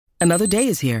Another day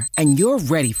is here, and you're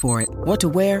ready for it. What to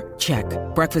wear? Check.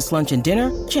 Breakfast, lunch, and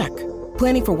dinner? Check.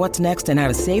 Planning for what's next and how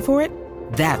to save for it?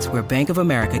 That's where Bank of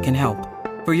America can help.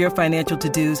 For your financial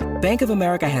to-dos, Bank of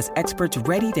America has experts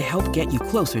ready to help get you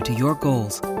closer to your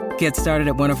goals. Get started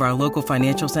at one of our local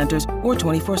financial centers or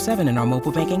 24/7 in our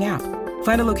mobile banking app.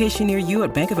 Find a location near you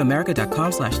at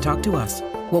bankofamerica.com/talktous.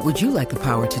 What would you like the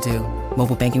power to do?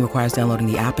 Mobile banking requires downloading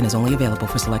the app and is only available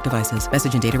for select devices.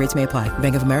 Message and data rates may apply.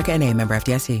 Bank of America N.A., member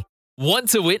FDIC. Want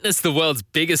to witness the world's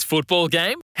biggest football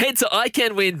game? Head to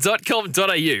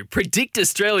iCanWin.com.au, predict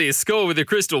Australia's score with a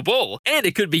crystal ball, and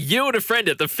it could be you and a friend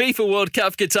at the FIFA World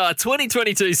Cup Qatar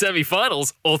 2022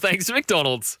 semi-finals, all thanks to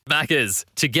McDonald's. Maccas,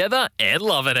 together and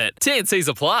loving it. TNCs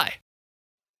apply.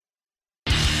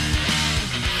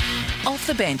 Off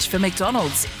the bench for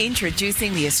McDonald's,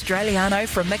 introducing the Australiano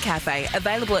from McCafe,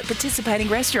 available at participating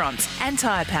restaurants. And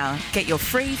Tyre Power, get your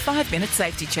free 5-minute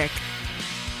safety check.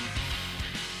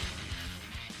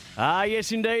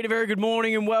 Yes, indeed. A very good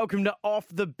morning and welcome to Off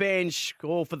the Bench.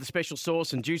 All for the special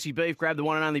sauce and juicy beef. Grab the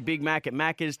one and only Big Mac at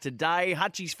Macca's today.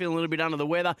 Hutchie's feeling a little bit under the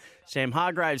weather. Sam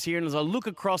Hargraves here. And as I look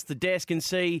across the desk and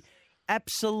see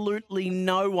absolutely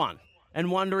no one and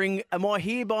wondering, am I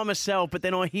here by myself? But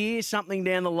then I hear something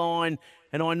down the line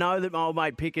and I know that my old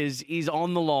mate Pickers is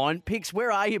on the line. Picks,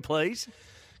 where are you, please?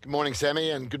 Good morning,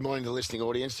 Sammy, and good morning to the listening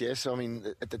audience. Yes, I'm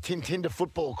at the Tintinda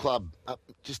Football Club up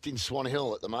just in Swan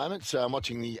Hill at the moment, so I'm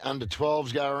watching the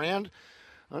under-12s go around.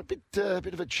 A bit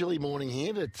of a chilly morning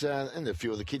here, but and a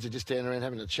few of the kids are just down around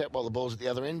having a chat while the ball's at the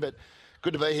other end. But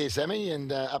good to be here, Sammy,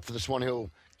 and up for the Swan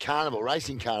Hill Carnival,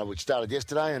 Racing Carnival, which started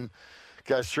yesterday and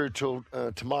goes through till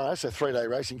tomorrow, so 3-day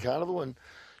Racing Carnival, and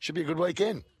should be a good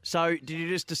weekend. So did you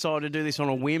just decide to do this on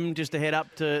a whim just to head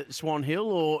up to Swan Hill,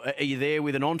 or are you there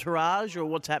with an entourage, or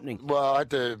what's happening? Well, I had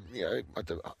to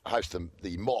host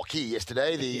the marquee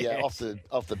yesterday, Yes.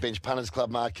 off the bench punters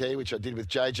club marquee, which I did with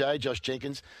JJ, Josh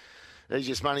Jenkins.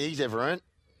 Easiest money he's ever earned.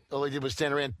 All he did was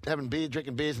stand around having beer,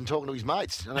 drinking beers, and talking to his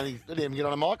mates. And he didn't even get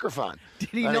on a microphone. Did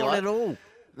he not at all?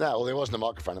 No, well, there wasn't a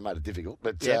microphone. It made it difficult.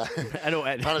 But Yeah.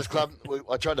 Punters Club,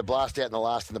 I tried to blast out in the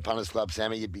last in the Punters Club,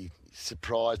 Sammy. You'd be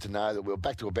surprised to know that we were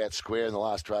back to about square in the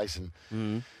last race and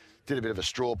did a bit of a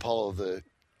straw poll of the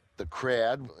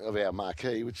crowd of our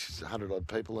marquee, which is 100-odd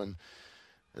people, and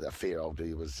the fair old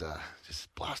deal was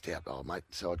just blast out, old mate.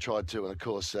 So I tried to, and of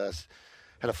course had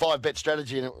a 5-bet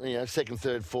strategy, and second,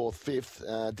 third, fourth, fifth.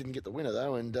 Didn't get the winner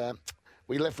though, and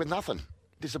we left with nothing.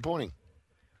 Disappointing.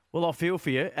 Well, I feel for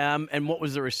you. And what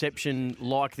was the reception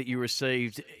like that you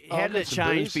received? How did it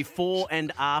change before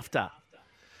and after?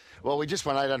 Well, we just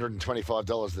won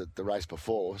 $825 the race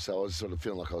before, so I was sort of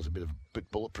feeling like I was a bit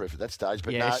bulletproof at that stage.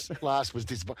 But Yes. no, last was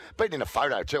disappointing. Beaten in a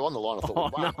photo too on the line. I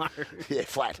thought, wow. No. Yeah,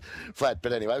 flat.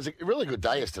 But anyway, it was a really good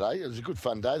day yesterday. It was a good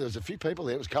fun day. There was a few people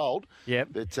there. It was cold. Yep.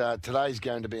 But today's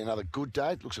going to be another good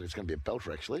day. It looks like it's going to be a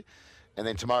belter actually. And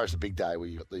then tomorrow's the big day where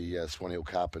you've got the Swan Hill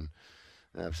Cup and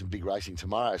some big racing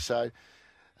tomorrow. So,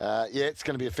 it's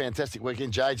going to be a fantastic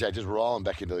weekend. JJ just rolling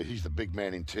back into he's the big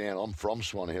man in town. I'm from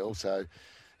Swan Hill, so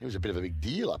it was a bit of a bit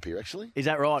deal up here, actually. Is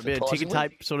that right? Bit of ticket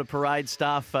tape sort of parade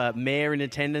stuff, mayor in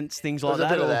attendance, things like that?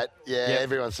 There's a bit of that. Yeah, Yep.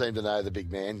 Everyone seemed to know the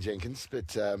big man, Jenkins,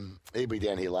 but he'll be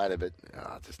down here later, but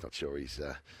I'm just not sure he's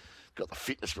got the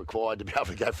fitness required to be able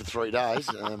to go for 3 days,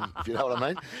 if you know what I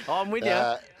mean. I'm with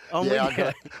you.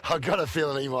 I've got a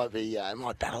feeling he might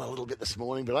battle a little bit this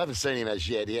morning, but I haven't seen him as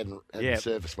yet. He hadn't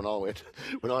surfaced when I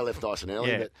left nice and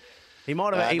early. Yeah. But He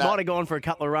might have gone for a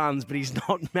couple of runs, but he's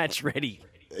not match ready.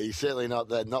 he's certainly not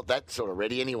that sort of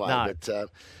ready anyway. No. But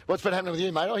what's been happening with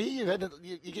you, mate? I hear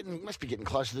you must be getting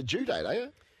close to the due date, are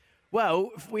you?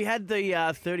 Well, we had the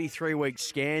 33-week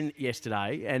scan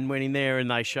yesterday and went in there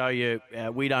and they show you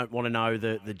we don't want to know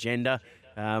the gender.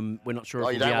 We're not sure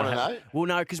if you don't want to know? Well,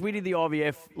 no, because we did the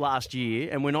IVF last year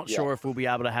and we're not sure if we'll be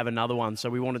able to have another one. So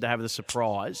we wanted to have the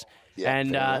surprise. Yeah,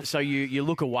 and so you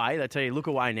look away. They tell you, look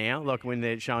away now, like when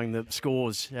they're showing the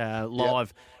scores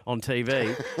live on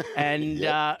TV. And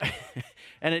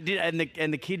and it did,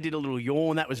 and the kid did a little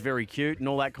yawn. That was very cute and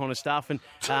all that kind of stuff. And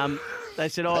they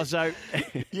said, so...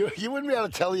 You wouldn't be able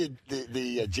to tell you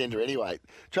the gender anyway.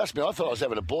 Trust me, I thought I was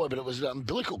having a boy, but it was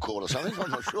umbilical cord or something.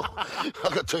 I'm not sure.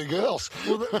 I've got 2 girls.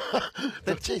 Well,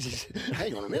 Jesus,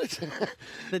 hang on a minute.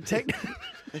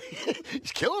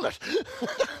 He's killing it.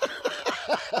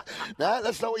 No,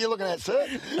 that's not what you're looking at, sir.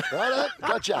 Right,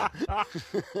 gotcha.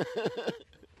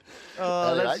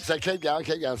 Anyway, so keep going.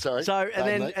 Sorry. So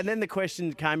and then the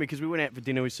question came because we went out for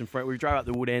dinner with some friends. We drove up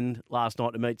the Wood End last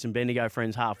night to meet some Bendigo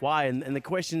friends halfway, and the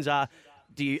questions are,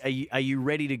 are you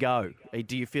ready to go?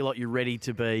 Do you feel like you're ready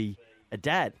to be a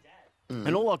dad?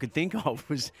 And all I could think of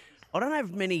was, I don't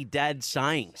have many dad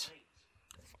sayings.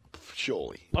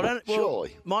 Surely.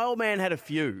 Surely. My old man had a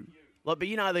few. Like, but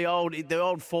you know the old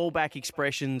fallback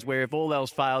expressions where if all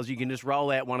else fails, you can just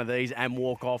roll out one of these and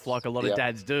walk off like a lot of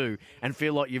dads do, and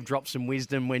feel like you've dropped some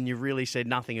wisdom when you've really said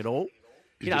nothing at all.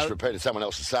 You just repeated someone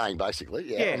else's saying,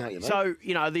 basically. Yeah. I know what you mean. So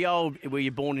the old, were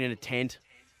you born in a tent?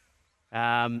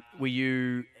 Were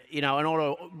you,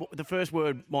 the first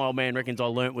word my old man reckons I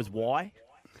learnt was why.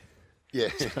 Yeah,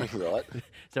 right.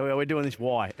 So we're doing this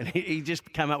why, and he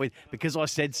just came up with because I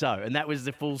said so, and that was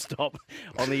the full stop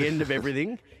on the end of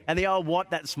everything. And the old wipe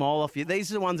that smile off you.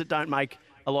 These are the ones that don't make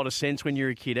a lot of sense when you're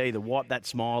a kid either. Wipe that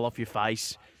smile off your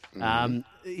face.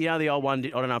 The old one. I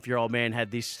don't know if your old man had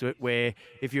this where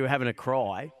if you were having a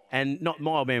cry, and not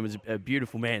my old man was a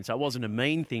beautiful man, so it wasn't a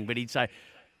mean thing, but he'd say,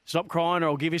 "Stop crying, or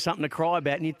I'll give you something to cry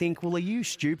about." And you'd think, "Well, are you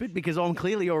stupid? Because I'm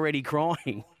clearly already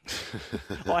crying."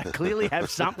 I clearly have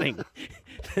something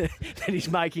that is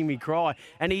making me cry.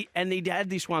 And he'd had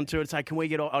this one too. I'd say, "Can we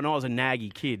get?" And I was a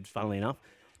naggy kid, funnily enough.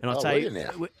 And I'd say,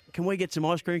 "Can we get some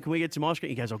ice cream? Can we get some ice cream?"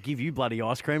 He goes, "I'll give you bloody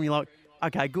ice cream." And you're like,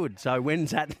 "Okay, good." So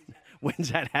when's that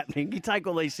happening? You take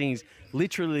all these things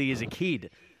literally as a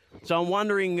kid. So I'm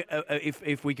wondering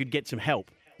if we could get some help.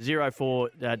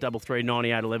 0433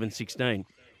 98 11 16.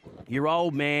 Your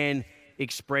old man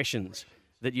expressions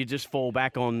that you just fall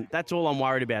back on. That's all I'm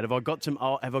worried about. Have I got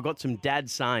some dad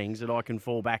sayings that I can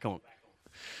fall back on?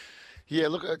 Yeah,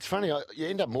 look, it's funny. You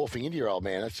end up morphing into your old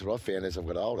man. That's what I've found as I've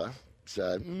got older.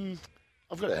 So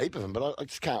I've got a heap of them, but I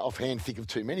just can't offhand think of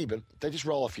too many. But they just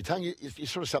roll off your tongue.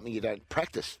 It's sort of something you don't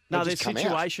practice. No, they're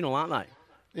situational, aren't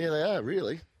they? Yeah, they are,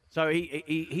 really. So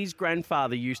his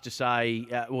grandfather used to say,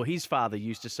 his father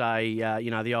used to say,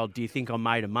 the old, "Do you think I'm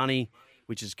made of money?"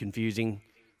 which is confusing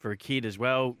for a kid as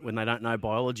well when they don't know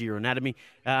biology or anatomy.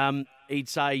 He'd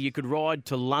say you could ride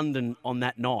to London on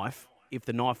that knife if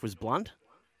the knife was blunt.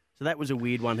 So that was a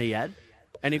weird one he had.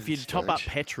 And if you'd top up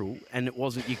petrol and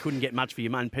you couldn't get much for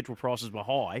your money, petrol prices were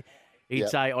high, he'd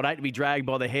say, "I'd hate to be dragged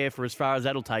by the hair for as far as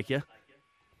that'll take you."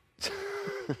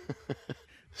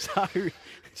 So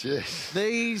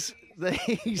these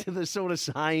are the sort of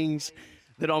sayings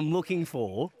that I'm looking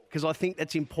for, because I think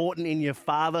that's important in your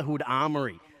fatherhood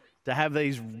armoury, to have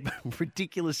these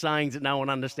ridiculous sayings that no one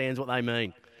understands what they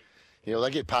mean. They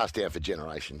get passed down for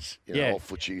generations. Old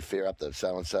foot you, fair up the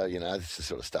so-and-so, it's the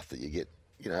sort of stuff that you get,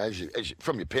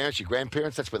 from your parents, your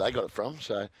grandparents, that's where they got it from.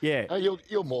 So,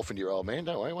 you'll morph into your old man,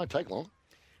 don't worry, it won't take long.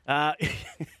 But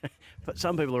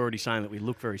some people are already saying that we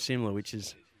look very similar, which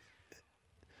is...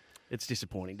 It's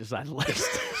disappointing, to say the least.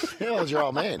 How old's your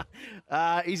old man?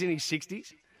 He's in his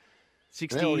 60s.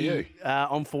 60. How old are you?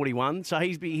 I'm 41, so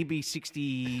he'd be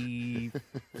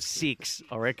 66,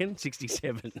 I reckon,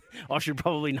 67. I should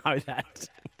probably know that.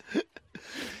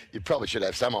 You probably should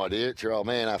have some idea. It's your old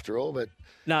man, after all. But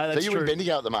no, that's so true. You're in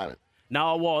Bendigo at the moment?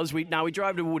 No, I was. We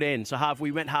drove to Wood End, so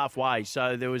we went halfway.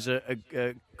 So there was a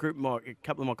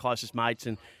couple of my closest mates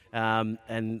and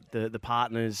the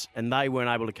partners, and they weren't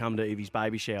able to come to Evie's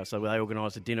baby shower, so they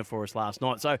organised a dinner for us last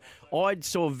night. So I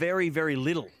saw very, very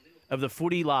little of the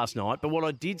footy last night, but what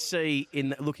I did see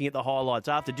in looking at the highlights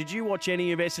after, did you watch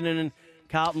any of Essendon and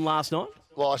Carlton last night?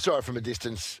 Well, I saw it from a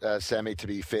distance, Sammy, to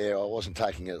be fair. I wasn't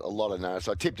taking a lot of notice.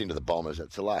 I tipped into the Bombers.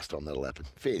 It's the last time that'll happen.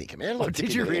 Fair dinkum. Oh,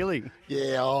 did you really?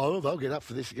 Yeah, they'll get up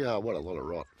for this. Oh, what a lot of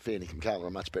rot. Fair dinkum. Carlton are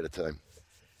a much better team.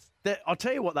 I'll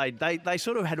tell you what, they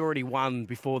sort of had already won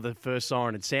before the first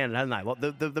siren had sounded, hadn't they? Like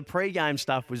the pre-game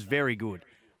stuff was very good.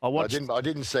 I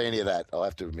didn't see any of that, I'll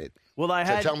have to admit. Well,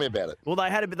 so tell me about it. Well,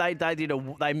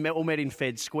 they all met in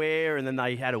Fed Square, and then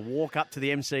they had a walk up to the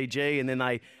MCG, and then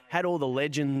they had all the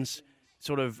legends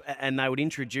sort of, and they would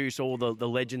introduce all the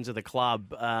legends of the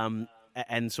club,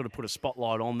 and sort of put a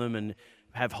spotlight on them and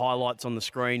have highlights on the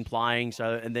screen playing.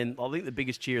 So, and then I think the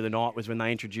biggest cheer of the night was when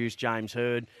they introduced James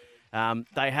Hird.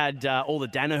 They had all the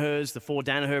Danahers, the four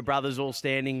Danaher brothers, all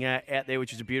standing out there,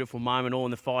 which was a beautiful moment, all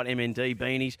in the fight MND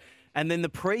beanies. And then the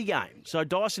pre-game. So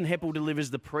Dyson Heppel delivers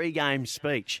the pre-game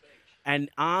speech, and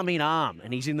arm in arm,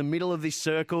 and he's in the middle of this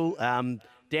circle,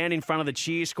 down in front of the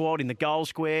cheer squad in the goal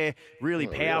square. Really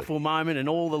powerful moment, and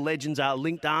all the legends are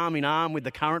linked arm in arm with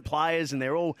the current players, and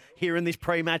they're all hearing this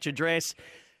pre-match address.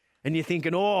 And you're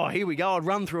thinking, oh, here we go, I'd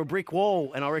run through a brick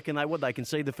wall. And I reckon they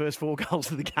concede the first 4 goals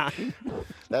of the game.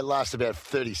 That lasts about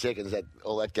 30 seconds,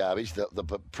 all that garbage,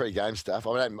 the pre-game stuff.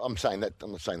 I mean, I'm not saying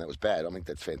that was bad. I think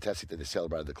that's fantastic that they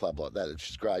celebrated the club like that,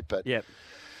 which is great. But yeah,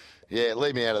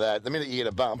 leave me out of that. The minute you get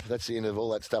a bump, that's the end of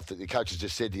all that stuff that the coach has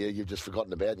just said to you, you've just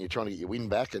forgotten about, and you're trying to get your win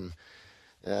back. And,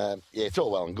 it's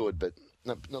all well and good, but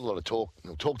not a lot of talk.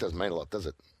 Talk doesn't mean a lot, does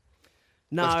it?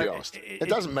 No, let's be honest. It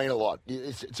doesn't mean a lot.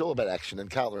 It's all about action, and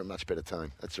Carlton are a much better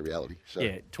team. That's the reality. So.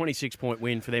 Yeah, 26-point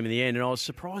win for them in the end. And I was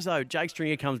surprised, though, Jake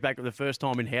Stringer comes back for the first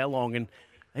time in how long, and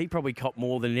he probably copped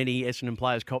more than any Essendon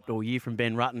players copped all year from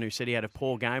Ben Rutten, who said he had a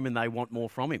poor game and they want more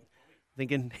from him.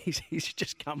 Thinking he's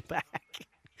just come back.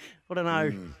 I don't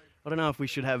know. I don't know if we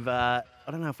should have. I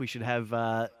don't know if we should have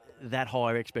that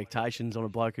higher expectations on a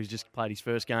bloke who's just played his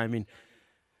first game in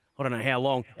I don't know how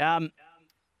long.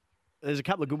 There's a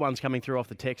couple of good ones coming through off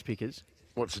the text pickers.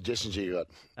 What suggestions you got?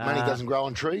 Money doesn't grow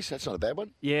on trees. That's not a bad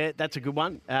one. Yeah, that's a good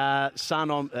one.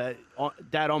 Son,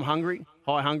 Dad, I'm hungry.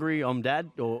 Hi, hungry, I'm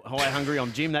Dad. Or hi, hungry,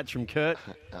 I'm Jim. That's from Kurt.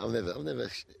 I've never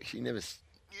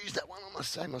used that one. I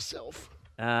must say myself.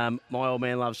 My old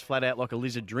man loves flat out like a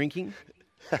lizard drinking.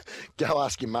 Go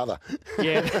ask your mother.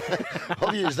 Yeah.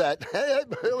 I've used that.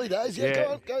 Early days.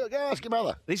 Yeah. Go ask your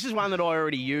mother. This is one that I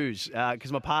already use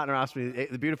because my partner asked me,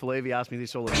 the beautiful Evie asked me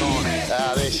this all the time.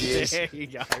 Ah, there she is. There you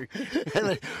go.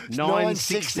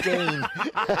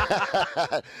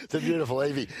 9:16. It's a beautiful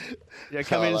Evie. Yeah,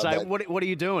 come in and say, what are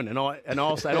you doing? And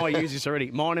I'll say, I use this already.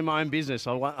 Minding my own business.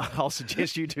 I'll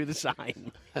suggest you do the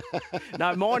same.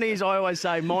 No, mine is, I always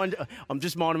say, I'm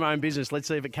just minding my own business. Let's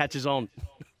see if it catches on.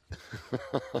 So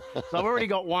I've already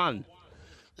got one.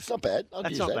 It's not bad.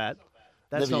 That's not bad.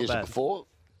 That's Never not used bad. it before.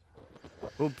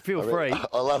 Well, feel free.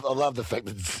 I love the fact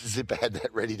that Zipper had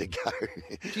that ready to go.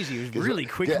 Jeez, he was really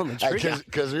quick on the trigger.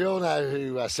 Because we all know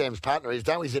who Sam's partner is,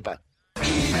 don't we, Zipper?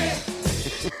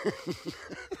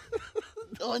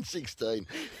 9:16.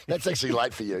 That's actually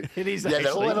late for you. It is. You had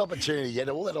all actually. that opportunity. You had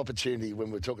all that opportunity when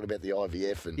we were talking about the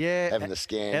IVF and having the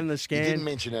scan. And the scan. You didn't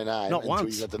mention her name Not until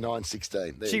once. you got the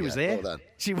 9:16. She was there. Well done.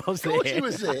 She was Of course there. she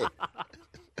was there.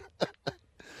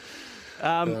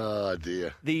 Oh,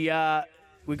 dear.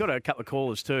 We've got a couple of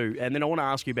callers too, and then I want to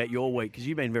ask you about your week because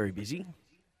you've been very busy.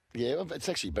 Yeah, well, it's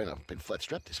actually been flat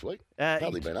strapped this week.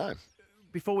 Hardly been home.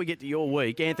 Before we get to your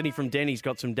week, Anthony from Denny's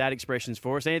got some dad expressions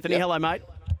for us. Anthony, Yep. hello, mate.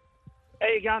 How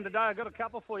you going today? I've got a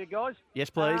couple for you guys. Yes,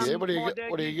 please. Yeah, what do you My got?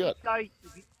 dad What do you used to got? say,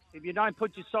 if you don't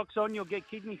put your socks on, you'll get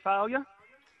kidney failure.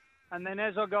 And then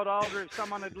as I got older, if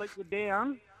someone had let you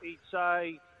down, he'd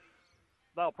say,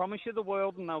 they'll promise you the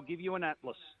world and they'll give you an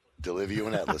atlas. Deliver you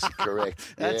an atlas.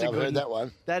 Correct. That's a I've good heard that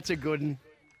one. That's a good one.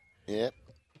 Yep.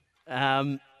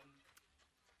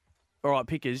 All right,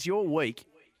 Pickers, your week.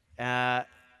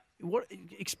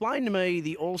 Explain to me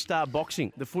the All-Star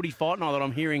Boxing, the footy fight night that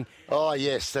I'm hearing. Oh,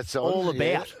 yes, that's on. All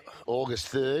about.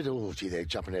 August 3rd. Oh, gee, they're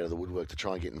jumping out of the woodwork to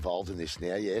try and get involved in this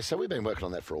now. Yeah, so we've been working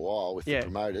on that for a while with the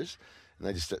promoters, and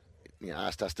they just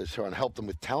asked us to try and help them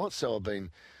with talent. So I've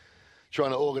been trying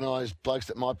to organise blokes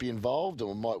that might be involved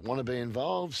or might want to be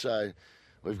involved. So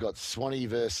we've got Swanee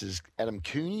versus Adam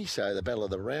Cooney, so the Battle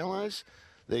of the Rowlos.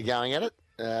 They're going at it.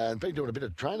 Been doing a bit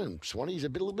of training. Swanee's a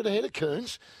little bit ahead of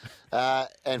Kearns.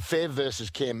 And Fev versus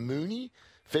Cam Mooney.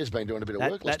 Fev's been doing a bit of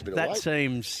work, lost a bit of weight. That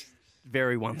seems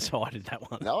very one-sided,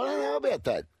 that one. No, I don't know about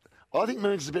that. I think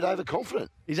Moons is a bit overconfident.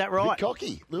 Is that A right? bit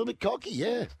cocky. A little bit cocky,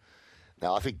 yeah.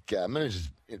 No, I think Moons is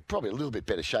in probably a little bit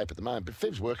better shape at the moment, but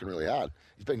Fev's working really hard.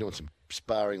 He's been doing some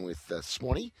sparring with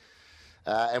Swanee.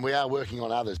 And we are working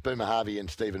on others. Boomer Harvey and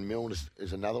Stephen Milne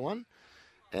is another one.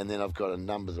 And then I've got a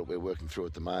number that we're working through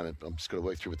at the moment. I'm just got to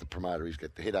work through with the promoter. He's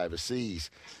got the head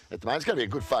overseas at the moment. It's going to be a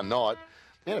good fun night.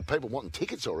 People wanting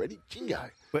tickets already. Jingo.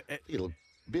 But, It'll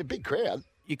be a big crowd.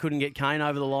 You couldn't get Kane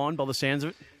over the line by the sounds of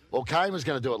it? Well, Kane was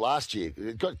going to do it last year.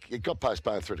 It got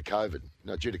postponed due to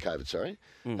COVID, sorry,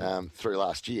 through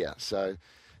last year. So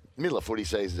middle of footy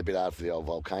season is a bit hard for the old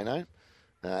Volcano.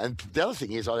 And the other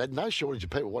thing is I had no shortage of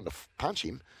people wanting to punch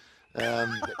him. There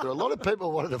are a lot of people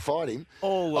who wanted to fight him.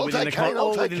 All within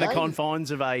the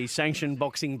confines of a sanctioned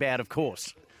boxing bout, of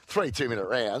course. 3 2-minute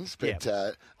rounds, but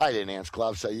 18-ounce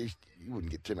gloves, so you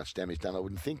wouldn't get too much damage done, I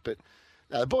wouldn't think. But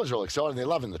the boys are all excited. They're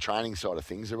loving the training side of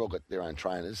things. They've all got their own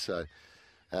trainers. So,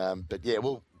 I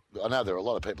know there are a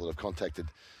lot of people that have contacted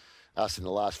us in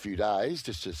the last few days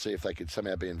just to see if they could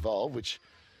somehow be involved, which,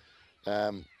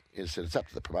 it's up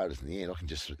to the promoters in the end. I can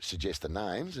just suggest the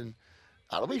names and...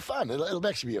 it'll be fun. It'll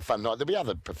actually be a fun night. There'll be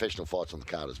other professional fights on the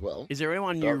card as well. Is there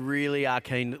anyone you really are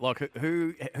keen? Like,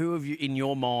 who have you in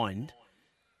your mind?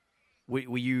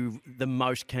 Were you the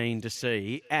most keen to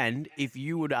see? And if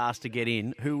you were asked to get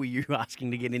in, who were you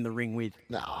asking to get in the ring with?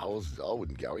 No, I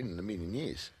wouldn't go in a million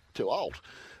years. Too old.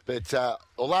 But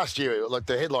last year, like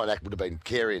the headline act would have been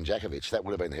Carey and Djakovic. That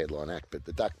would have been the headline act. But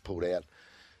the Duck pulled out.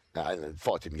 And the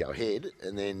fight didn't go ahead.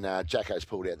 And then Jacko's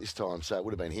pulled out this time. So it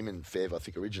would have been him and Fev, I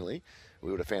think, originally.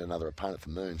 We would have found another opponent for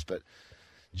Moons. But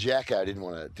Jacko didn't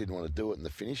want to do it in the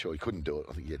finish, or he couldn't do it.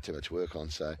 I think he had too much work on.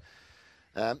 So,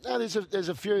 there's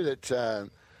a few that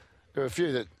There are a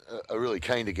few that are really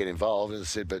keen to get involved, as I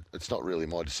said, but it's not really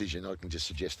my decision. I can just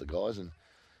suggest the guys, and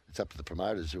it's up to the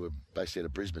promoters who are based out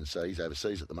of Brisbane, so he's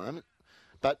overseas at the moment.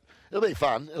 But it'll be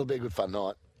fun. It'll be a good fun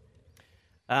night.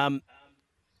 And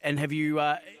have you?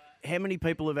 How many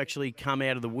people have actually come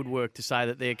out of the woodwork to say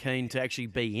that they're keen to actually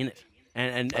be in it?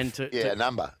 A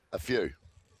number, a few.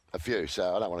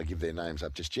 So I don't want to give their names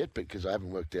up just yet because I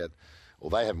haven't worked out, or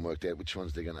they haven't worked out which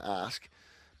ones they're going to ask.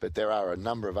 But there are a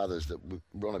number of others that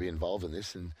want to be involved in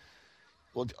this, and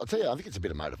well, I'll tell you, I think it's a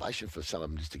bit of motivation for some of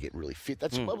them just to get really fit.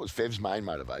 That's what was Fev's main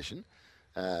motivation.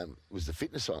 Was the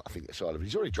fitness side, I think, side of it.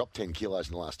 He's already dropped 10 kilos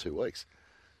in the last 2 weeks.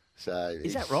 So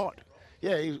is that right?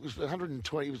 Yeah, he was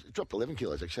 120. He dropped 11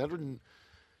 kilos actually,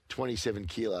 127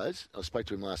 kilos. I spoke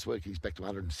to him last week. He's back to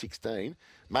 116,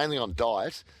 mainly on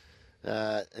diet,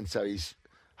 and so he's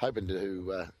hoping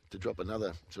to drop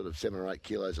another sort of 7 or 8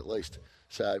 kilos at least.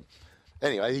 So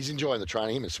anyway, he's enjoying the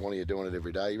training. Him and Swanee are doing it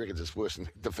every day. He reckons it's worse than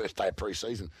the first day of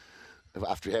pre-season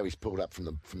after how he's pulled up from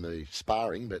the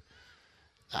sparring. But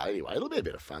anyway, it'll be a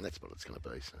bit of fun. That's what it's going to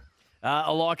be. So.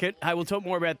 I like it. Hey, we'll talk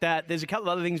more about that. There's a couple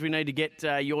of other things we need to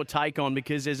get your take on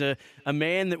because there's a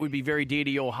man that would be very dear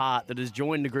to your heart that has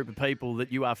joined a group of people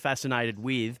that you are fascinated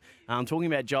with. I'm talking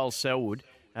about Joel Selwood.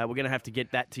 We're going to have to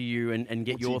get that to you and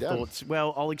get your thoughts.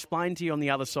 Well, I'll explain to you on the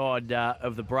other side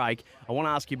of the break. I want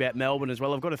to ask you about Melbourne as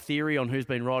well. I've got a theory on who's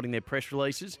been writing their press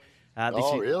releases.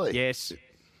 Really? Yes.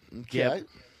 Okay. Yep.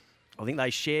 I think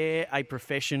they share a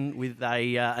profession with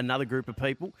another group of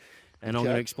people. And I'm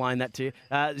going to explain that to you.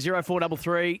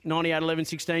 0433 98 11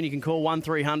 16. You can call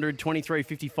 1300 23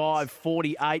 55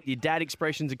 48. Your dad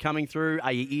expressions are coming through.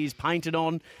 Are your ears painted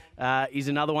on? Is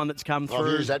another one that's come through. I've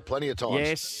used that plenty of times.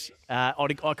 Yes.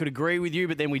 I could agree with you,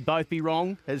 but then we'd both be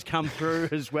wrong, has come through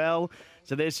as well.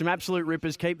 So there's some absolute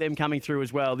rippers. Keep them coming through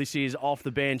as well. This is Off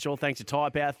the Bench, all thanks to Tyre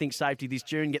Power. Think safety this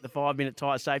June. Get the 5-minute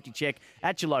tyre safety check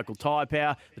at your local Tyre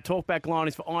Power. The talkback line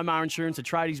is for IMAR Insurance, a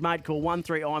tradies, mate. Call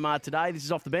 13-IMAR today. This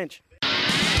is Off the Bench.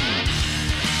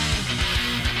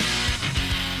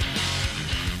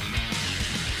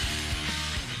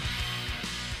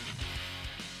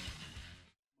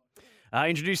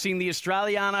 Introducing the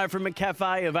Australiano from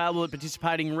McCafe, available at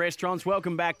participating restaurants.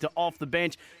 Welcome back to Off the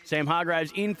Bench. Sam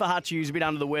Hargraves in for Hutch, who's a bit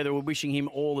under the weather. We're wishing him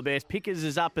all the best. Pickers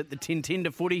is up at the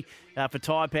Tintinda footy for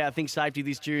Tyre Power. Think safety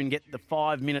this June. Get the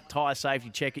 5-minute tyre safety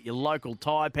check at your local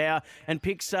Tyre Power. And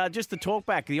Picks, just the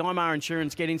talkback, the IMAR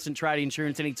Insurance. Get instant tradie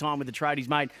insurance anytime with the tradies,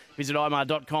 mate. Visit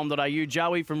imar.com.au.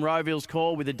 Joey from Rowville's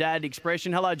call with a dad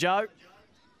expression. Hello, Joe.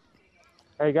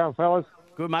 How you going, fellas?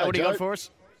 Good, mate. Hey, what do you Joe. got for us?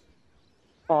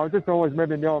 Oh, just always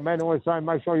remember the old man always saying,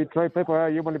 make sure you treat people how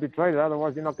you want to be treated,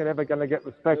 otherwise you're not ever going to get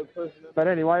respect. But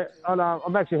anyway,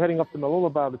 I'm actually heading up to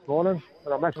Mooloolaba this morning,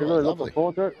 and I'm actually really lovely. looking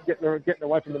forward to it, getting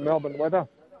away from the Melbourne weather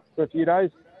for a few days.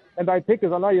 And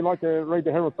Pickers, I know you like to read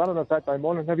the Herald Sun on a Saturday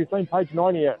morning. Have you seen page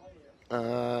 90 yet?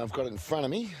 I've got it in front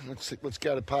of me. Let's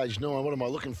go to page 9. What am I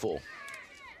looking for?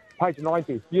 Page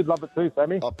 90. You'd love it too,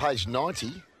 Sammy. Oh, page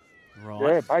 90. Right.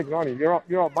 Yeah, page 90.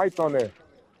 You're on mates on there.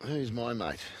 Who's my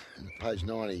mate? Page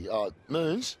 90. Oh,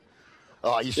 Moons.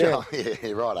 Oh, you sure?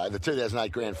 Yeah, right. The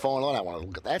 2008 Grand Final. I don't want to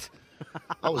look at that.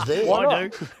 I was there. I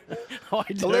do. I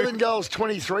do. 11 goals,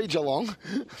 23 Geelong.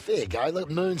 There you go.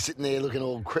 Look, Moon's sitting there looking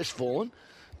all crestfallen.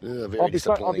 Very I'll be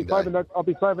disappointing day.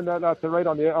 saving that to read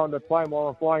on the plane while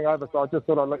I'm flying over, so I just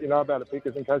thought I'd let you know about it,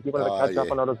 Pickers, in case you wanted to catch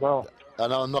up on it as well. I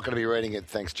know I'm not going to be reading it,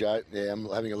 thanks, Joe. Yeah, I'm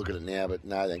having a look at it now, but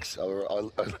no, thanks.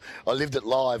 I lived it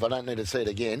live. I don't need to see it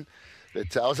again.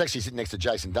 But I was actually sitting next to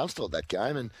Jason Dunstall at that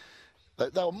game, and they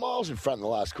were miles in front in the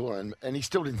last quarter, and he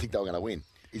still didn't think they were going to win.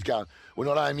 He's going, we're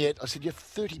not home yet. I said, you're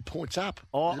 30 points up.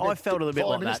 I felt it a bit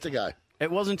like 5 minutes that. to go.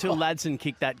 It wasn't until Ladson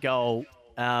kicked that goal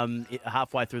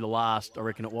halfway through the last, I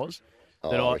reckon it was.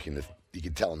 I reckon you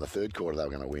could tell in the third quarter they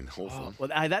were going to win. Hawthorn. Well,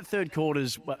 hey, that third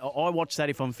quarter's, I watch that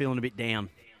if I'm feeling a bit down.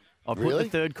 I put Really? the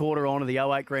third quarter on of the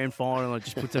 08 Grand Final, and it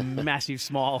just puts a massive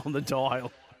smile on the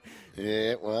dial.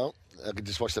 Yeah, well, I could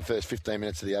just watch the first 15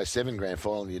 minutes of the 07 Grand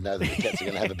Final and you'd know that the Cats are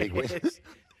going to have a big win.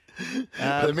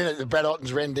 The minute that Brad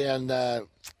Ottens ran down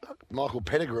Michael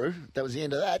Pettigrew, that was the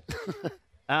end of that.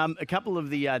 A couple of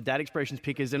the dad expressions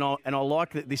Pickers, and I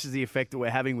like that this is the effect that we're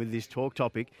having with this talk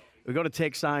topic. We got a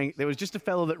text saying there was just a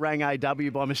fellow that rang AW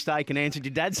by mistake and answered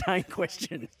your dad's saying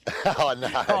question. Oh, no.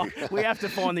 Oh, we have to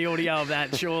find the audio of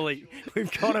that, surely.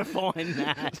 We've got to find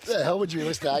that. What the hell would you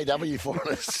listen to AW for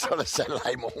on a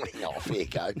Saturday morning? Oh, here you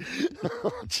go.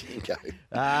 Oh, Jingo.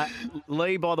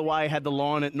 Lee, by the way, had the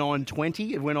line at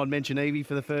 9:20 when I'd mentioned Evie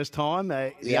for the first time.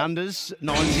 The unders,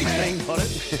 9:16, got it.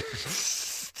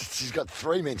 She's got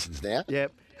 3 mentions now.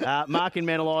 Yep. Mark in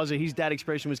Mount Eliza, his dad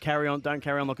expression was don't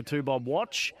carry on like a 2-bob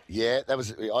watch. Yeah,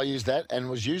 I used that and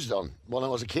was used on when I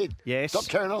was a kid. Yes. Stop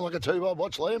carrying on like a 2-bob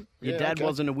watch, Liam. Your dad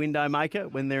wasn't a window maker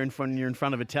when you're in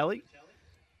front of a telly.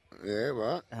 Yeah,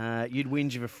 right. You'd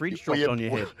whinge if a fridge dropped on your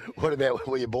head. What about,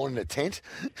 were you born in a tent?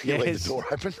 You leave the door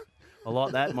open? I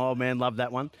like that. My old man loved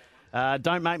that one.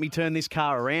 Don't make me turn this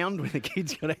car around when the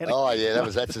kids got out. Oh, yeah,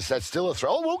 that's still a throw.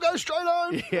 Oh, we'll go straight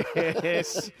home.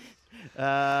 Yes.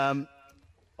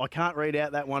 I can't read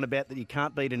out that one about that you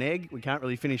can't beat an egg. We can't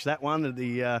really finish that one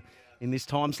in this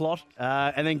time slot.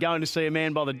 And then going to see a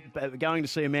man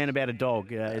about a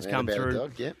dog has come through.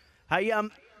 Dog, yeah. Hey,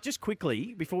 just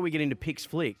quickly before we get into Picks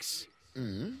Flicks,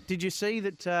 did you see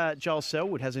that Joel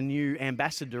Selwood has a new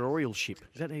ambassadorialship?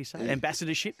 Is that how you say it?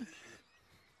 Ambassadorship?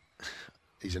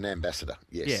 He's an ambassador,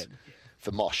 yes. Yeah.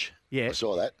 For Mosh. Yeah. I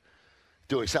saw that.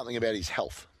 Doing something about his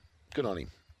health. Good on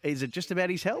him. Is it just about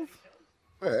his health?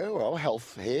 Well,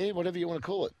 health, hair, whatever you want to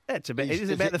call it. Is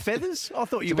it about the feathers? I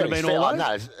thought you would have been all over.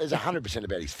 No, it's 100%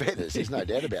 about his feathers. There's no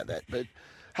doubt about that. But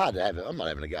hard to have it. I'm not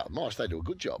having a go at Mosh. They do a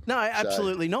good job. No,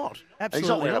 absolutely not. Absolutely he's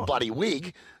not wearing not. a bloody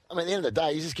wig. I mean, at the end of the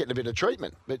day, he's just getting a bit of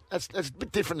treatment. But that's a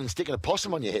bit different than sticking a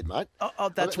possum on your head, mate.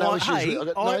 That's why.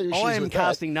 I am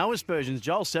casting no aspersions.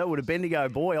 Joel Selwood, a Bendigo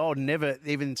boy, I would never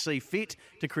even see fit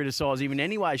to criticise him in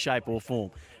any way, shape or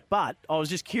form. But I was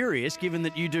just curious, given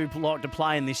that you do like to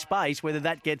play in this space, whether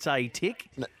that gets a tick.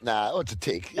 No, it's a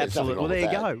tick. Absolutely. Well, there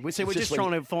you go. So we're just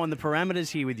trying to find the parameters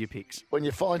here with your picks. When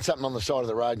you find something on the side of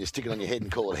the road and you stick it on your head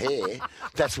and call it hair,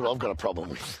 that's what I've got a problem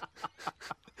with.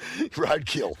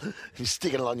 Roadkill. You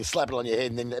stick it on, you slap it on your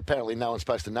head, and then apparently no one's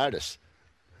supposed to notice.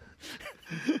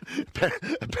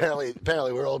 apparently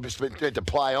we're all just meant to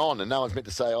play on, and no one's meant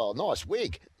to say, "Oh, nice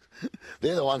wig."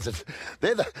 They're the ones that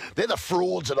they're the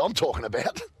frauds that I'm talking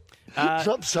about. It's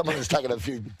not someone who's taken a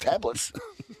few tablets.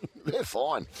 They're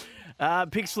fine.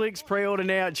 Picks Flicks, pre-order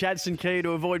now at Chadstone Kia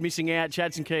to avoid missing out.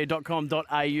 ChadstoneKia.com.au.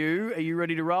 Are you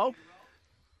ready to roll?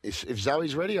 If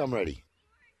Zoe's ready, I'm ready.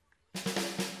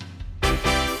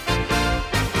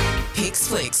 Picks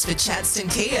Flicks for Chadstone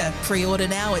Kia. Pre-order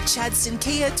now at Chadstone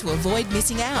Kia to avoid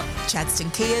missing out.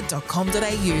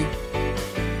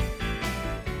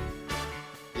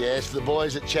 ChadstoneKia.com.au. Yes, for the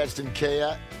boys at Chadstone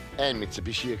Kia and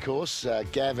Mitsubishi, of course.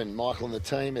 Gav and Michael and the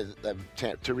team, they're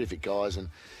terrific guys and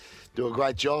do a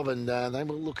great job, and they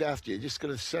will look after you. Just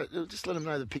let them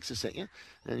know the picks are sent you,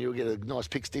 and you'll get a nice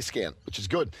picks discount, which is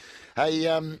good. Hey,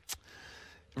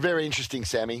 very interesting,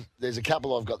 Sammy. There's a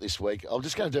couple I've got this week. I'm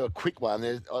just going to do a quick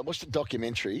one. I watched a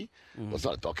documentary. Well, it's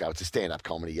not a doco. It's a stand-up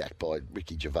comedy act by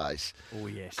Ricky Gervais. Oh,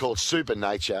 yes. Called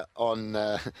Supernature on.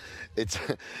 It's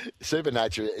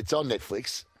Supernature. It's on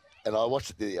Netflix. And I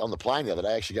watched it on the plane the other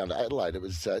day, actually going to Adelaide. It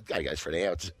was it goes for an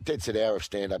hour. It's a dead set hour of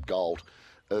stand-up gold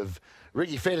of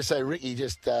Ricky. Fair to say, Ricky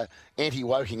just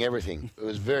anti-woking everything. It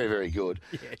was very, very good.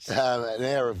 Yes. An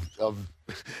hour of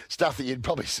stuff that you'd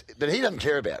probably, but he doesn't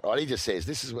care about, right? He just says,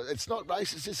 "This is what. It's not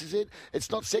racist. This is it.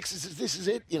 It's not sexist. This is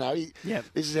it." You know,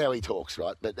 this is how he talks,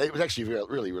 right? But it was actually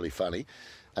really, really funny,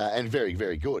 and very,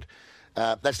 very good.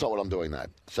 That's not what I'm doing though.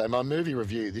 So my movie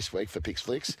review this week for Picks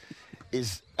Flicks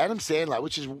is Adam Sandler,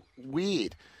 which is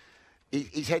weird.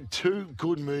 He's had two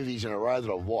good movies in a row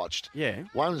that I've watched. Yeah.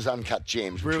 One was Uncut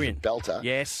Gems, which Brilliant. was a belter.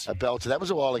 Yes. A belter. That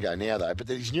was a while ago now, though. But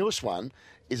his newest one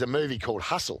is a movie called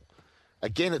Hustle.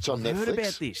 Again, it's on Netflix. I've heard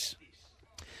about this.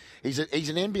 He's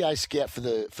an NBA scout for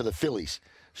the Phillies,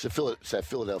 so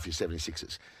Philadelphia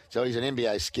 76ers. So he's an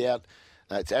NBA scout.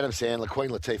 It's Adam Sandler. Queen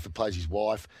Latifah plays his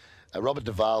wife. Robert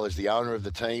Duvall is the owner of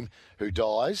the team who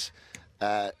dies.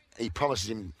 He promises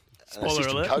him an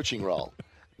assistant coaching role.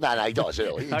 No, he dies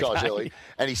early. He dies early.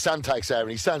 And his son takes over,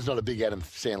 and his son's not a big Adam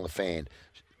Sandler fan,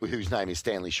 whose name is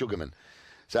Stanley Sugarman.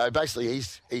 So basically,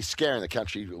 he's scaring the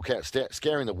country,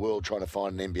 scaring the world, trying to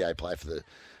find an NBA player for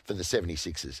the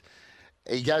 76ers.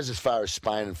 He goes as far as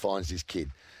Spain and finds this kid.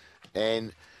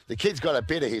 And the kid's got a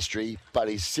bit of history, but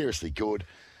he's seriously good.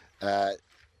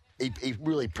 He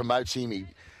really promotes him.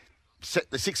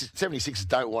 The 76ers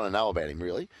don't want to know about him,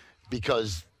 really,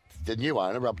 because the new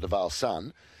owner, Robert Duvall's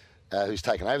son, who's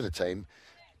taken over the team,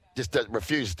 just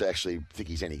refuses to actually think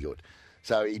he's any good.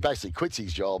 So he basically quits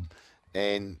his job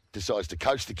and decides to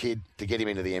coach the kid to get him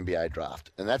into the NBA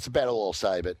draft. And that's about all I'll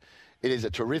say, but it is a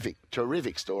terrific,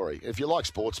 terrific story. If you like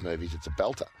sports movies, it's a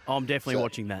belter. I'm definitely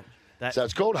watching that. So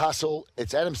it's called Hustle.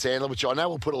 It's Adam Sandler, which I know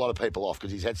will put a lot of people off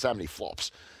because he's had so many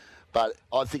flops. But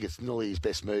I think it's nearly his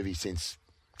best movie since...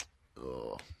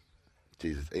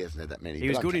 Jesus, he hasn't had that many. He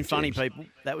was good in Funny People.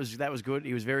 That was good.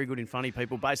 He was very good in Funny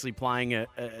People, basically playing a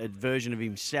version of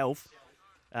himself,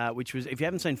 which was, if you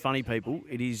haven't seen Funny People,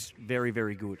 it is very,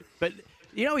 very good. But,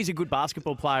 you know, he's a good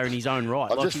basketball player in his own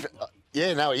right.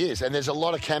 Yeah, no, he is. And there's a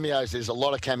lot of cameos. There's a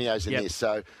lot of cameos in Yep. this.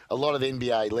 So a lot of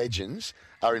NBA legends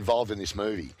are involved in this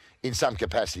movie in some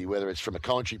capacity, whether it's from a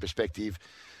commentary perspective.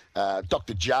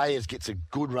 Dr. J gets a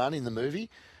good run in the movie.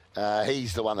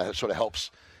 He's the one that sort of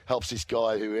helps this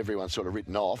guy who everyone's sort of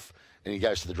written off, and he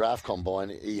goes to the draft combine.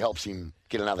 He helps him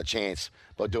get another chance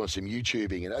by doing some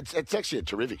YouTubing. And it's actually a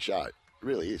terrific show. It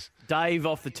really is. Dave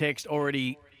off the text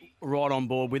already right on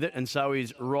board with it, and so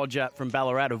is Roger from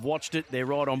Ballarat. Have watched it. They're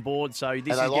right on board. So this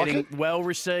And is they like getting it? well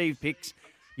received, Picks.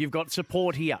 You've got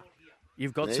support here.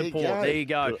 You've got There you support. go. There you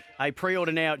go. Hey,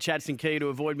 pre-order now at Chadstone Kia to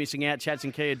avoid missing out.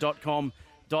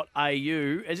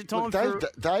 ChadstoneKia.com.au. Is it time Look, for...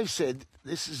 Dave said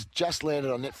this has just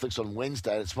landed on Netflix on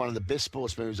Wednesday. It's one of the best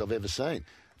sports movies I've ever seen.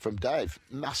 From Dave,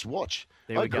 must watch.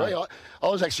 There I we agree. go. I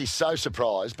was actually so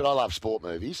surprised, but I love sport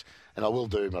movies, and I will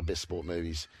do my best sport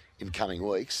movies in coming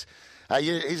weeks.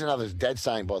 Here's another dad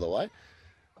saying, by the way.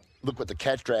 Look what the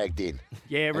cat dragged in.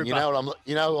 Yeah, and Ripper. you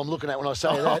know who I'm looking at when I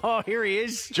say that? Oh, here he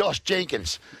is. Josh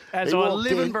Jenkins. As He I walked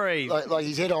live and in breathe. Like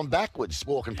his head on backwards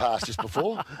walking past just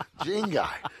before. Jingo.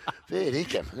 Fair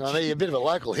dinkum. I mean, you're a bit of a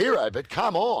local hero, but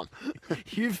come on.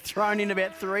 You've thrown in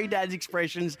about 3 dad's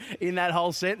expressions in that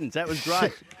whole sentence. That was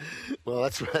great. Well,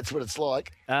 that's what it's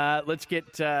like. Let's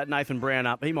get Nathan Brown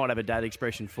up. He might have a dad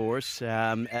expression for us.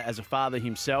 As a father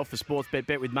himself, for Sports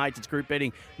Bet with Mates, it's group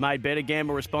betting made better.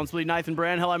 Gamble responsibly. Nathan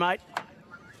Brown, hello, mate.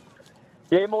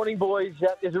 Yeah, morning, boys.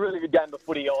 There's a really good game of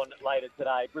footy on later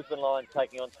today. Brisbane Lions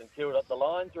taking on St Kilda. The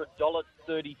Lions are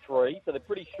 $1.33, so they're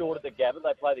pretty short at the Gabba.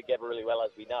 They play the Gabba really well,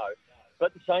 as we know.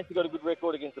 But the Saints have got a good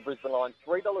record against the Brisbane Lions.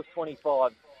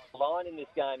 $3.25. The line in this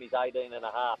game is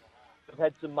 18.5. We've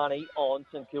had some money on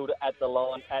St Kilda at the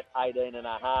line at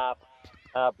 18.5.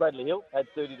 Bradley Hill had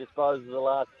 30 disposals the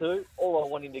last 2. All I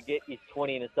want him to get is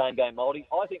 20 in a same-game multi.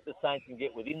 I think the Saints can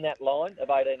get within that line of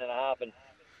 18.5, and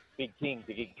Big King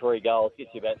to kick 3 goals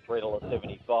gets you about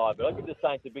 $3.75. But I give the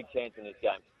Saints a big chance in this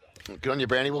game. Good on you,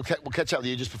 Brownie. We'll catch up with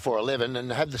you just before 11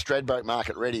 and have the Stradbroke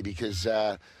market ready because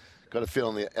got a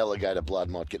feeling the alligator blood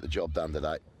might get the job done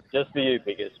today. Just for you,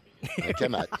 Pickers. Okay,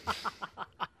 mate.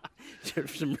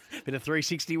 Some bit of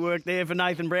 360 work there for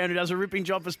Nathan Brown, who does a ripping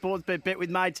job for Sports Bet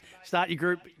with Mates. Start your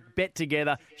group bet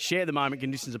together. Share the moment.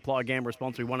 Conditions apply. Gamble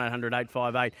responsibly.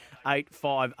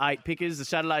 1-800-858-858. Pickers, the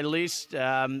Saturday list.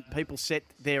 People set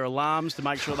their alarms to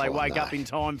make sure they wake up in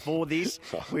time for this.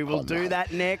 We will do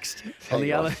that next. On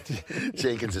the other,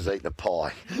 Jenkins has eaten a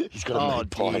pie. He's got a meat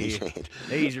pie in his hand.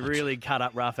 He's really cut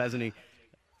up rough, hasn't he?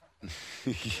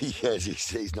 Yes,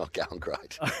 he's not going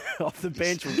great. Off the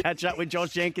bench, we'll catch up with Josh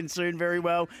Jenkins soon. Very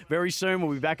soon.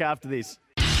 We'll be back after this.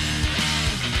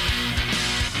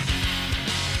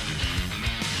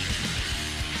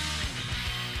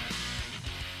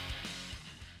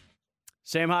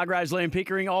 Sam Hargraves, Liam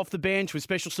Pickering off the bench with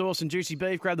special sauce and juicy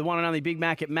beef. Grab the one and only Big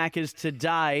Mac at Macca's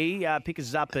today. Pickers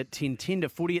is up at Tintinda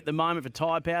Footy at the moment for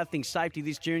Tyre Power. Think safety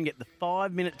this June. Get the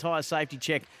 5-minute tyre safety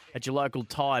check at your local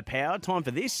Tyre Power. Time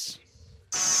for this.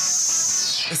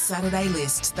 The Saturday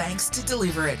list, thanks to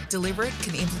Deliver It. Deliver It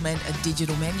can implement a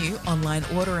digital menu, online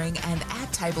ordering and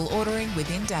at table ordering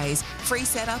within days. Free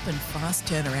setup and fast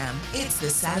turnaround. It's the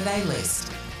Saturday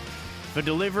list. For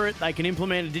Deliver It, they can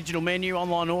implement a digital menu,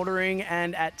 online ordering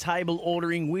and at table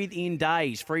ordering within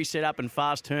days. Free setup and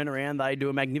fast turnaround. They do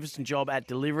a magnificent job at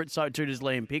Deliver It. So too does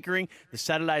Liam Pickering. The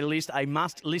Saturday list, a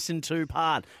must-listen-to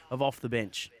part of Off the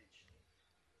Bench.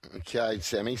 Okay,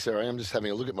 Sammy, sorry, I'm just having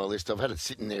a look at my list. I've had it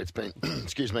sitting there. It's been,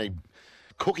 excuse me,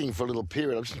 cooking for a little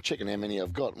period. I'm just checking how many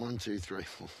I've got. 1, 2, 3,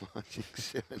 4, 5, 6,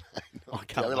 7, 8, 9, I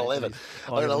can't I've got wait 11.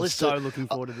 for I've this. got a I'm list so of, looking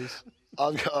forward to this.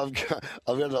 I've got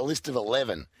a list of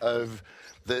 11 of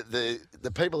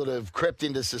the people that have crept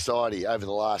into society over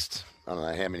the last, I don't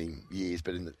know how many years,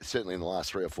 but certainly in the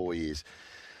last 3 or 4 years.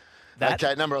 That?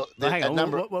 Okay, Hang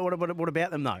on, what about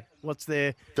them, though? What's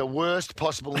their... the worst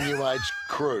possible new age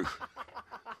crew.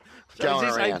 So going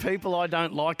is this around. a people I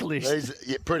don't like list?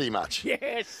 Yeah, pretty much.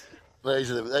 Yes.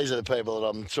 These are the people that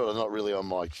I'm sort of not really on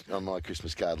my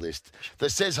Christmas card list. The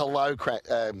says hello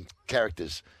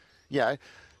characters. You know,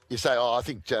 you say, oh, I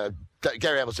think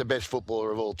Gary Abbott's the best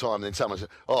footballer of all time. And then someone says,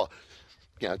 oh,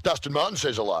 you know, Dustin Martin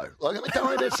says hello. Like, I mean, don't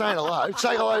worry about saying hello.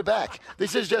 Say hello back.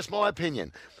 This is just my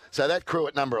opinion. So that crew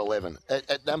at number 11.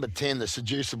 At number 10, the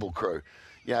seducible crew.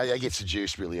 You know, they get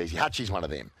seduced really easy. Hutchie's one of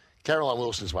them. Caroline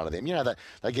Wilson's one of them. You know,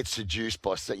 they get seduced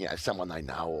by someone they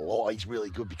know. Or, oh, he's really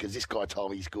good because this guy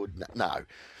told me he's good. No.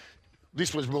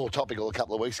 This was more topical a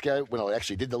couple of weeks ago when I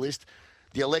actually did the list.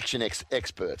 the election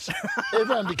experts.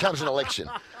 Everyone becomes an election.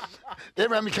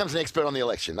 Everyone becomes an expert on the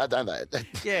election, don't they?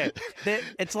 Yeah,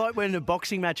 it's like when a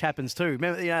boxing match happens too.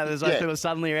 Remember, there's those people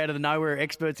suddenly out of the nowhere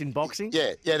experts in boxing.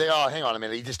 Yeah. Hang on a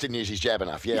minute, he just didn't use his jab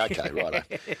enough. Yeah, okay, right.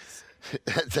 Yes.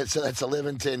 That's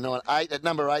 11, 10, 9, 8. At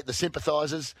number 8, the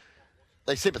sympathisers.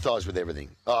 They sympathise with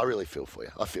everything. Oh, I really feel for you.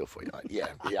 I feel for you, mate.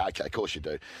 Yeah, okay, of course you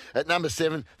do. At number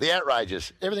 7, the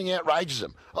outrages. Everything outrages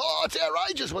them. Oh, it's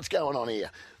outrageous what's going on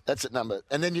here. That's at number...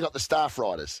 And then you got the staff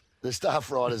writers. The staff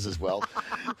writers as well.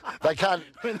 They can't...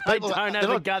 They don't have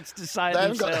the guts to say it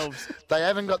themselves. They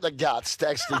haven't got the guts to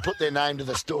actually put their name to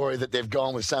the story that they've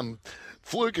gone with some...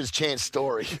 Fluker's chance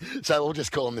story. So we'll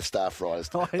just call them the staff writers.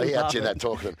 They out there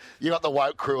talking to them. You got the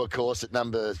woke crew, of course, at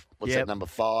number... What's that, number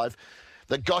 5?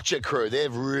 The Gotcha crew,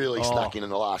 they've really snuck in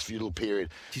the last feudal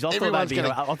period. Jeez, I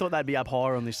thought they'd be up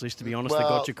higher on this list, to be honest, the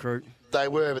Gotcha crew. They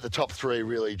were, but the top 3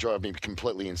 really drive me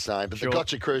completely insane. But the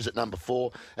Gotcha crew's at number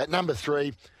 4. At number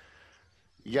 3,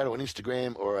 you go to an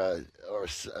Instagram or a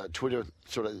Twitter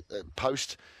sort of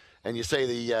post, and you see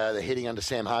the heading under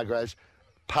Sam Hargraves,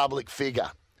 public figure.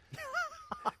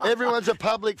 Everyone's a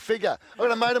public figure. I've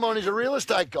got a mate of mine who's a real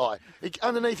estate guy.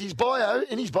 Underneath his bio,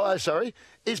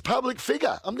 is public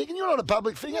figure. I'm thinking, you're not a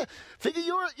public figure.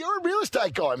 You're a real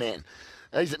estate guy, man.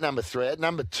 He's at number 3. At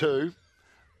number 2,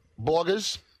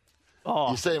 bloggers.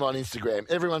 Oh. You see him on Instagram.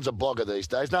 Everyone's a blogger these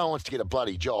days. No one wants to get a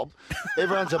bloody job.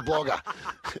 Everyone's a blogger.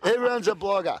 Everyone's a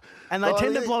blogger. And they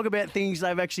tend to blog about things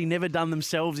they've actually never done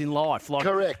themselves in life. Like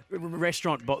correct.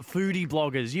 Restaurant, foodie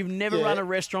bloggers. You've never run a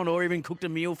restaurant or even cooked a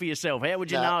meal for yourself. How would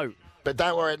you know? But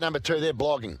don't worry, at number 2, they're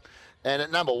blogging. And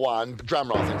at number 1, drum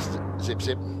roll, thanks, zip,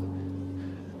 zip.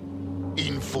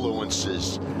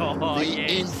 Influencers.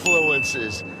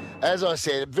 Influencers. As I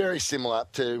said, very similar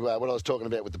to what I was talking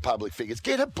about with the public figures.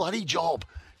 Get a bloody job.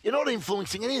 You're not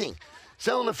influencing anything.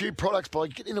 Selling a few products by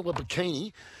getting into a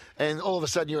bikini and all of a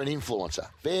sudden you're an influencer.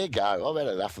 There you go. I've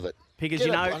had enough of it. Because, Get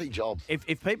a bloody job.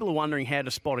 If people are wondering how to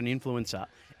spot an influencer,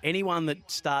 anyone that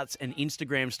starts an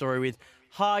Instagram story with,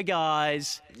 "Hi,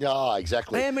 guys." Oh,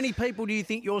 exactly. How many people do you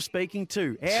think you're speaking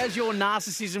to? How's your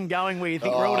narcissism going where you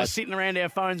think we're all just sitting around our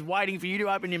phones waiting for you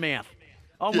to open your mouth?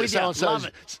 I'm with you. Love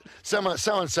it.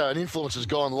 So-and-so, an influencer's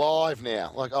gone live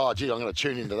now. Like, oh, gee, I'm going to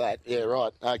tune into that. Yeah,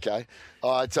 right. Okay.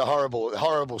 Oh, it's a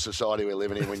horrible society we're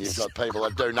living in when you've got people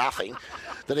that do nothing,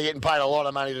 that are getting paid a lot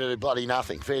of money to do bloody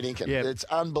nothing. Fair dinkum. Yep. It's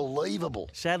unbelievable.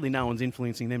 Sadly, no one's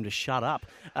influencing them to shut up.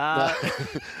 And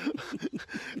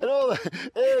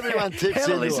everyone tips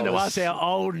into listen to us, how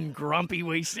old and grumpy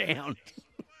we sound.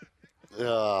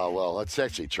 Oh, well, it's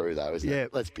actually true, though, isn't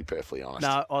it? Let's be perfectly honest.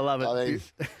 No, I love it. I mean,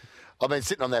 I've been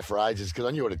sitting on that for ages because I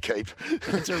knew it'd keep.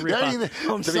 It's a ripper.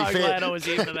 I'm so glad I was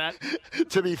here for that.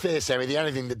 To be fair, Sammy, the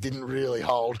only thing that didn't really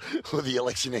hold were the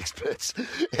election experts.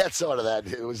 Outside of that,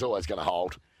 it was always going to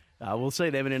hold. We'll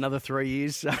see them in another 3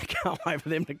 years. I can't wait for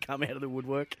them to come out of the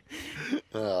woodwork.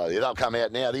 They'll come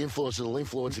out now. The influencers will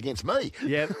influence against me.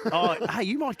 Yep. Oh, hey,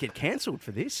 you might get cancelled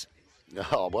for this.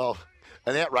 Oh, well...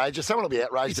 An outrageous. Someone will be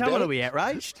outraged. Someone will be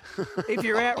outraged. If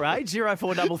you're outraged,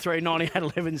 0433 98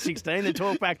 11 16. The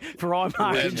talkback for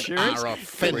iMark Insurance. Are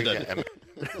offended.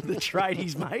 The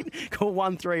tradies, mate. Call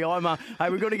 13IMA. Hey,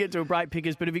 we've got to get to a break,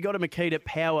 pickers, but have you got a Makita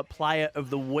Power Player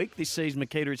of the Week? This season,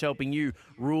 Makita is helping you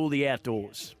rule the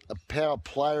outdoors. A Power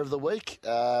Player of the Week?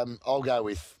 I'll go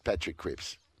with Patrick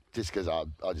Cripps. Just because I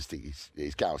just think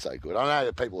he's going so good. I know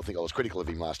that people think I was critical of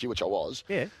him last year, which I was.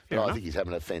 Yeah, but I think he's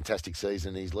having a fantastic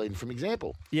season. He's leading from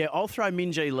example. Yeah, I'll throw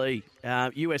Minjee Lee,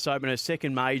 US Open, her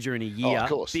second major in a year. Oh, of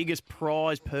course. Biggest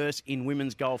prize purse in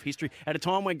women's golf history. At a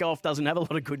time when golf doesn't have a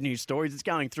lot of good news stories, it's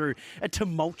going through a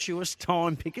tumultuous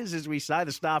time, pickers, as we say,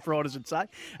 the staff writers would say.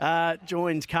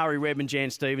 Joins Kari Webb and Jan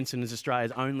Stevenson as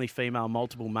Australia's only female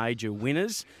multiple major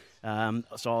winners.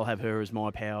 So I'll have her as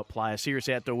my power player. Serious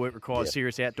outdoor work requires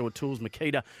serious outdoor tools.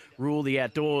 Makita, rule the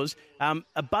outdoors.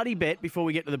 A buddy bet before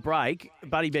we get to the break.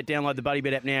 Buddy bet, download the Buddy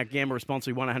Bet app now. Gamble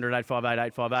responsibly,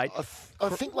 1-800-858-858. I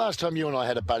think last time you and I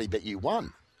had a Buddy Bet, you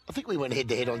won. I think we went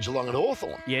head-to-head on Geelong and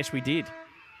Hawthorn. Yes, we did.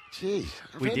 Gee,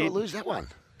 we did lose that one.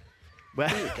 Well,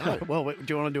 do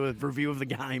you want to do a review of the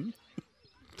game?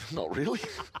 Not really.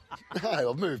 No,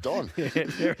 I've moved on. Yeah,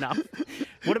 fair enough.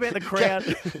 What about the crowd?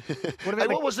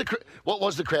 What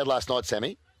was the crowd last night,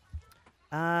 Sammy?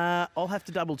 I'll have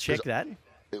to double check that.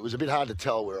 It was a bit hard to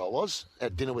tell where I was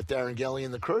at dinner with Darren Galley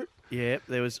and the crew. Yeah,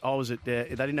 I was at. They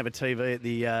didn't have a TV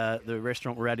at the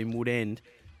restaurant we're at in Woodend.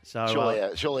 So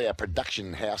surely our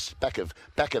production house, back of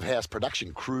house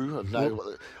production crew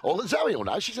Zoe will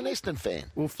know. She's an Essendon fan.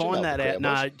 We'll find that out.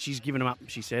 No, she's given them up.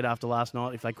 She said after last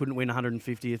night, if they couldn't win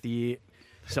 150th year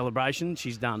celebration,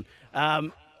 she's done.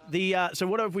 So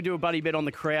what if we do a buddy bet on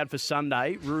the crowd for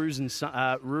Sunday? Roos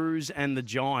and the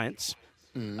Giants.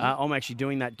 I'm actually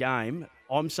doing that game.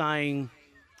 I'm saying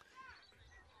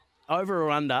over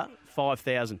or under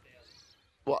 5,000.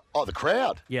 What? Oh, the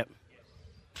crowd? Yep.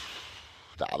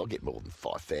 No, they'll get more than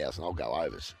 5,000. I'll go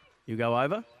overs. You go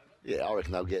over? Yeah, I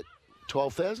reckon they'll get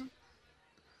 12,000.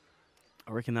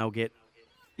 I reckon they'll get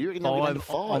You reckon they'll get under 5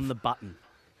 5? on the button.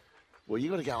 Well, you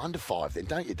got to go under 5 then,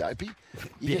 don't you, Dopey? You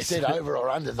Yes. just said over or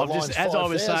under. The line's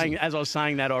 5,000. As I was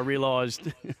saying that, I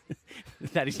realised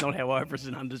that is not how overs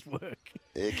and unders work.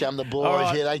 Here come the boys. All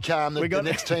right. Here they come. The got-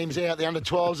 next team's out. The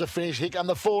under-12s are finished. Here come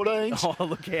the 14s. Oh,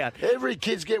 look out! Every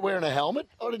kid's wearing a helmet.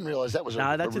 I didn't realise that was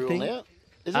That's a a rule thing. now.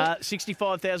 Is it?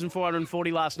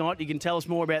 65,440 last night. You can tell us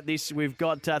more about this. We've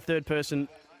got third person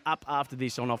up after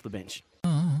this on Off the Bench.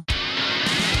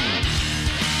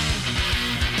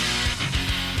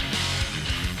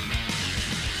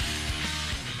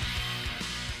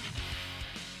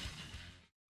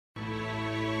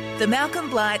 The Malcolm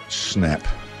Blight Snap.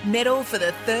 Medal for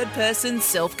the third person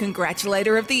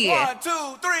self-congratulator of the year.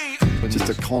 Just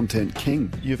a content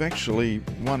king. You've actually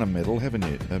won a medal, haven't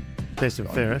you? Best and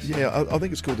fairest. Yeah, I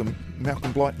think it's called the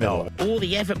Malcolm Blight Medal. All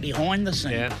the effort behind the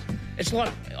scenes. Yeah. It's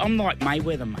like, I'm like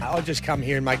Mayweather, mate. I'll just come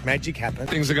here and make magic happen.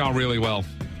 Things are going really well.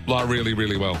 Like, really,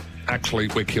 really well. Actually,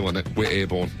 we're killing it. We're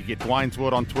airborne. You get Dwayne's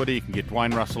Word on Twitter. You can get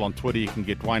Dwayne Russell on Twitter. You can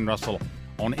get Dwayne Russell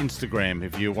on Instagram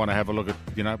if you want to have a look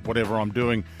at, whatever I'm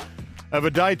doing of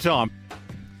a daytime.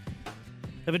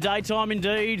 Of a daytime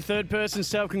indeed, third person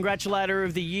self-congratulator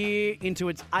of the year into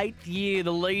its 8th year.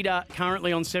 The leader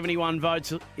currently on 71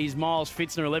 votes is Miles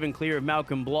Fitzner, 11 clear of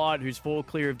Malcolm Blight, who's 4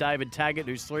 clear of David Taggart,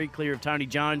 who's 3 clear of Tony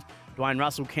Jones. Dwayne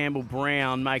Russell, Campbell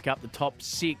Brown make up the top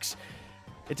 6.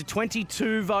 It's a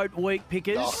 22-vote week,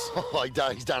 Pickers. Oh,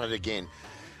 he's done it again.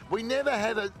 We never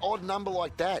have an odd number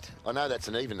like that. I know that's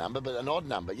an even number, but an odd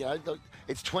number.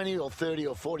 It's 20 or 30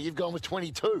 or 40. You've gone with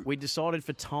 22. We decided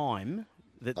for time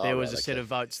that there was a set of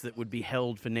votes that would be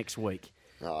held for next week.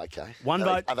 Oh, okay. One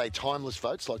vote. Are they timeless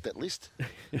votes like that list?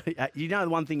 You know the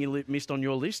one thing you missed on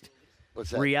your list? What's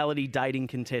that? Reality dating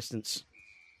contestants.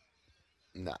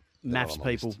 No. Maths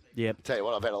people. Yep. Tell you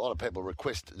what, I've had a lot of people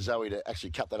request Zoe to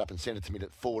actually cut that up and send it to me to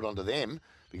forward on to them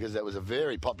because that was a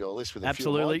very popular list with a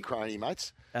few of my crony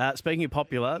mates. Speaking of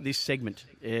popular, this segment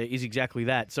is exactly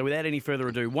that. So without any further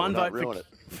ado, one vote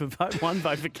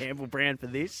for Campbell Brown for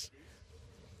this.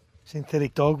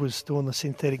 Synthetic dog was still in the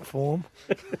synthetic form.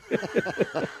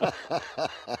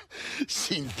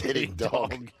 Synthetic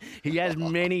dog. He has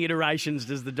many iterations,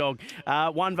 does the dog.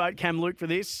 One vote, Cam Luke, for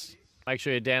this. Make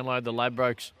sure you download the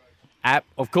Ladbrokes app.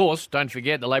 Of course, don't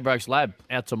forget the Ladbrokes Lab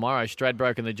out tomorrow.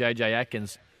 Stradbroke and the JJ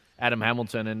Atkins, Adam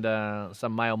Hamilton and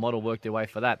some male model worked their way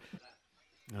for that.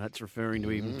 That's referring to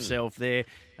himself there.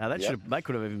 That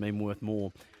could have even been worth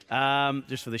more,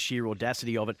 just for the sheer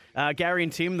audacity of it. Gary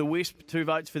and Tim, the Wisp, 2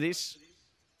 votes for this.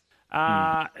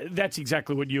 That's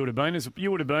exactly what you would have been.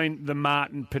 You would have been the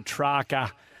Martin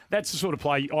Petrarca. That's the sort of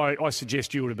play I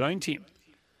suggest you would have been, Tim.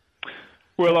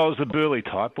 Well, I was the burly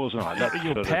type, wasn't I? That's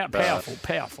You're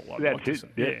powerful. That's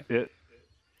it. Yeah.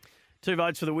 2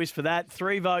 votes for the Wisp for that.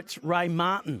 3 votes, Ray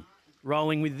Martin,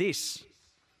 rolling with this.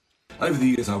 Over the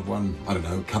years, I've won,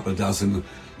 a couple of dozen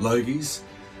Logies,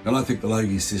 and I think the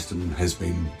Logie system has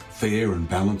been fair and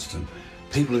balanced, and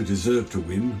people who deserve to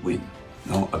win.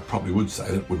 No, I probably would say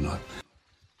that, wouldn't I?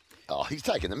 Oh, he's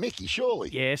taking the mickey, surely.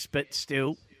 Yes, but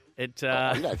still... you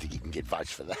don't think he can get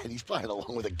votes for that? He's playing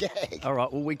along with a gag. All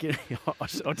right. Well, we can. I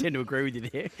tend to agree with you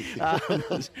there.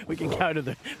 We can go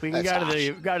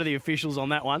to the officials on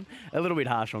that one. A little bit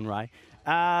harsh on Ray.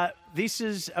 This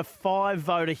is a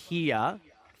 5-voter here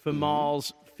for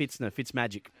Miles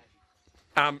Fitzmagic.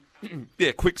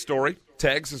 Quick story.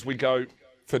 Tags as we go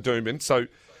for Doomben. So,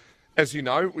 as you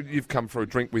know, you've come for a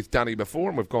drink with Dunny before,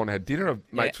 and we've gone and had dinner. I'm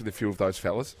mates with a few of those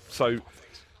fellas. So,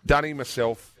 Dunny,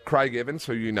 myself, Craig Evans,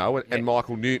 who you know, and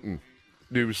Michael Newton,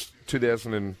 who was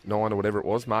 2009 or whatever it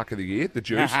was, Mark of the Year, the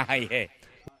Juice. Yeah.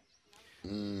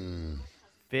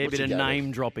 Fair bit of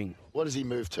name dropping. What does he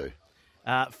move to?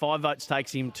 5 votes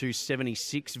takes him to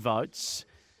 76 votes.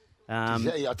 I'll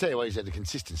tell you what, he's had a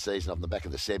consistent season on the back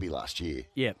of the Sebi last year.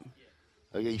 Yep.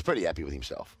 He's pretty happy with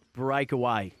himself.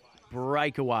 Breakaway.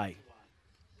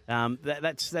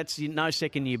 That's no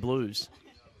second-year blues.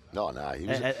 No.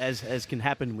 As can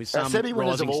happen with some Our Sebi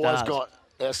winners rising stars.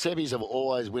 Our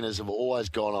Sebis winners have always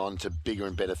gone on to bigger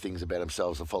and better things about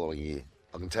themselves the following year.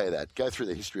 I can tell you that. Go through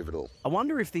the history of it all. I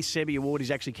wonder if this Sebi award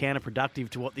is actually counterproductive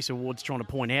to what this award's trying to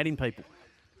point out in people.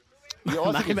 Yeah,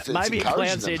 I think maybe it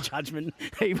clouds their judgment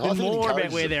even more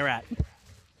about where they're at.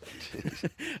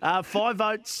 5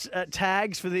 votes,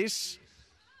 Tags for this.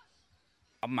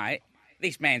 Oh, mate,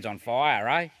 this man's on fire,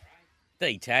 eh?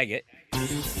 Taggart.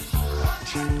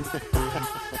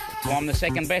 Well, I'm the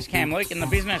second best Cam Luke in the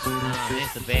business.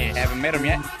 That's the best. Haven't met him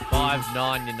yet.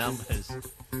 5'9", your numbers.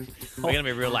 We're going to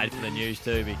be real late for the news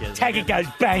too because Taggart goes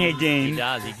bang again. He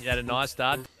does. He had a nice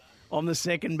start. I'm the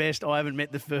second best. I haven't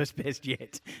met the first best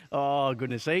yet. Oh,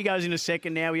 goodness. So he goes into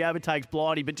second now. He overtakes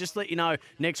Blighty. But just to let you know,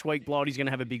 next week, Blighty's going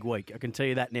to have a big week. I can tell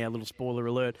you that now. A little spoiler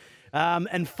alert.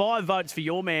 And 5 votes for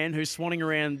your man who's swanning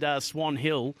around Swan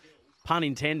Hill, pun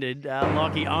intended,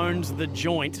 like he owns the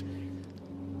joint.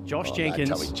 Josh Jenkins.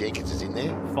 No, Tommy Jenkins is in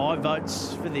there. 5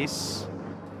 votes for this.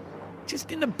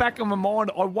 Just in the back of my mind,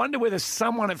 I wonder whether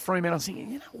someone at Fremantle's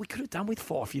thinking, we could have done with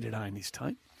Fifey today in this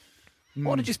team.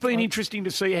 Might have just been interesting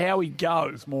to see how he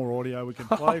goes. More audio we can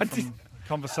play from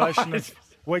conversation of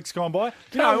weeks gone by.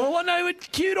 No,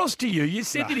 kudos to you. You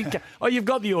said that he... Oh, you've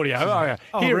got the audio.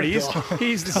 Here it is.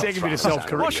 Here's the second bit of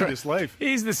self-correction. Just leave.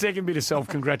 Here's the second bit of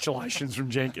self-congratulations from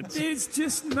Jenkins. There's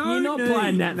just no You're not need.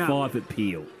 playing Nat No. 5 at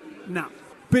Peel. No.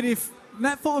 But if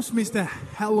Nat 5's missed a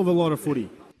hell of a lot of footy.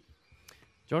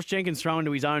 Josh Jenkins throwing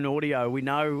to his own audio. We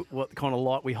know what kind of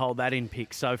light we hold that in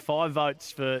picks. So 5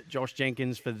 votes for Josh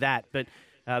Jenkins for that. But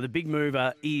the big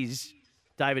mover is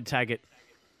David Taggart.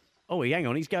 Oh, hang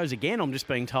on. He goes again, I'm just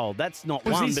being told. That's not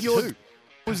one, but 2.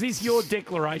 Was this your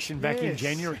declaration back in Yes.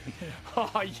 January?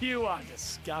 Oh, you are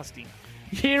disgusting.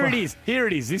 Here it is. Here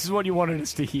it is. This is what you wanted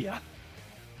us to hear.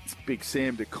 Big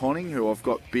Sam de Conning, who I've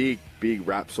got big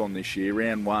raps on this year.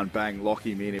 Round 1, bang, lock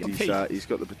him in. He's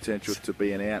got the potential to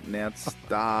be an out-and-out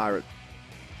star.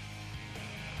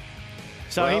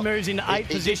 So he moves into 8th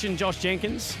position, Josh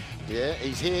Jenkins. Yeah,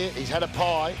 he's here. He's had a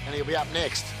pie, and he'll be up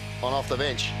next on Off the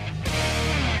Bench.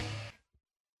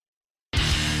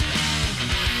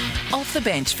 Off the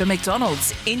bench for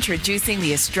McDonald's. Introducing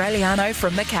the Australiano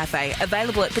from McCafe.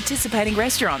 Available at participating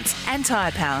restaurants. And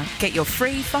Tyre Power. Get your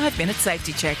free 5-minute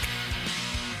safety check.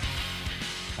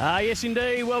 Yes,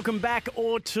 indeed. Welcome back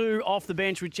or to Off the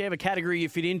Bench, whichever category you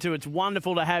fit into. It's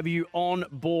wonderful to have you on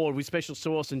board with special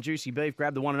sauce and juicy beef.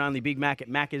 Grab the one and only Big Mac at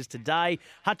Macca's today.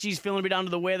 Hutchie's feeling a bit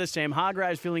under the weather. Sam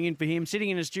Hargraves filling in for him.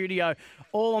 Sitting in the studio,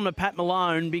 all on the Pat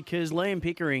Malone because Liam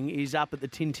Pickering is up at the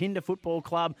Tintinda Football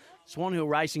Club, Swan Hill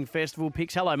Racing Festival.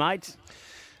 Picks, hello, mate.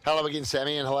 Hello again,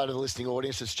 Sammy, and hello to the listening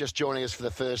audience that's just joining us for the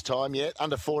first time yet.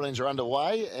 Under-14s are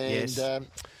underway, and Yes.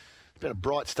 been a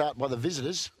bright start by the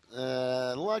visitors.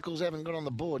 Locals haven't got on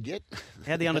the board yet.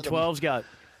 How'd the under-12s go?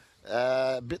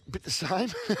 Bit the same.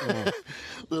 A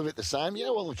little bit the same. Yeah,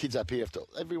 well, the kids up here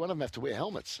every one of them have to wear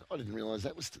helmets. I didn't realise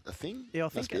that was a thing. Yeah, I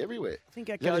think Must be everywhere. I think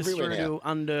that Is that goes everywhere through now? to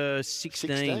under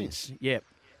 16s. Yep,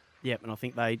 and I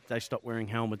think they stopped wearing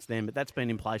helmets then, but that's been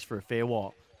in place for a fair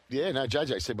while. Yeah, no,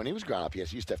 JJ said when he was growing up, yes,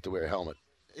 he used to have to wear a helmet.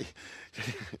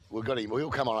 We've got him. We'll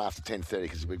come on after 10:30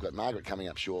 because we've got Margaret coming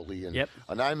up shortly. And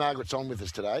I know Margaret's on with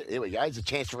us today. Here we go. There's a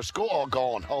chance for a score. Oh,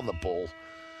 gone. Hold the ball.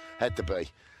 Had to be.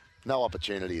 No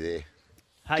opportunity there.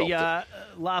 Hey,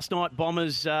 last night,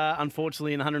 Bombers,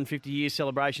 unfortunately, in the 150-year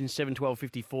celebration,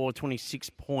 7-12-54,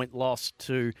 26-point loss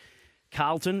to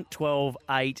Carlton,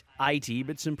 12-8-80.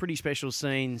 But some pretty special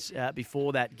scenes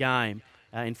before that game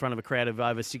in front of a crowd of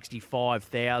over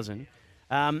 65,000.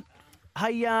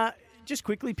 Hey, just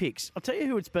quickly, Picks. I'll tell you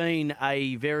who it's been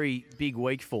a very big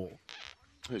week for.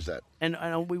 Who's that? And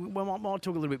we might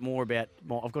talk a little bit more about,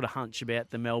 I've got a hunch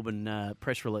about the Melbourne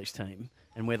press release team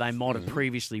and where they might have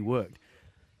previously worked.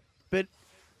 But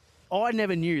I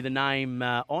never knew the name.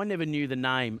 I never knew the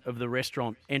name of the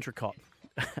restaurant Entrecôte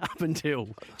up until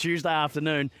Tuesday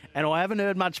afternoon, and I haven't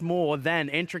heard much more than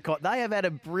Entrecôte. They have had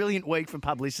a brilliant week for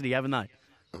publicity, haven't they?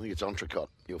 I think it's Entrecôte,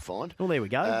 you'll find. Well, there we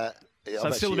go. So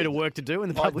I've still a bit of work to do in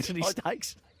the publicity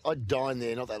stakes. I dined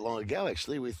there not that long ago,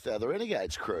 actually, with the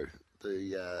Renegades crew,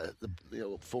 the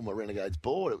former Renegades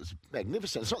board. It was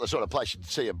magnificent. It's not the sort of place you'd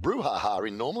see a brouhaha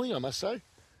in normally, I must say.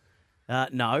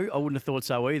 No, I wouldn't have thought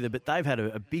so either, but they've had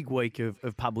a big week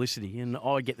of publicity, and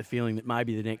I get the feeling that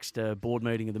maybe the next board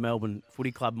meeting of the Melbourne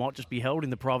Footy Club might just be held in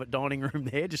the private dining room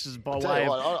there, just as by way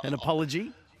of an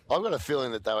apology. I've got a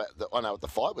feeling that I know what the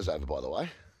fight was over, by the way.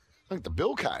 I think the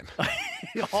bill came.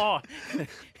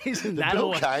 Isn't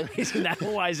that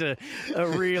always a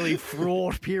really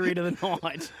fraught period of the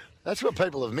night? That's what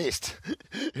people have missed.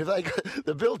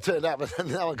 The bill turned up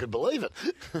and no one could believe it.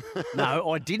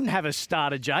 No, I didn't have a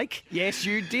starter, Jake. Yes,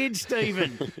 you did,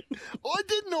 Stephen. I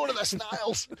didn't order the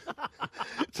snails.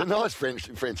 It's a nice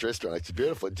French restaurant. It's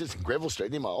beautiful. It's just in Greville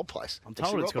Street near my old place. I'm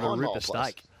told it's got a ripper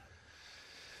steak.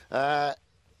 Yeah,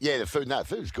 the food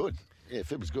was good. Yeah,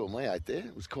 food was good when we ate there.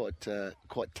 It was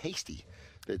quite tasty.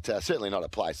 But certainly not a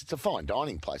place. It's a fine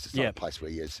dining place. It's not a place where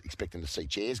you're expecting to see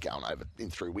chairs going over in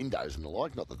through windows and the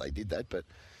like. Not that they did that, but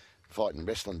fighting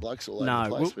wrestling blokes all over No, the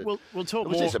place. we'll talk It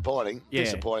was more. disappointing. Yeah.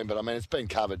 Disappointing, but I mean, it's been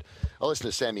covered. I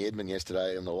listened to Sammy Edmund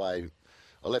yesterday on the way.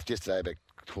 I left yesterday about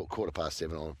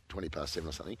 7:15 or 7:20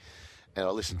 or something, and I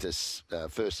listened to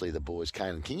firstly the boys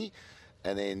Kane and Kingy,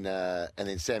 and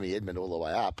then Sammy Edmund all the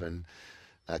way up, and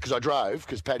because I drove,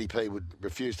 because Paddy P would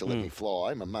refuse to let me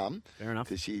fly, my mum. Fair enough.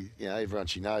 Because she, everyone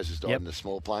she knows has died in a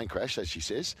small plane crash, as she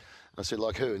says. I said,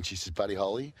 like who? And she says, Buddy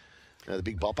Holly. The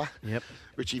big bopper,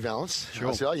 Richie Valance. Sure.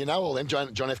 I said, oh, you know all them, John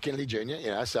F. Kennedy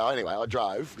Jr., So anyway, I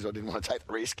drove because I didn't want to take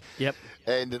the risk. Yep.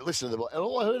 And listened to the... And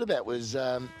all I heard about was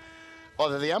either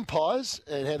the umpires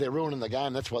and how they're ruining the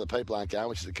game, that's why the people aren't going,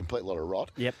 which is a complete lot of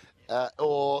rot. Yep.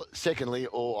 Or secondly,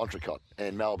 Entrecot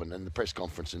and Melbourne and the press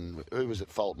conference and who was at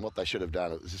fault and what they should have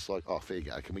done. It was just like, oh, fair you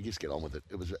go. Can we just get on with it?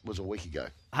 It was a week ago.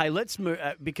 Hey, let's move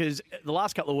because the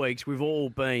last couple of weeks we've all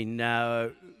been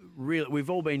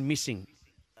missing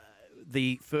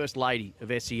the First Lady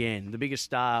of SEN, the biggest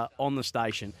star on the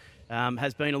station,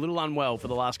 has been a little unwell for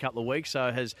the last couple of weeks,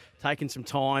 so has taken some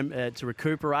time to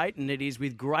recuperate, and it is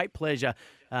with great pleasure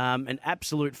and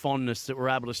absolute fondness that we're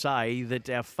able to say that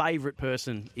our favourite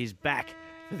person is back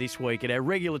for this week at our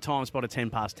regular time spot at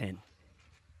 10:10.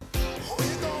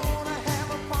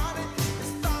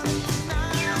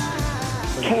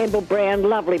 Campbell Brown,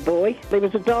 lovely boy. There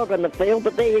was a dog on the field,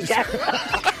 but there you go.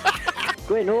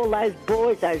 When all those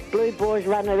boys, those blue boys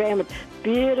running around with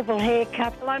beautiful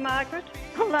haircuts. Hello, Margaret.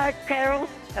 Hello, Carol.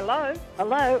 Hello.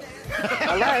 Hello.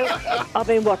 Hello. I've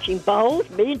been watching bowls.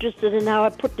 Be interested in how I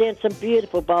put down some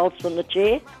beautiful bowls from the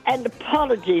chair. And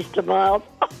apologies to Miles.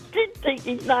 I didn't think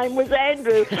his name was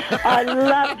Andrew. I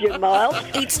loved you, Miles.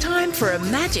 It's time for a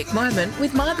magic moment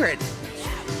with Margaret.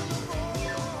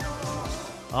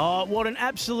 Oh, what an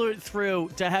absolute thrill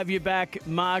to have you back,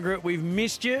 Margaret. We've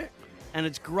missed you, and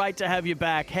it's great to have you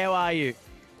back. How are you?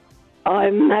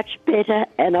 I'm much better,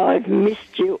 and I've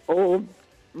missed you all.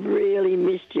 Really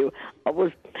missed you. I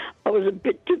was a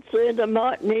bit concerned I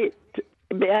might need to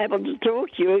be able to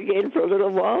talk to you again for a little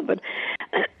while, but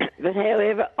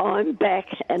however, I'm back,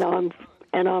 and I'm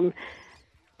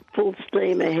full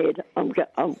steam ahead.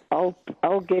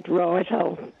 I'll get right.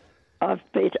 I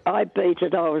beat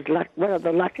it. I was one of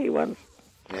the lucky ones.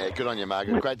 Yeah, good on you,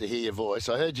 Margaret. Great to hear your voice.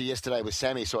 I heard you yesterday with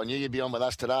Sammy, so I knew you'd be on with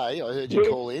us today. I heard you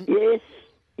call in.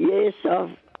 Yes,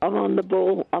 I'm on the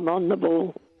ball. I'm on the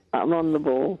ball.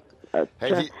 What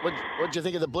did you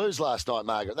think of the Blues last night,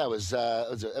 Margaret? That was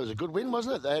a good win,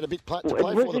 wasn't it? They had a bit to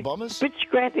play for, the Bombers. A bit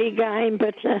scrappy game,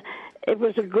 but it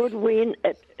was a good win.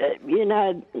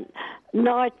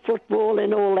 Night football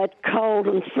and all that cold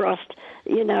and frost,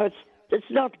 it's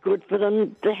not good for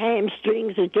them. The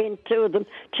hamstrings, again, two of them,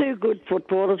 two good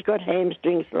footballers got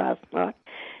hamstrings last night.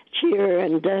 Shearer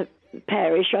and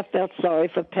Parrish. I felt sorry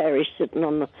for Parrish sitting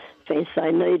on the fence.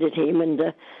 They needed him,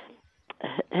 and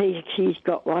he's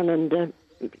got one, and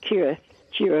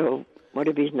Shearer,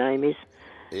 whatever his name is.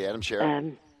 Yeah, Adam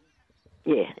Shearer.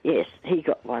 Yes, he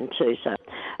got one too. So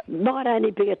might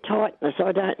only be a tightness.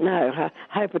 I don't know. I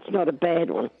hope it's not a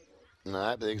bad one.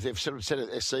 No, but they've sort of set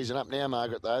their season up now,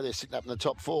 Margaret, though. They're sitting up in the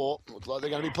top four. Looks like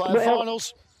they're going to be playing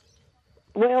finals.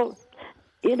 Well,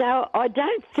 I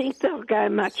don't think they'll go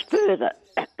much further,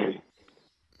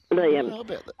 Liam.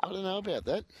 I don't know about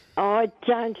that. I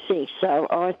don't think so.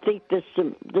 I think there's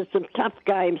some tough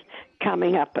games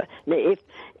coming up. Now,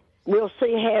 we'll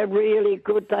see how really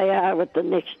good they are with the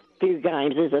next few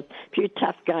games. There's a few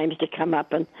tough games to come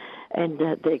up, and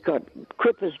they've got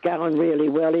Cripper's going really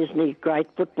well, isn't he? Great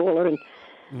footballer,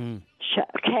 and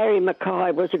Harry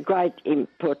Mackay was a great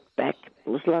input back. It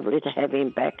was lovely to have him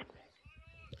back.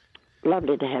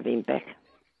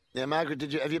 Now, Margaret,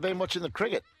 have you been watching the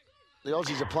cricket? The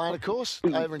Aussies are playing, of course,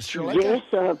 over in Sri Lanka.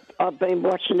 Yes, I've been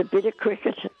watching a bit of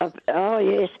cricket.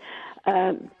 Yes.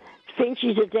 Finch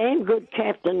is a damn good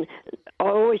captain. I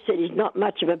always said he's not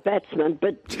much of a batsman,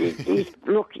 but he's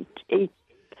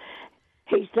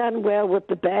done well with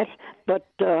the bat. But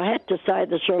I had to say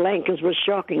the Sri Lankans were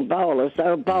shocking bowlers. They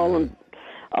were bowling,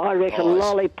 I reckon,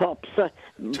 lollipops, a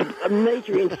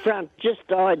metre in front,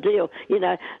 just ideal.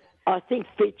 I think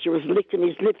Finch was licking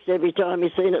his lips every time he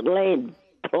seen it land.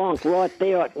 Plonk right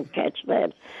there, I can catch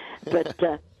that. But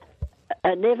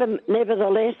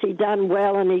nevertheless, he done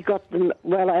well, and he got them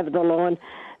well over the line.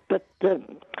 But the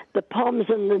Poms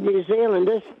and the New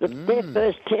Zealanders, their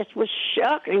first test was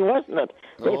shocking, wasn't it?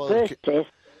 Their first test,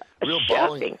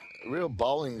 shocking. Real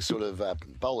bowling sort of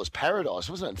bowler's paradise,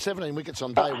 wasn't it? 17 wickets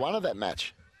on day one of that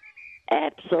match.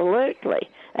 Absolutely.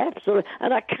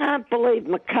 And I can't believe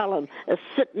McCullum is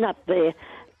sitting up there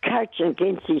coaching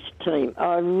against his team.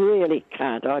 I really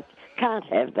can't. I can't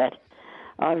have that.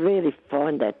 I really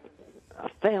found that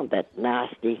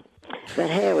nasty. But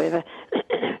however,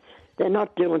 they're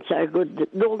not doing so good.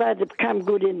 Although they've come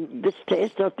good in this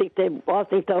test, I think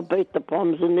they'll beat the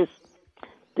Poms in this.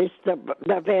 They've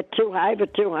had over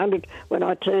 200 when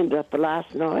I turned up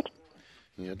last night.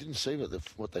 Yeah, I didn't see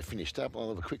what they finished up. I'll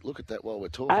have a quick look at that while we're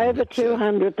talking. Over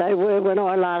 200 they were when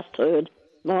I last heard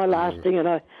my last thing, and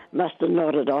I must have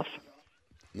nodded off.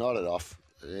 Nodded off.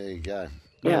 There you go.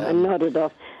 Yeah, I nodded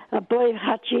off. I believe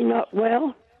Hutchie not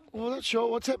well. Well, not sure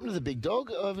what's happened to the big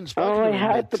dog. I haven't spoken Oh, to him.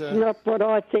 I hope it's not what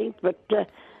I think, but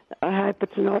I hope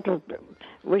it's not. I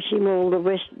wish him all the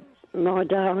best, my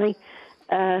darling.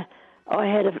 I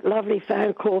had a lovely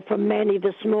phone call from Manny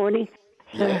this morning.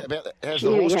 Yeah, about that. How's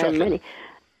the horse tracking? Manny.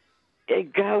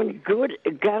 Going good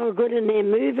in their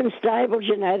moving stables.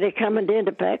 You know, they're coming down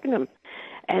to Pakenham,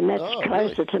 and that's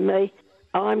closer to me.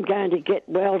 I'm going to get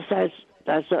well, so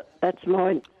that's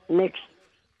my next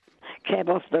cab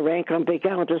off the rank. I'll be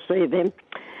going to see them,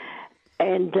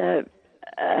 and they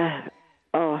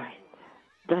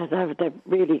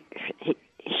really.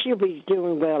 She'll be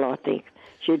doing well, I think.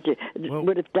 She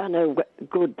would have done her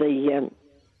good the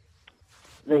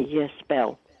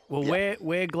spell. Well,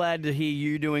 we're glad to hear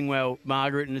you doing well,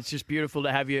 Margaret, and it's just beautiful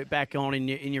to have you back on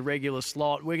in your regular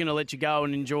slot. We're going to let you go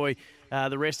and enjoy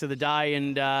the rest of the day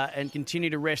and continue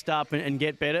to rest up and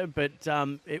get better. But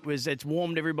it's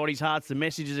warmed everybody's hearts. The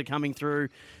messages are coming through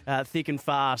thick and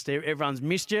fast. Everyone's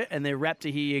missed you, and they're rapt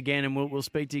to hear you again. And we'll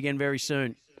speak to you again very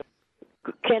soon.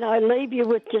 Can I leave you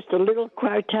with just a little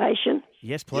quotation?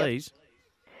 Yes, please. Yep.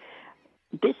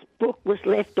 This book was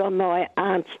left on my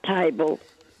aunt's table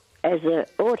as an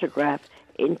autograph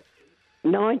in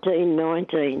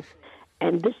 1919,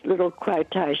 and this little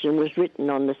quotation was written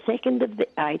on the 2nd of the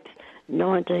 8th,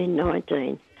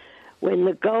 1919. When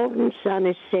the golden sun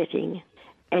is setting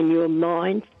and your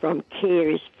mind from care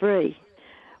is free,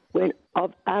 when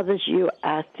of others you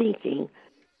are thinking,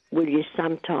 will you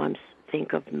sometimes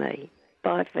think of me?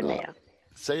 Bye for now.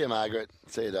 See you, Margaret.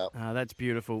 See you, Dale. That's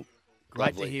beautiful.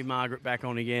 Great to hear Margaret back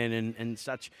on again and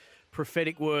such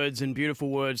prophetic words and beautiful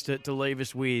words to leave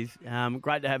us with.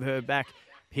 Great to have her back.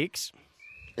 Picks?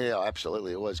 Yeah,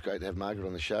 absolutely. Always great to have Margaret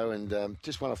on the show. And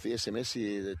just one off the SMS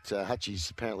here that Hutchie's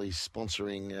apparently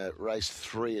sponsoring race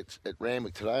 3 at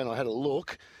Randwick today. And I had a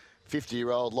look.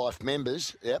 50-year-old life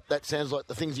members. Yep, that sounds like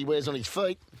the things he wears on his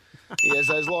feet. He has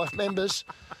those life members.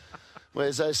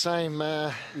 Wears those same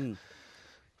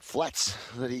flats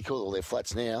that he called, well, they're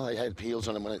flats now. They had heels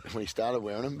on them when he started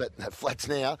wearing them, but they're flats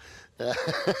now.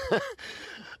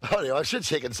 Anyway, I should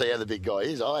check and see how the big guy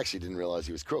is. I actually didn't realise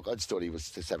he was crook. I just thought he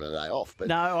was just having a day off. But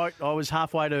no, I was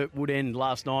halfway to Woodend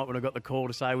last night when I got the call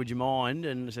to say, would you mind?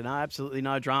 And I said, no, absolutely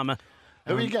no drama.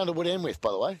 Who are you going to Woodend with,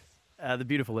 by the way? The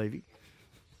beautiful Evie.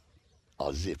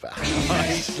 Oh, Zipper.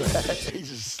 He's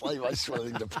asleep. I just wanted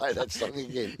him to play that song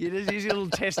again. Yeah, he's a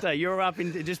little tester. You're up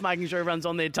in just making sure everyone's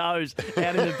on their toes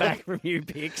out in the back from you,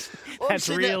 Picks. That's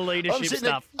real leadership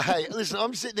stuff. Hey, listen,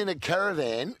 I'm sitting in a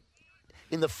caravan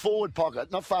in the forward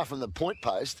pocket, not far from the point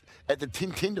post, at the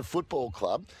Tintinda Football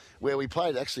Club, where we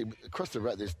played actually across the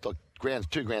road. There's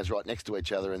two grounds right next to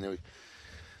each other, and the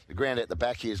ground at the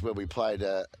back here is where we played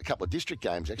a couple of district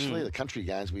games, actually, the country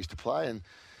games we used to play, and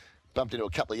bumped into a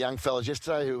couple of young fellas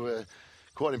yesterday who were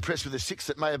quite impressed with the 6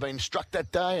 that may have been struck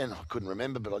that day, and I couldn't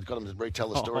remember, but I got them to retell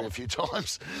the story a few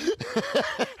times.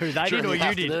 Who they did or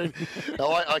you did?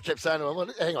 I kept saying to them, well,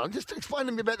 hang on, just explain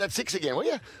to me about that 6 again, will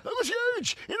you? It was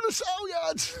huge, into the soul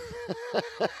yards.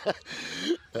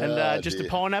 And just a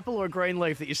pineapple or a green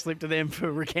leaf that you slipped to them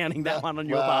for recounting that one on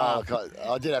your behalf?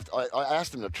 I did have to, I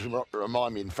asked them to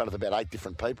remind me in front of about 8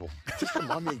 different people. Just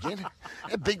remind me again.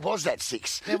 How big was that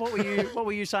 6? Now, what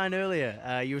were you saying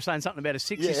earlier? You were saying something about a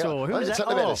 6 you saw. Who was that?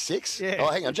 Something about a 6? Yeah.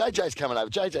 Oh, hang on. JJ's coming over.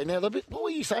 JJ, now, what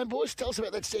were you saying, boys? Tell us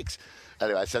about that 6.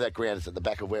 Anyway, so that ground is at the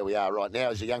back of where we are right now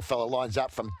as a young fella lines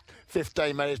up from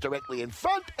 15 metres directly in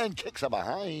front and kicks her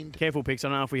behind. Careful, Picks. I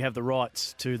don't know if we have the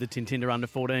rights to the Tintinda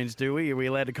under-14s, do we? Are we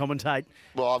allowed to commentate?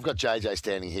 Well, I've got JJ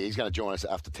standing here. He's going to join us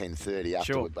after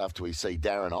 10:30 after we see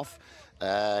Darren off.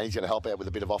 He's going to help out with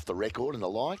a bit of off the record and the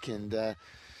like, and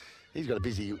he's got a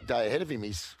busy day ahead of him.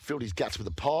 He's filled his guts with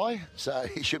a pie, so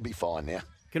he should be fine now.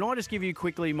 Can I just give you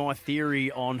quickly my theory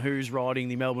on who's writing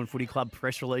the Melbourne Footy Club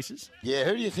press releases? Yeah,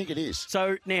 who do you think it is?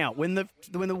 So now, when the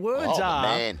words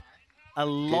are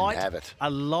a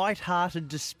light-hearted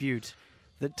dispute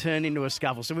that turned into a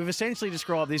scuffle. So we've essentially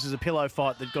described this as a pillow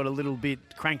fight that got a little bit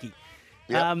cranky.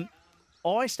 Yep.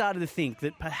 I started to think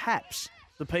that perhaps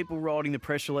the people writing the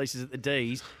press releases at the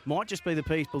D's might just be the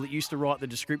people that used to write the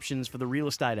descriptions for the real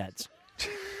estate ads.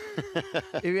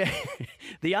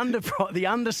 The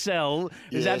undersell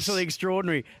is absolutely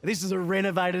extraordinary. This is a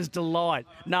renovator's delight.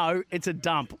 No, it's a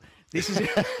dump.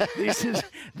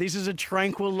 This is a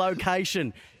tranquil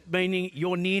location, meaning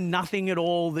you're near nothing at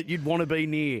all that you'd want to be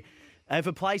near. If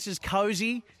a place is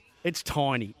cosy, it's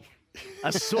tiny.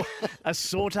 A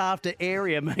sought-after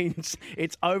area means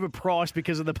it's overpriced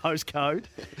because of the postcode.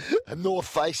 A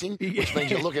north-facing, which means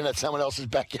you're looking at someone else's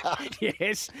backyard.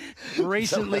 Yes.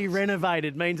 Recently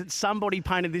renovated means that somebody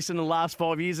painted this in the last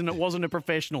 5 years and it wasn't a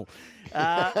professional.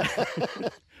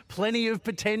 Plenty of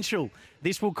potential.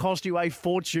 This will cost you a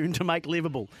fortune to make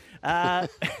livable.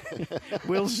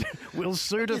 We'll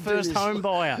suit a first home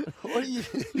buyer. What are you...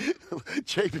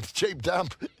 cheap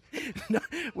dump. No,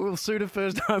 we'll suit a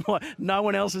first home buyer. No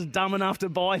one else is dumb enough to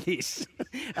buy this.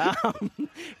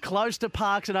 Close to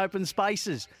parks and open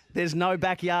spaces. There's no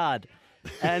backyard.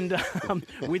 And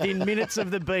within minutes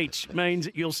of the beach means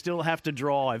you'll still have to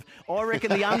drive. I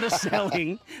reckon the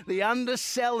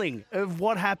underselling of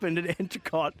what happened at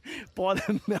Endicott by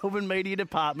the Melbourne Media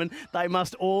Department, they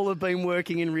must all have been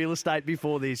working in real estate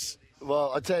before this.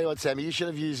 Well, I tell you what, Sammy, you should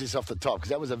have used this off the top because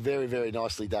that was a very, very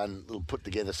nicely done, little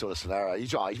put-together sort of scenario.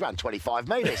 He's run 25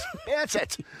 metres. Yeah, that's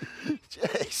it.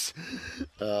 Jeez.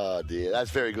 Oh, dear.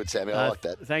 That's very good, Sammy. I like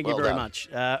that. Thank you very much.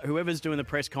 Whoever's doing the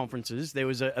press conferences, there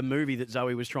was a movie that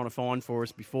Zoe was trying to find for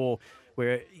us before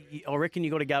where I reckon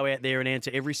you've got to go out there and answer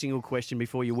every single question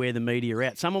before you wear the media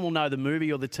out. Someone will know the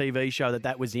movie or the TV show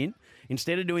that was in.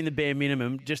 Instead of doing the bare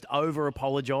minimum, just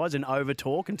over-apologise and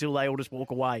over-talk until they all just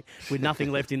walk away with nothing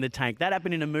left in the tank. That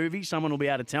happened in a movie. Someone will be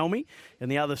able to tell me.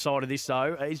 And the other side of this,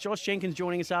 though, is Josh Jenkins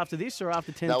joining us after this or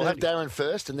after 10:30? No, we'll have Darren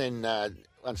first, and then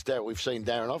once we've seen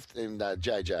Darren off, then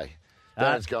JJ.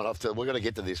 Darren's gone off to... We're going to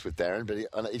get to this with Darren, but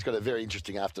he's got a very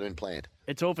interesting afternoon planned.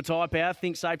 It's all for Tyre Power.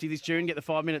 Think safety this June. Get the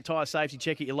 5-minute tyre safety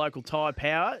check at your local Tyre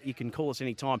Power. You can call us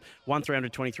anytime.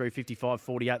 1300 23 55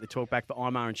 48. The talkback for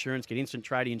IMAR Insurance. Get instant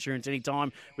tradie insurance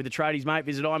anytime with the tradies, mate.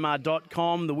 Visit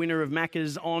imar.com. The winner of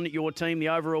Macca's on your team. The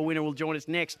overall winner will join us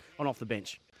next on Off the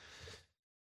Bench.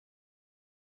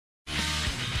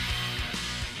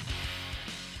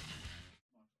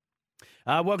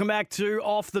 Welcome back to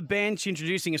Off the Bench,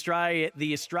 introducing Australia,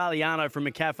 the Australiano from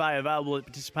a cafe available at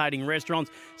participating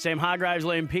restaurants. Sam Hargraves,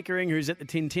 Liam Pickering, who's at the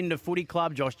Tintinda Footy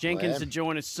Club, Josh Jenkins to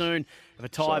join us soon. Of a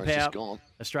Tyre Power,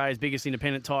 Australia's biggest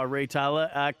independent tyre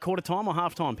retailer. Quarter time or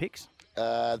half time picks?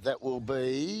 That will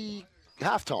be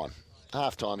half time.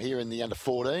 Half-time here in the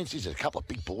under-14s. There's a couple of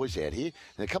big boys out here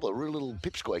and a couple of real little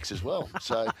pipsqueaks as well.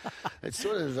 So it's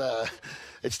sort of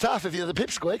it's tough if you're the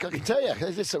pipsqueak, I can tell you.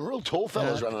 There's some real tall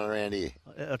fellas running around here.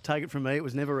 Take it from me, it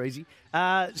was never easy.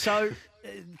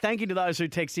 Thank you to those who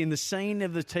text in. The scene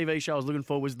of the TV show I was looking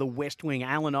for was The West Wing.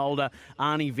 Alan Alda,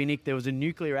 Arnie Vinnick. There was a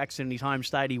nuclear accident in his home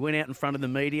state. He went out in front of the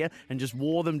media and just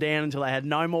wore them down until they had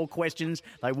no more questions.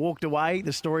 They walked away.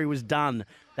 The story was done.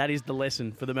 That is the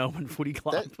lesson for the Melbourne Footy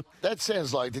Club. That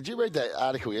sounds like... Did you read that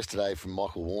article yesterday from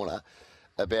Michael Warner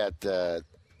about the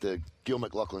Gil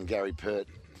McLaughlin, Gary Pert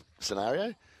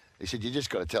scenario? He said, you just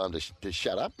got to tell him to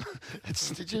shut up.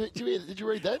 Did you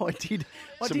read that? I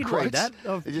did read that.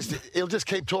 He'll just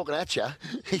keep talking at you.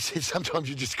 He said, sometimes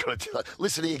you just got to tell him,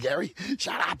 listen here, Gary,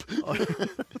 shut up.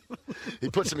 He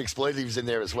put some expletives in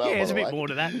there as well. Yeah, there's a bit more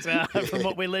to that from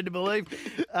what we're led to believe.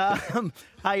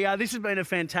 This has been a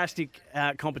fantastic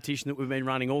competition that we've been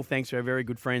running, all thanks to our very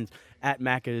good friends at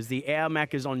Macca's. The Our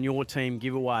Macca's on Your Team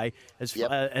giveaway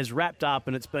has wrapped up,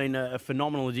 and it's been a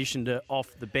phenomenal addition to Off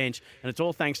the Bench. And it's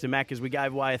all thanks to Macca's. We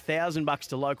gave away $1,000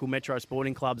 to local Metro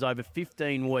sporting clubs over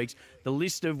 15 weeks. The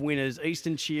list of winners: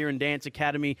 Eastern Cheer and Dance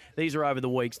Academy. These are over the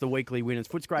weeks, the weekly winners.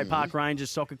 Footscray Park Rangers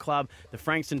Soccer Club, the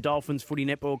Frankston Dolphins Footy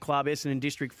Netball Club, Essendon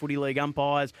District Footy League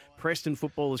Umpires, Preston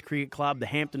Footballers Cricket Club, the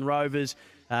Hampton Rovers,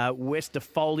 West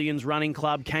Defolians Running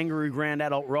Club, Kangaroo Ground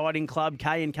Adult Riding Club,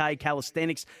 K&K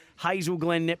Calisthenics, Hazel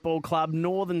Glen Netball Club,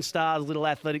 Northern Stars Little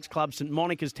Athletics Club, St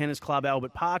Monica's Tennis Club,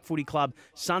 Albert Park Footy Club,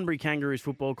 Sunbury Kangaroos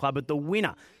Football Club. But the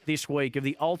winner this week of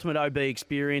the Ultimate OB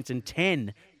Experience and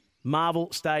 10 Marvel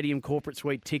Stadium Corporate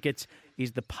Suite tickets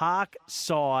is the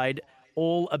Parkside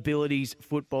All Abilities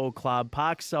Football Club,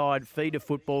 Parkside Feeder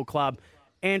Football Club.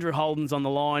 Andrew Holden's on the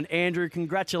line. Andrew,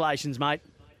 congratulations, mate.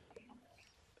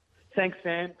 Thanks,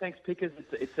 Sam. Thanks, Pickers.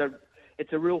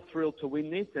 It's a real thrill to win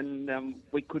this, and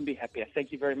we couldn't be happier.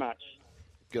 Thank you very much.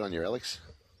 Good on you, Alex.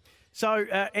 So,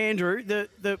 Andrew,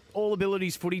 the All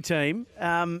Abilities footy team,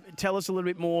 tell us a little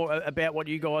bit more about what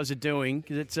you guys are doing,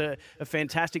 because it's a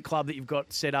fantastic club that you've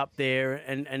got set up there,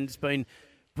 and it's been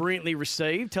brilliantly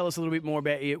received. Tell us a little bit more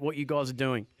about what you guys are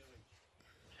doing.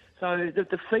 So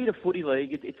the Feeder Footy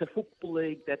League, it's a football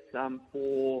league that's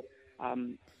for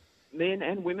men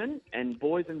and women and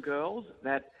boys and girls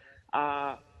that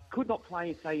could not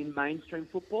play, say, in mainstream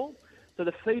football. So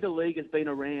the Feeder League has been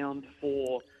around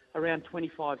for around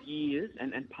 25 years,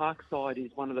 and Parkside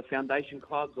is one of the foundation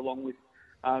clubs along with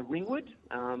Ringwood,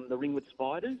 the Ringwood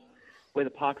Spiders. We're the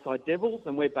Parkside Devils,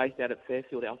 and we're based out at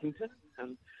Fairfield, Alphington.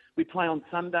 We play on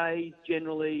Sundays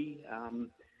generally.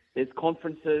 There's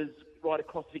conferences right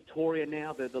across Victoria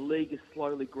now. The league is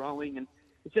slowly growing, and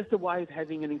it's just a way of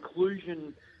having an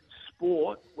inclusion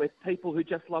sport where people who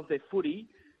just love their footy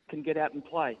can get out and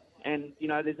play. And,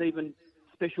 there's even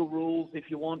special rules, if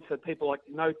you want, for people like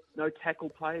no tackle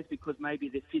players because maybe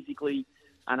they're physically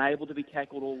unable to be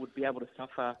tackled or would be able to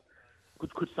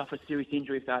could suffer serious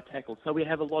injury if they are tackled. So we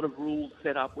have a lot of rules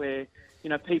set up where,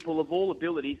 people of all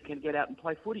abilities can get out and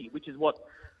play footy, which is what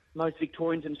most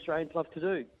Victorians and Australians love to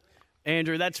do.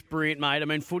 Andrew, that's brilliant, mate. I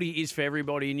mean, footy is for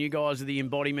everybody, and you guys are the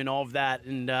embodiment of that,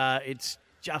 and it's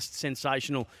just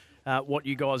sensational what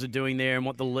you guys are doing there and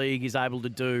what the league is able to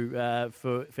do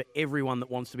for everyone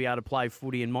that wants to be able to play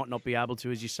footy and might not be able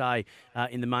to, as you say,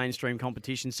 in the mainstream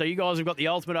competition. So you guys have got the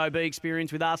ultimate OB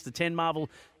experience with us, the 10 Marvel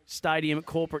Stadium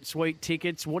Corporate Suite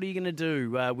tickets. What are you going to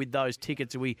do with those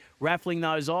tickets? Are we raffling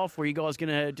those off, or are you guys going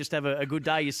to just have a good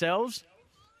day yourselves?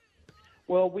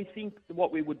 Well, we think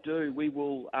what we would do, we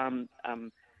will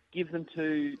give them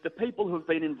to the people who have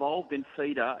been involved in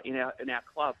feeder in our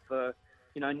club for,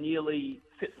 nearly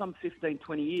some 15,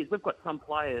 20 years. We've got some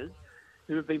players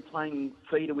who have been playing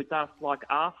feeder with us, like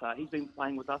Arthur. He's been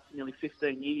playing with us for nearly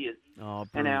 15 years. Oh,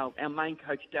 and our main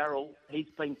coach, Daryl, he's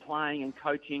been playing and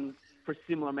coaching for a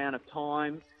similar amount of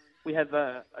time. We have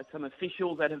some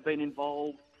officials that have been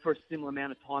involved for a similar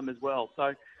amount of time as well.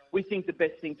 So we think the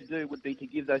best thing to do would be to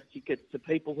give those tickets to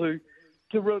people who,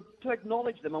 to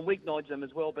acknowledge them, and we acknowledge them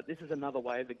as well, but this is another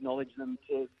way of acknowledging them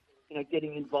to,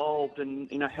 getting involved and,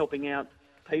 helping out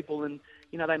people, and,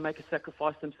 they make a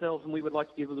sacrifice themselves, and we would like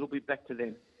to give a little bit back to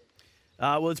them.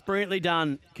 Well, it's brilliantly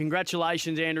done.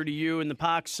 Congratulations, Andrew, to you and the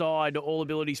Parkside All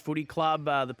Abilities Footy Club,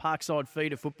 the Parkside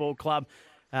Feeder Football Club.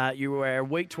 You were our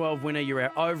Week 12 winner. You're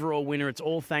our overall winner. It's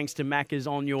all thanks to Macca's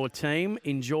on your team.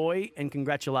 Enjoy, and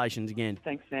congratulations again.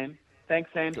 Thanks, Sam. Thanks,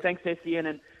 SEN,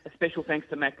 and a special thanks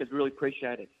to Macca's. Really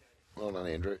appreciate it. Well done,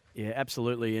 Andrew. Yeah,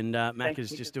 absolutely. And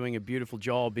Macca's just doing a beautiful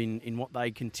job in what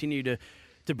they continue to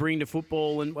bring to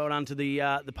football, and well done to the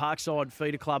Parkside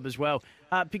Feeder Club as well.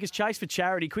 Pickers Chase for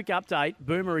Charity, quick update.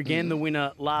 Boomer again, the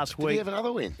winner last week. Did he have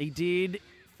another win? He did.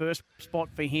 First spot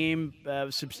for him,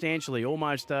 substantially,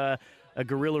 almost a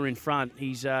gorilla in front.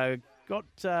 He's got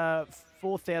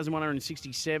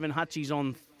 4,167. Hutchie's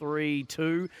on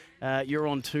 3-2. You're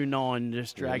on 2-9,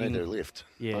 just dragging. I need to lift.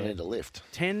 Yeah. I need to lift.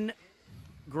 10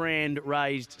 grand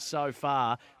raised so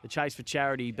far. The Chase for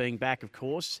Charity being back, of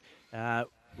course.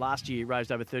 Last year,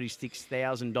 raised over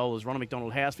 $36,000. Ronald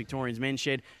McDonald House, Victorians Men's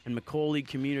Shed, and Macaulay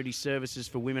Community Services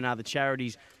for Women are the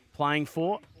charities playing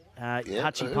for.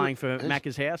 Hutchie playing for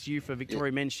Macca's House, you for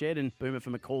Victoria Men's Shed, and Boomer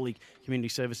for Macaulay Community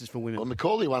Services for Women. Well,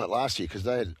 Macaulay won it last year because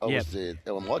I was the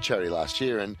LMY charity last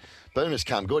year, and Boomer's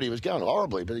come good. He was going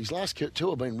horribly, but his last two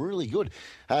have been really good.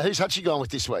 Who's Hutchie going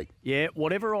with this week? Yeah,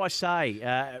 whatever I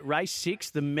say. Race 6,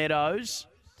 the Meadows,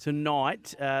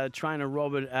 tonight. Trainer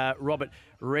Robert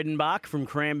Redenbach from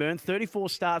Cranbourne. 34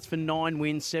 starts for 9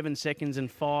 wins, 7 seconds and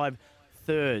 5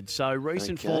 thirds. So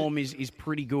recent form is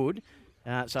pretty good.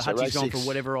 So Hutchie's gone for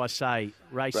whatever I say.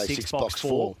 Race 6, box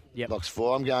 4. Yep. Box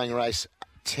 4. I'm going race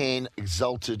 10,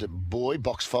 Exalted Boy.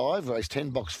 Box 5. Race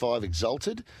 10, box 5,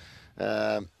 Exalted.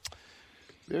 Very,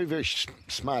 very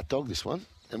smart dog, this one.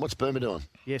 And what's Boomer doing?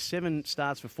 Yeah, 7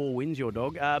 starts for 4 wins, your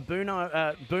dog.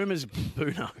 Boomer's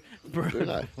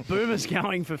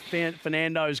going for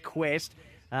Fernando's Quest.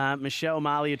 Michelle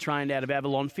Malia trained out of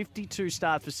Avalon. 52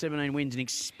 starts for 17 wins. An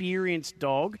experienced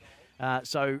dog.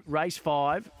 So race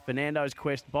 5, Fernando's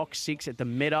Quest, box 6 at the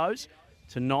Meadows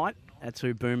tonight. That's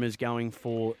who Boomer's going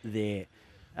for there.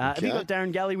 Have you got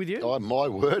Darren Galley with you? Oh, my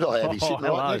word, I have. He's sitting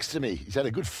right next to me. He's had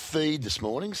a good feed this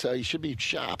morning, so he should be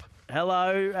sharp.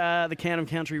 Hello, the Canham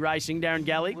Country Racing, Darren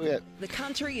Galley. The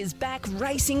country is back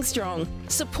racing strong.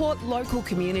 Support local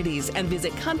communities and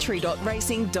visit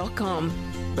country.racing.com.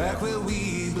 Back where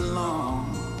we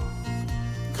belong,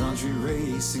 country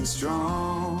racing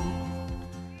strong.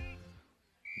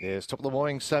 Yes, top of the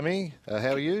morning, Sammy.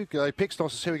 How are you? Picks,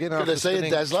 nice to see you again. Good to see you,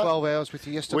 Dazzler. 12 hours with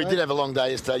you yesterday. We did have a long day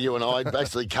yesterday, you and I,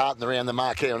 basically carting around the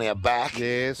marquee on our back.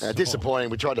 Yes. Disappointing.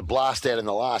 We tried to blast out in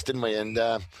the last, didn't we? And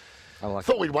Unlucky.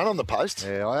 Thought we'd won on the post.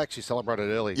 Yeah, I actually celebrated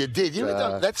early. You did.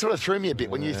 That sort of threw me a bit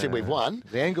when you said we've won.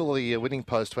 The angle of the winning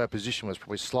post to our position was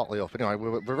probably slightly off. Anyway,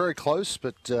 we're very close,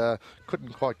 but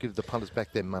couldn't quite give the punters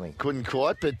back their money. Couldn't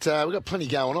quite, but we've got plenty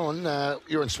going on.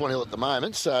 You're in Swan Hill at the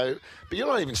moment, but you're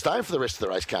not even staying for the rest of the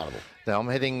race carnival. Now, I'm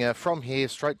heading from here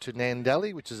straight to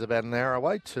Nandali, which is about an hour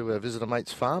away, to visit a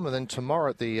mate's farm. And then tomorrow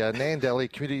at the Nandali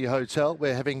Community Hotel,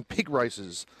 we're having pig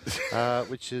races,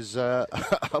 which is a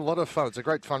lot of fun. It's a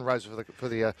great fundraiser for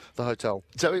the hotel.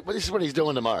 So this is what he's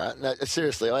doing tomorrow. Now,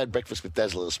 seriously, I had breakfast with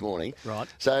Dazzler this morning. Right.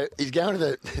 So he's going to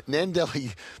the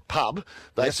Nandali pub,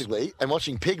 basically, and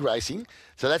watching pig racing.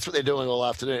 So that's what they're doing all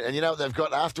afternoon. And you know what they've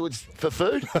got afterwards for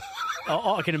food?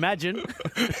 Oh, I can imagine.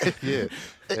 Yeah.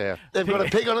 They've got a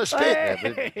pig on a spit.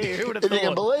 Hey, who would have if you can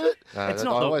thought? believe it. It's I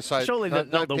not always say surely not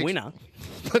the pigs, winner.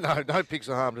 No pigs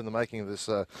are harmed in the making of this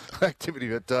activity.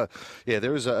 But,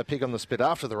 there is a pig on the spit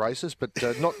after the races, but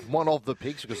not one of the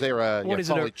pigs because they're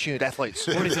finely tuned athletes.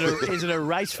 What is it? Is it a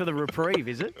race for the reprieve,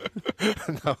 is it?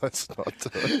 No, it's not.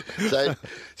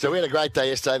 So we had a great day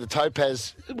yesterday. The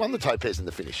Topaz won the Topaz in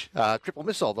the finish. Triple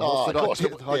Missile, the horse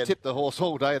that I tipped the horse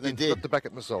all day and then got the back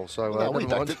at Missile. So we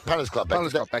backed it. Punters Club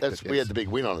backed it. We had the big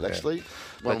win on it, actually.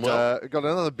 But, got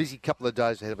another busy couple of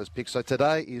days ahead of us, Pick. So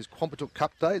today is Quampertook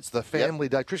Cup Day. It's the family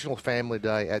day, traditional family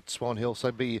day at Swan Hill.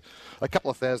 So be a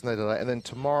couple of thousand there today. And then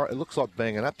tomorrow, it looks like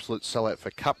being an absolute sellout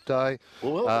for Cup Day.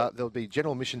 There'll be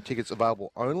general admission tickets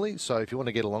available only. So if you want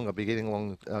to get along, I'll be getting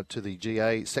along to the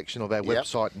GA section of our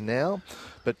website now.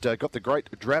 But got the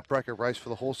great drought breaker race for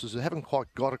the horses who haven't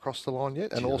quite got across the line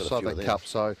yet, and also the Cup.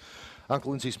 So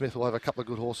Uncle Lindsay Smith will have a couple of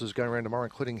good horses going around tomorrow,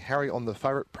 including Harry on the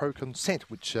favourite Pro Consent,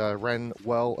 which ran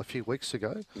well a few weeks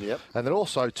ago. Yep. And then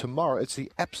also tomorrow, it's the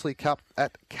Apsley Cup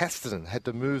at Casterton. Had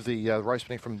to move the race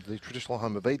meeting from the traditional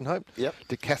home of Edenhope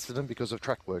to Casterton because of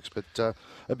track works. But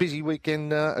a busy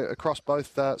weekend across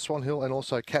both Swan Hill and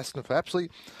also Casterton for Apsley.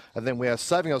 And then we are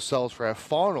saving ourselves for our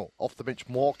final off-the-bench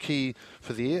Morkey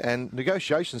for the year. And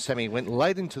negotiations, Sammy, went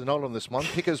late into the night on this one.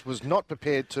 Pickers was not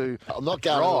prepared to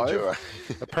drive.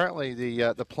 Apparently,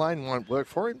 the plane won't work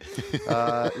for him. He's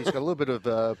got a little bit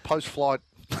of post-flight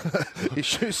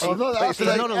issues. After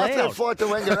the flight to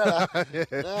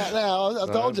Wangaratta. No,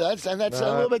 I told you that's a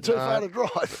little bit too far to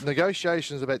drive.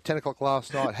 Negotiations about 10 o'clock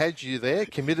last night had you there,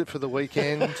 committed for the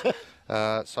weekend.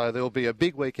 So there'll be a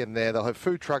big weekend there. They'll have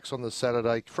food trucks on the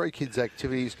Saturday, free kids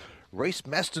activities. Reece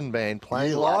Maston Band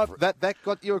playing live. That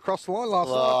got you across the line last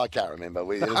night? I can't remember.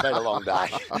 It's been a long day.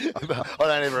 I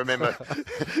don't even remember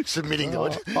submitting to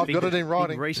it. I've got it in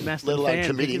writing. Reece Maston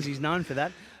fan because he's known for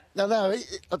that. No,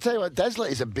 I'll tell you what, Dazzler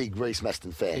is a big Reece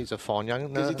Maston fan. He's a fine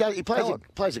young he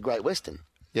plays a Great Western.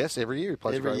 Yes, every year he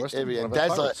plays a Great Western.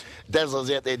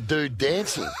 Dazzler's out there dude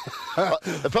dancing.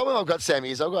 The problem I've got,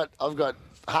 Sammy, is I've got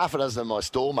half a dozen of my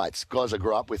stall mates, guys I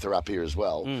grew up with, are up here as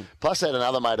well. Plus I had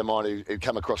another mate of mine who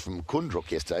come across from Kundrook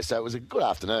yesterday, so it was a good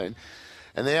afternoon.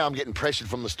 And now I'm getting pressured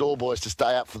from the stall boys to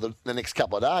stay up for the next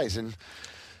couple of days. And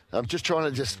I'm just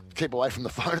trying to keep away from the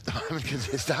phone at the moment because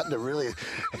they're starting to really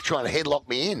trying to headlock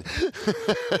me in.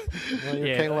 Well, you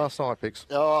were keen last night, Pix.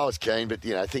 Oh, I was keen, but,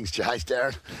 things changed,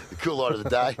 Darren. The cool light of the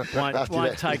day.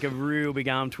 Won't take a real big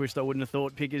arm twist, I wouldn't have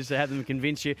thought, Pickers, to have them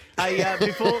convince you. Hey,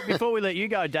 before we let you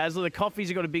go, Dazzler, the Coffees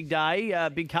have got a big day,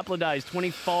 big couple of days.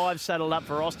 25 saddled up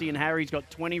for Osty and Harry's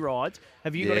got 20 rides.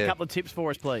 Have you got a couple of tips for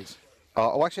us, please?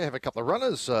 I'll actually have a couple of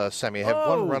runners, Sammy. I have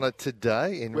one runner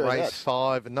today in race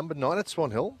 5, number 9 at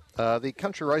Swan Hill. The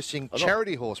country racing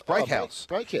charity horse, Breakhouse,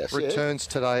 returns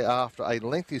today after a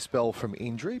lengthy spell from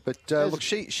injury. But look,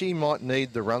 she might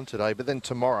need the run today. But then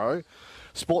tomorrow,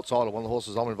 Sports Idol, one of the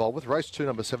horses I'm involved with, race 2,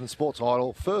 number 7, Sports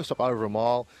Idol, first up over a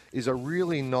mile, is a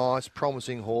really nice,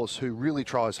 promising horse who really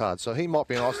tries hard. So he might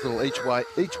be a nice little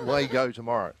each way go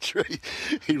tomorrow.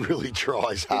 He really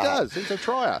tries hard. He does. He's a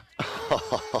trier.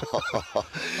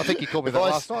 I think you called me that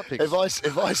last night, Pix. If I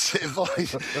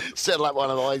settle up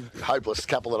one of my hopeless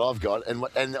couple that I've got,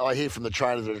 and I hear from the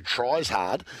trainer that it tries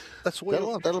hard, that's what you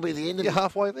want. That'll be the end of it. You're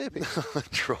halfway there, Pix.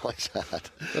 Tries hard.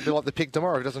 That'll be like the pig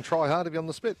tomorrow. If he doesn't try hard, he'll be on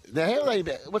the spit. Now, how are they?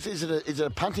 Is it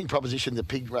a punting proposition, the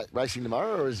pig racing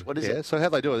tomorrow, or what is it? Yeah, so how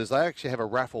they do it is they actually have a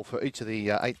raffle for each of the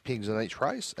 8 pigs in each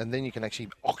race, and then you can actually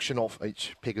auction off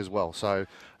each pig as well. So,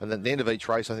 and then at the end of each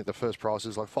race, I think the first prize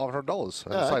is like $500.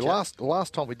 And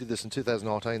last time we did this in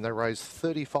 2019, they raised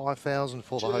 $35,000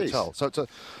 for the hotel. So it's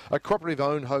a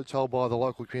cooperative-owned hotel by the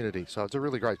local community. So it's a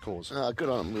really great cause. Good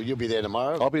on them. Well, you'll be there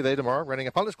tomorrow. I'll be there tomorrow, running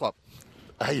a punters club.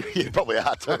 You probably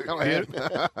are too.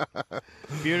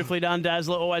 Beautifully done,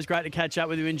 Dazzler. Always great to catch up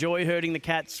with you. Enjoy herding the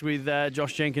cats with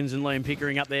Josh Jenkins and Liam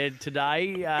Pickering up there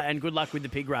today, and good luck with the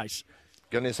pig race.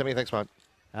 Good on you, Sammy. Thanks, mate.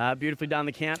 Beautifully done,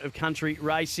 the count of country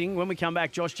racing. When we come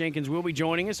back, Josh Jenkins will be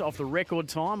joining us off the record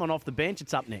time on Off the Bench.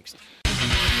 It's up next.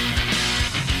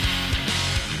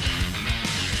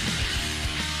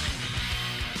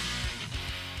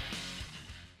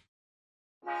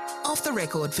 Off the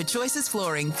record for Choices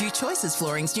Flooring. View Choices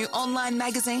Flooring's new online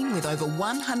magazine with over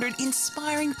 100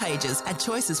 inspiring pages at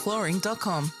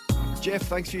choicesflooring.com. Jeff,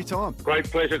 thanks for your time. Great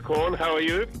pleasure, Corn. How are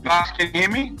you? Bucks, can you hear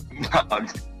me?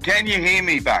 Can you hear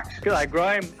me, Bucks? G'day,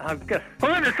 Graham. I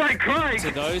wanted to say Craig.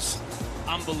 To those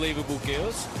unbelievable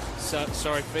girls,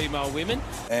 female women.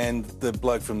 And the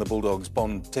bloke from the Bulldogs,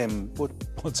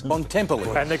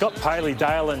 Bontempelli. And they've got Paley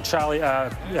Dale and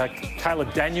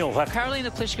Caleb Daniel.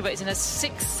 Karolina Pliskova is in her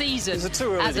 6th season Is it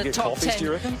too early as to a get top coffees, 10. do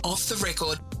you reckon? Off the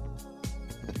record.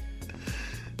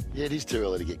 Yeah, it is too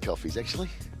early to get coffees, actually.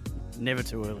 Never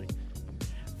too early.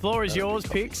 Floor is yours,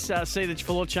 Picks. See the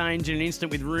floor change in an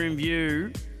instant with Room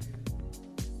View.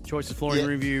 Choices Flooring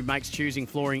Room View makes choosing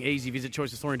flooring easy. Visit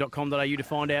choicesflooring.com.au to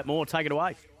find out more. Take it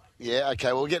away. Yeah,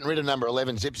 okay. Well, we're getting rid of number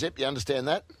 11, Zip Zip. You understand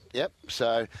that? Yep.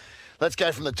 So let's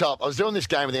go from the top. I was doing this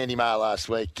game with Andy Maher last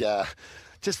week.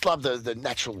 Just love the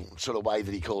natural sort of way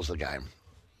that he calls the game.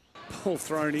 Ball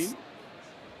thrown in.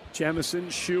 Jamison,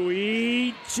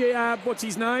 Shuey, what's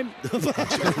his name?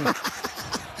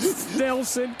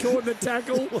 Nelson caught the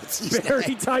tackle.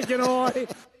 Barry taken high.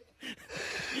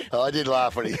 Oh, I did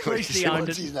laugh when he said, what's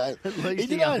his name? He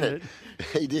did own it.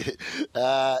 He did.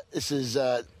 This is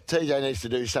TJ needs to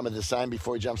do some of the same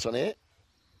before he jumps on air.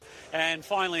 And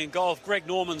finally in golf, Greg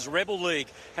Norman's Rebel League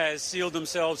has sealed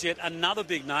themselves yet another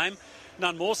big name.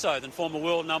 None more so than former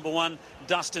world number one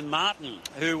Dustin Martin,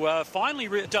 who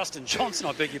Dustin Johnson,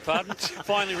 I beg your pardon,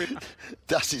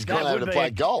 Dusty's gone over to play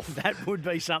golf. That would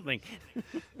be something.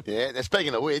 Yeah, now,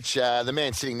 speaking of which, the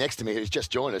man sitting next to me who's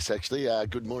just joined us, actually,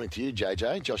 good morning to you,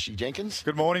 JJ, Joshy Jenkins.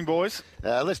 Good morning, boys.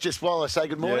 Let's just, while I say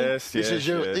good morning, this is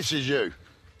you.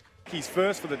 He's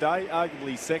first for the day,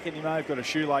 arguably second. He may have got a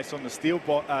shoelace on the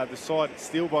side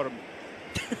steel bottom.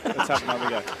 Let's have another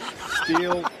go.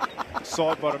 Steel,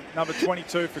 side bottom. Number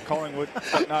 22 for Collingwood,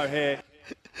 got no hair.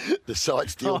 The side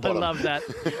steel bottom. I love that.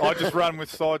 I just run with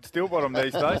side steel bottom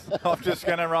these days. I'm just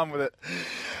going to run with it.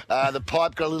 The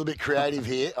pipe got a little bit creative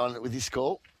here with this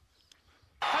call.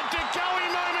 A De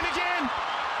Goey moment again.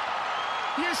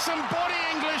 Use some body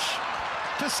English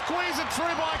to squeeze it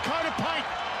through by a coat of paint.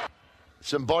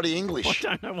 Some body English. I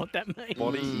don't know what that means.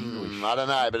 Body English. I don't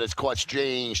know, but it's quite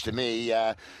strange to me.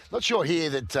 Not sure here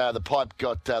that the pipe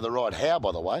got the right how,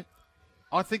 by the way.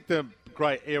 I think the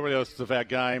great aerialists of our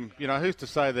game, who's to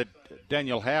say that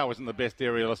Daniel Howe isn't the best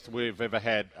aerialist we've ever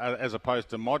had, as opposed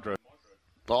to Modra?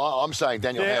 Oh, I'm saying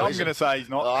Daniel Howe. I'm going to say he's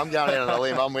not. Oh, I'm going out on a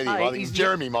limb. I'm with you. I think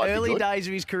Jeremy might be good. Early days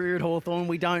of his career at Hawthorn,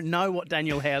 we don't know what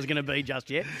Daniel Howe's going to be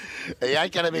just yet. He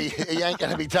ain't going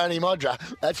to be Tony Modra,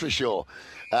 that's for sure.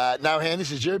 No hand,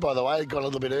 this is you, by the way. Got a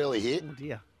little bit early here. Oh,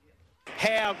 dear.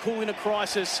 Howe, cool in a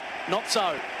crisis, not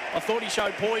so. I thought he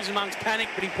showed poise amongst panic,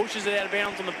 but he pushes it out of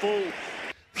bounds on the full.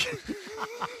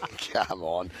 Come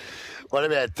on. What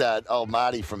about old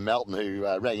Marty from Melton who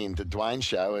rang into Dwayne's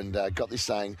show and got this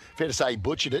saying, fair to say he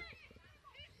butchered it?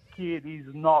 Kid, he's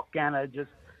not going to just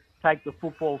take the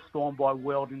football storm by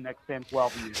world in the next 10,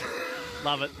 12 years.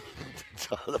 Love it.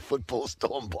 The football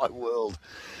storm by world.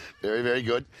 Very, very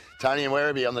good. Tony and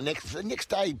Werribee on the next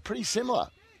day, pretty similar.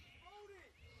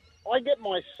 I get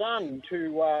my son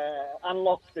to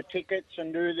unlock the tickets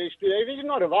and do this. If he's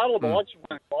not available, I just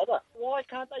won't bother. Why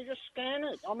can't they just scan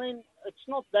it? I mean, it's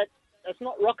not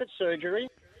rocket surgery.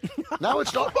 No,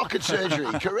 it's not rocket surgery.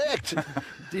 Correct.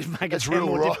 Did make it real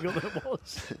more right. difficult than it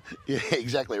was. Yeah,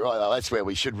 exactly right. Oh, that's where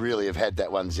we should really have had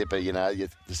that one zipper, the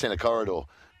centre corridor,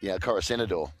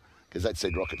 Coruscantador, because that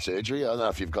said rocket surgery. I don't know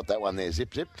if you've got that one there,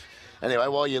 zip. Anyway,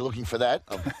 while you're looking for that,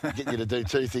 I'll get you to do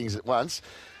two things at once.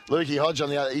 Lukey Hodge on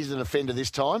the other, he's an offender this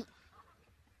time.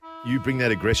 You bring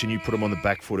that aggression, you put them on the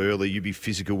back foot early, you be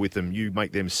physical with them, you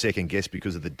make them second guess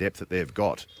because of the depth that they've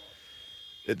got.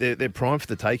 They're primed for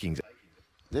the takings.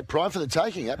 They're primed for the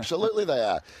taking, absolutely they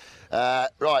are.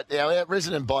 Right, now our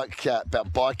resident bike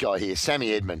guy here,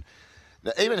 Sammy Edmund.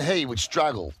 Now, even he would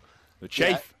struggle. The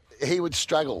chief. He would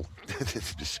struggle.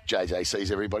 JJ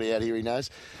sees everybody out here, he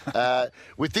knows.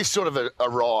 With this sort of a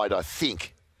ride, I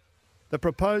think. The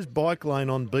proposed bike lane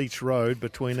on Beach Road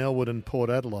between Elwood and Port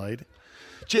Adelaide.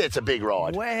 Gee, it's a big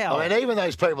ride. Wow. I mean, even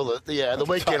those people, the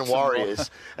weekend warriors,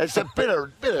 it's a bit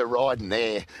of riding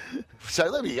there.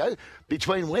 So there we go.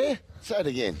 Between where? Say it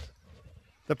again.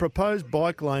 The proposed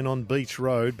bike lane on Beach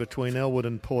Road between Elwood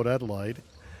and Port Adelaide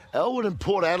Elwood and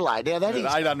Port Adelaide. Now that is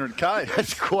 800k.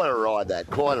 That's quite a ride.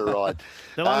 Quite a ride.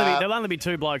 There'll only be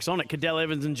two blokes on it. Cadell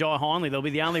Evans and Jai Hindley. They'll be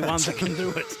the only ones that can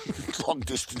do it. Long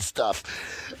distance stuff.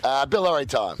 Bill Lorry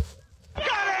time.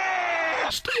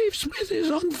 Steve Smith is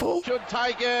on for. Should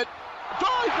take it.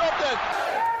 Try dropped it.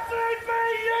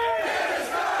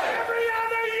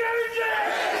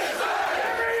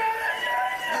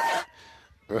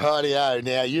 Rightio.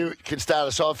 Now you can start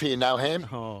us off here,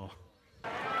 Noham. Oh.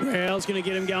 Rail's going to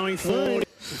get him going forward.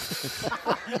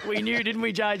 We knew, didn't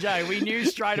we, JJ? We knew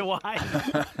straight away. All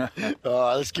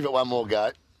right, let's give it one more go.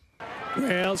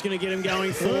 Rail's going to get him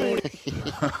going forward.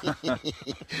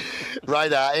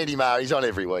 Radar, Andy Marr, he's on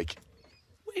every week.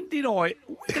 When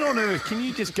on earth can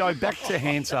you just go back to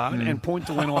Hansard and point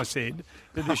to when I said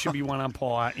that there should be one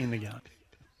umpire in the game?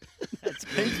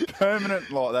 He's permanent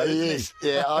like that. He is.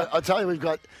 Yeah, I tell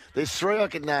you, there's three I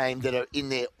could name that are in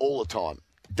there all the time.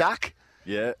 Duck.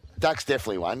 Yeah. Duck's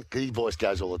definitely one because his voice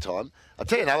goes all the time. I'll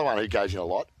tell you another one who goes in a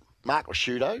lot. Mark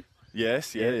Rasciuto.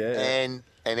 Yes, yeah. And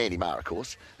Andy Marr, of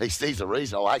course. He's the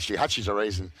reason. Oh, actually, Hutchie's the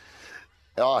reason.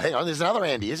 Oh, hang on. There's another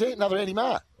Andy, is there? Another Andy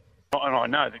Marr. And I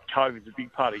know that COVID's a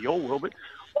big part of your world, but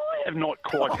I have not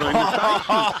quite been the same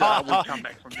since we've come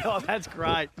back from this. Oh, that's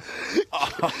great.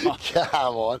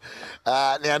 Come on.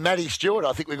 Now, Matty Stewart,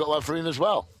 I think we've got one for him as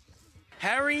well.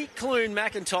 Harry Clune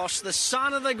McIntosh, the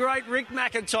son of the great Rick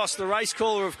McIntosh, the race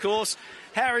caller, of course.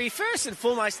 Harry, first and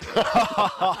foremost. Tell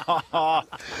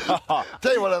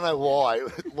you what, I don't know why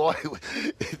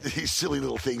these silly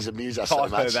little things amuse us so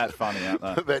much. They're that funny, aren't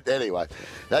they? But anyway,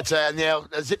 that's now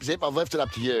Zip. I've left it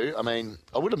up to you. I mean,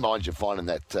 I wouldn't mind you finding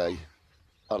that. I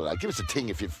don't know. Give us a ting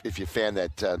if you found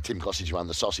that Tim Gossage one,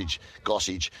 the sausage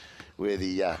Gossage, where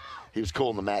he was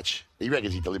calling the match. He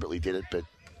reckons he deliberately did it, but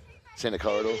centre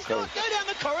corridor. Go down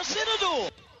the Coruscant door.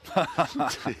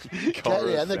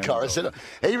 Go down the Coruscant.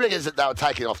 He reckons that they were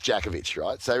taking off Djakovic,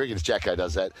 right? So he reckons Jacko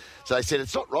does that. So they said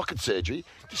it's not rocket surgery,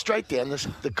 just straight down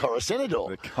the Coruscant door.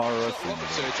 The Coruscant.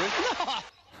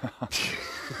 Rocket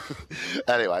surgery.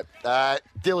 Anyway,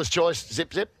 dealer's choice,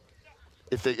 Zip.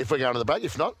 If we're going to the break,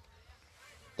 if not,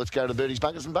 let's go to Birdies,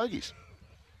 Bunkers and Bogies.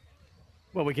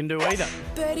 Well, we can do either.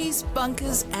 Birdies,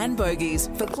 bunkers and bogeys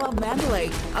for Club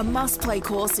Mandalay, a must-play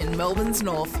course in Melbourne's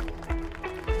north.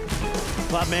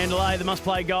 Club Mandalay, the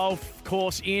must-play golf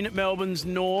course in Melbourne's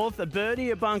north. A birdie,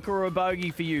 a bunker or a bogey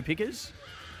for you, Pickers?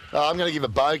 I'm going to give a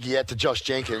bogey out to Josh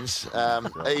Jenkins.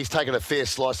 He's taken a fair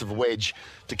slice of a wedge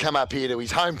to come up here to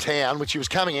his hometown, which he was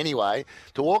coming anyway,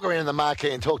 to walk around in the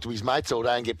marquee and talk to his mates all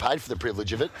day and get paid for the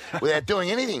privilege of it without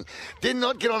doing anything. Did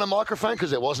not get on a microphone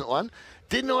because there wasn't one.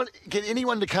 Did not get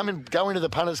anyone to come and go into the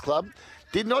punters club.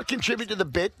 Did not contribute to the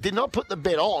bet. Did not put the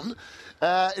bet on.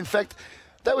 In fact,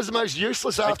 that was the most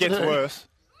useless afternoon. It gets worse.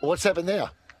 What's happened now?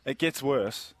 It gets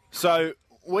worse. So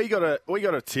we got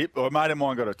a tip, or a mate of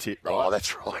mine got a tip, right? Oh,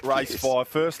 that's right. Race yes. 5,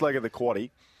 first leg of the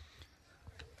quaddie.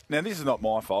 Now, this is not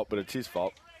my fault, but it's his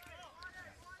fault.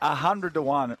 100 to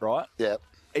 1, right? Yeah.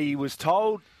 He was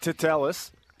told to tell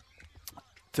us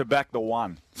to back the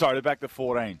 1. Sorry, to back the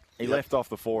 14. He left off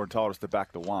the 4 and told us to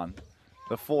back the 1.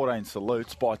 The 14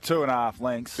 salutes by 2.5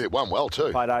 lengths. It won well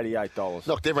too. Paid $88.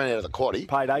 Knocked everyone out of the quaddie.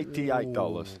 Paid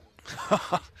 $88.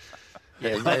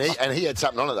 Yeah, and he had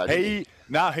something on it though. Didn't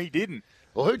No, he didn't.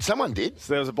 Well, someone did.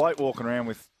 So there was a bloke walking around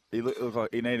with. He looked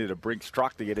like he needed a Brinks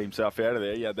truck to get himself out of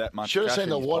there. He had that much. Should have cash seen in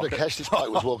the his wad of pocket. cash this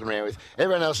bloke was walking around with.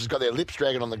 Everyone else has got their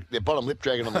bottom lip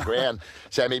dragging on the ground,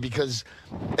 Sammy, because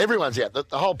everyone's out. The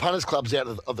whole punters club's out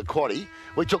of the quaddie.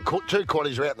 We took 2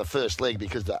 quaddies out in the first leg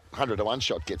because the 100 to 1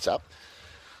 shot gets up.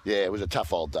 Yeah, it was a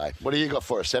tough old day. What do you got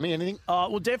for us, Sammy? Anything?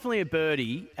 Well, definitely a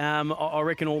birdie. I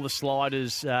reckon all the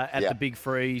sliders at the Big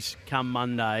Freeze come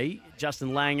Monday.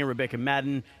 Justin Langer, Rebecca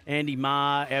Madden, Andy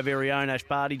Marr, our very own Ash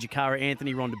Barty, Jakara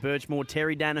Anthony, Rhonda Birchmore,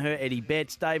 Terry Danaher, Eddie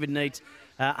Betts, David Neitz,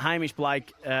 Hamish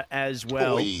Blake as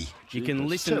well. Boy, you can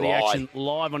listen to the action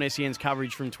live on SEN's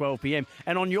coverage from 12 p.m.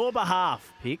 And on your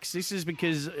behalf, Pix, this is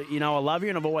because, I love you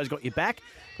and I've always got your back,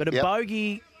 but a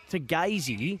bogey to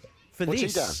Gazy for What's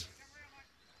this. he done?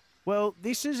 Well,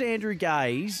 this is Andrew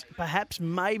Gaze, perhaps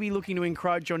maybe looking to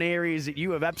encroach on areas that you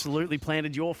have absolutely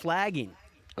planted your flag in.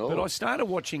 Oh. But I started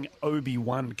watching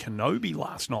Obi-Wan Kenobi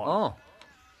last night. Oh,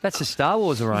 that's a Star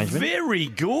Wars arrangement. Very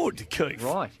good, Keith.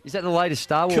 Right. Is that the latest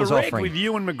Star Wars Correct, offering? with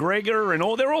Ewan McGregor and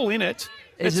all. They're all in it.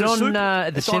 Is it on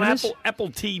the it's cinemas? on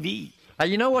Apple TV.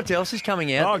 You know what else is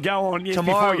coming out? Oh, go on. Yes,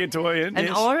 tomorrow. Before I get to Ian. And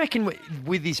yes. I reckon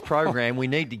with this program, we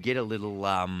need to get a little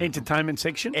entertainment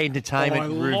section? entertainment I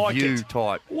like review it.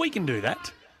 type. We can do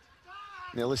that.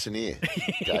 Now listen here,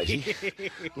 Daisy.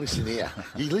 Listen here.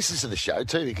 He listens to the show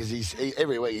too because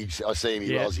every week I see him.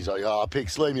 He rolls. He's like, "Oh,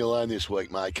 Picks, leave me alone this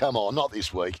week, mate. Come on, not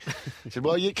this week." I said,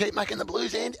 "Well, you keep making the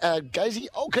Blues, and Gazy,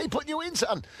 I'll keep putting you in,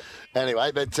 son."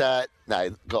 Anyway, but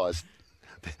no, guys,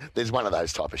 there's one of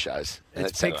those type of shows, and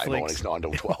it's Saturday mornings 9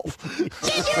 till 12.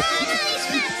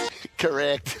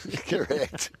 Correct.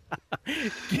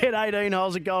 Get 18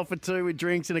 holes of golf for two with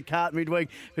drinks and a cart midweek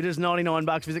for just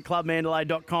 $99. Visit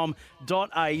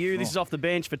clubmandalay.com.au. This is Off the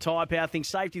Bench for Tyre Power. Think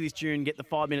safety this June. Get the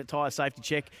 5-minute tyre safety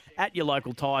check at your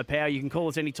local Tyre Power. You can call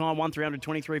us anytime, 1300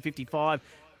 23 55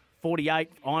 48.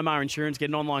 IMAR Insurance. Get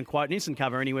an online quote and instant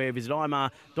cover anywhere. Visit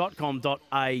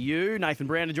imar.com.au. Nathan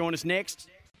Brown to join us next.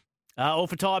 All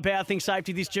for Tyre Power. Think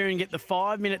safety this June. Get the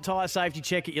 5-minute tyre safety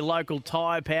check at your local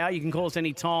Tyre Power. You can call us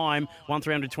anytime,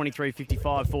 1300 23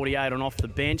 55 48 on Off the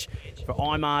Bench for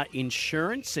IMAR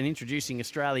Insurance. And introducing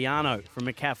Australiano from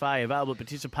McCafe, available at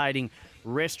participating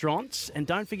restaurants. And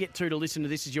don't forget to listen to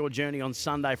This Is Your Journey on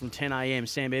Sunday from 10 a.m.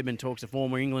 Sam Edmund talks to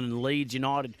former England and Leeds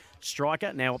United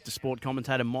striker, now up to sport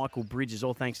commentator Michael Bridges,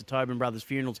 all thanks to Tobin Brothers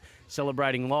Funerals,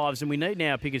 celebrating lives. And we need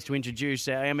now, Pickers, to introduce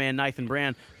our man Nathan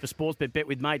Brown for Sportsbet Bet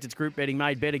with Mates. It's group betting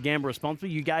made better, gamble responsibly.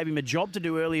 You gave him a job to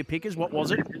do earlier, Pickers. What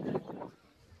was it?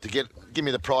 To give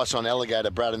me the price on alligator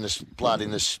blood in the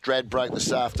Stradbroke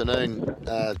this afternoon.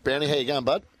 Brownie, how you going,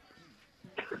 bud?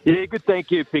 Yeah, good,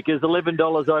 thank you, Pickers.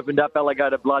 $11 opened up,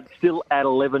 alligator blood, still at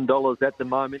 $11 at the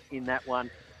moment in that one.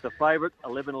 The favourite,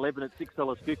 11.11 at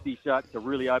 $6.50, so it's a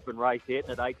really open race here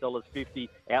at $8.50,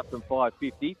 out from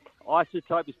 $5.50.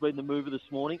 Isotope has been the mover this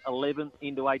morning, 11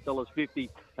 into $8.50.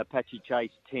 Apache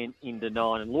Chase, 10 into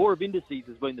 9. And Law of Indices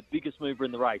has been the biggest mover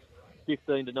in the race,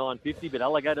 15 to $9.50, but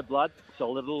alligator blood,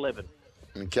 solid at 11.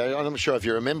 Okay, I'm not sure if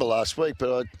you remember last week,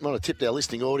 but I might have tipped our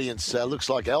listening audience. Looks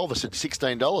like Elvis at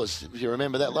 $16. If you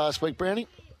remember that last week, Brownie?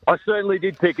 I certainly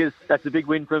did, Pickers. That's a big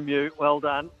win from you. Well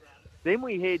done. Then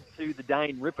we head to the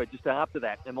Dane Ripper just after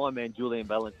that, and my man Julian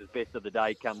Balance's best of the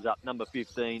day comes up, number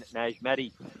 15, Nash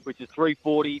Matty, which is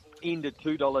 $3.40 into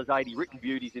 $2.80. Written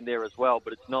Beauty's in there as well,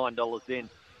 but it's $9 then.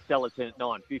 Stellar 10 at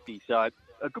 $9.50, so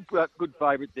a good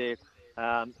favourite there.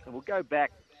 And we'll go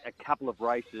back a couple of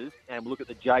races and we'll look at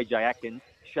the JJ Atkins.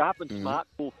 Sharp and Smart,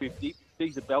 $4.50.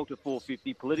 Caesar Belter,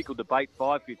 $4.50. Political Debate,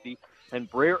 $5.50. And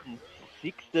Brereton,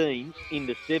 16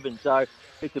 into 7. So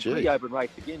it's a pretty open race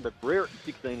again, but Brereton,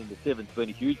 16 into 7 has been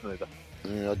a huge mover.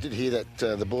 Yeah, I did hear that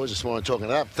the boys this morning talking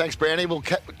it up. Thanks, Brownie. We'll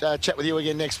chat with you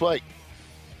again next week.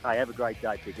 Hey, have a great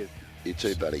day, Pickers. You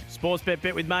too, buddy. Sportsbet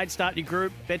Bet with Mates. Start your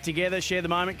group. Bet together. Share the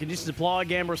moment. Conditions apply.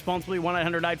 Gamble responsibly.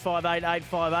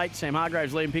 1-800-858-858. Sam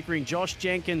Hargraves, Liam Pickering, Josh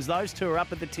Jenkins. Those two are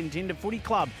up at the Tintinda Footy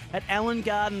Club at Allen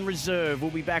Garden Reserve.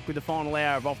 We'll be back with the final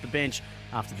hour of Off the Bench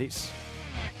after this.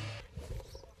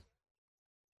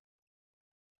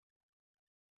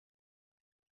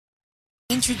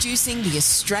 Introducing the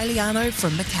Australiano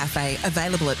from McCafe,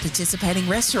 available at participating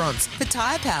restaurants. For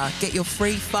Tyre Power, get your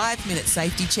free 5-minute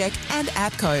safety check, and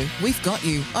APCO. We've got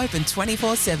you. Open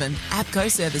 24/7. APCO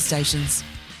service stations.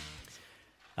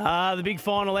 The big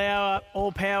final hour,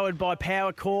 all powered by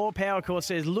PowerCore. PowerCore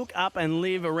says, look up and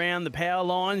live around the power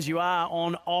lines. You are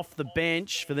on Off the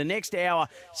Bench. For the next hour,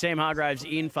 Sam Hargraves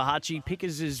in for Hutchie.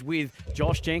 Pickers is with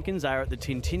Josh Jenkins. They are at the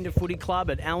Tintinda Footy Club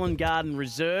at Allen Garden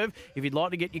Reserve. If you'd like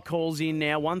to get your calls in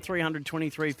now, 1300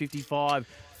 23 55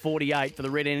 48 for the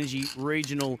Red Energy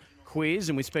Regional Quiz.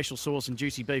 And with special sauce and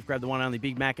juicy beef, grab the one and only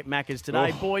Big Mac at Macca's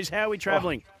today. Boys, how are we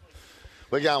travelling?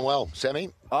 We're going well, Sammy.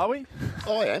 Are we?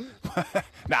 I am.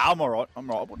 I'm all right. I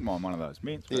wouldn't mind one of those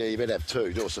mints. Yeah, you better have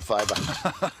two. Do us a favour.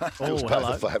 Do us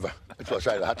both a favour. That's what I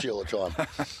say to Hutchie all the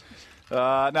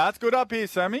time. No, it's good up here,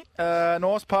 Sammy.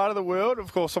 Nice part of the world.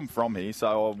 Of course, I'm from here,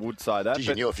 so I would say that.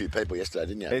 You knew a few people yesterday,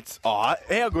 didn't you? It's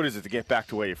how good is it to get back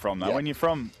to where you're from, though? Yeah. When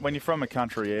you're from a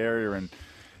country area and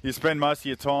you spend most of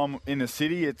your time in the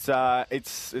city, it's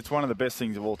one of the best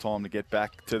things of all time to get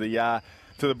back to the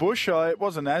bush. It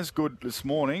wasn't as good this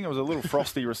morning. It was a little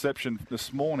frosty reception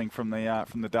this morning from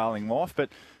the Darling Life, but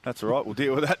that's all right. We'll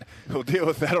deal with that. We'll deal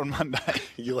with that on Monday.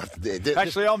 You'll have to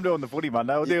Actually, I'm doing the footy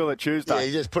Monday. We'll deal with it Tuesday. Yeah,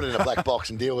 you just put it in a black box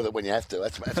and deal with it when you have to.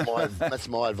 That's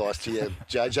my advice to you,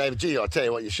 JJ. But gee, I tell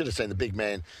you what, you should have seen the big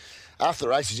man after the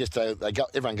races yesterday.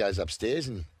 Everyone goes upstairs,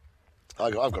 and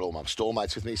I've got all my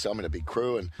stallmates with me, so I'm in a big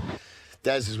crew, and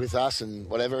Daz is with us and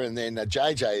whatever, and then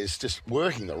JJ is just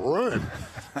working the room.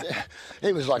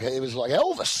 He was like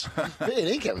Elvis. Fair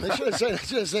income. They should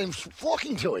have seen him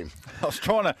flocking to him. I was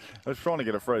trying to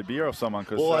get a free beer off someone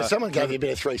because someone gave you a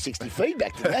bit of 360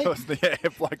 feedback today.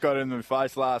 Bloke got in my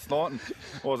face last night and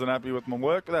wasn't happy with my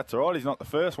work, but that's all right. He's not the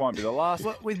first, won't be the last.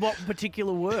 With what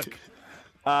particular work?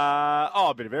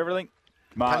 A bit of everything.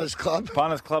 Punters Club?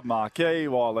 Punters Club marquee,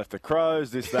 why I left the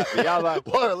Crows, this, that, the other.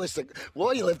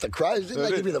 Why you left the Crows? Didn't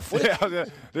they give you the flick? Yeah, I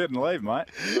didn't leave, mate.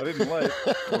 I didn't leave.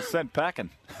 I was sent packing.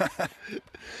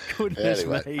 Goodness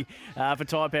Anyway. me. For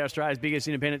Tyre Power, Australia's biggest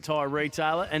independent tyre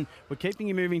retailer. And we're keeping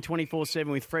you moving 24/7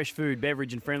 with fresh food,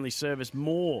 beverage and friendly service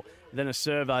more than a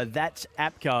servo. That's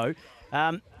APCO.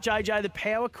 JJ, the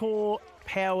Power Core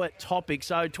Power topic.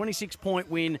 So 26-point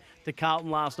win to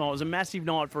Carlton last night. It was a massive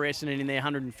night for Essendon in their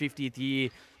 150th year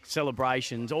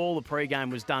celebrations. All the pre-game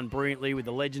was done brilliantly with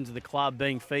the legends of the club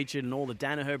being featured, and all the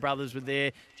Danaher brothers were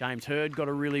there. James Hird got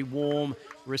a really warm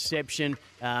reception.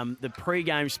 The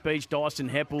pre-game speech, Dyson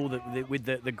Heppel, with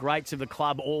the greats of the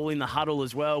club all in the huddle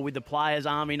as well, with the players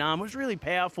arm in arm. It was really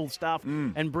powerful stuff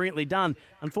and brilliantly done.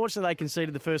 Unfortunately, they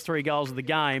conceded the first 3 goals of the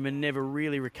game and never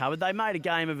really recovered. They made a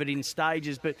game of it in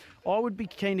stages, but I would be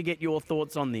keen to get your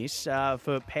thoughts on this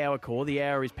for Powercore. The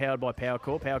hour is powered by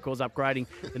Powercore. Powercore's upgrading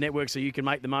the network so you can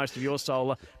make the most of your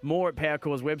solar. More at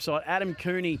Powercore's website. Adam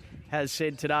Cooney has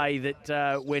said today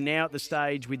that we're now at the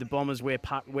stage with the Bombers where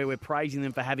we're praising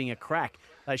them for having a crack.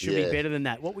 They should be better than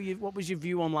that. What was your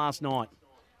view on last night?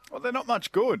 Well, they're not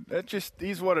much good. It just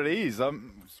is what it is.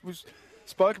 We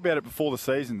spoke about it before the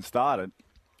season started.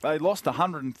 They lost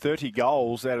 130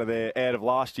 goals out of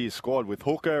last year's squad with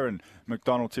Hooker and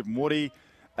McDonald, Tip and Woody.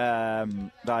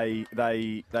 They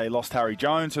lost Harry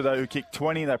Jones, who kicked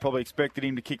 20. They probably expected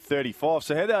him to kick 35.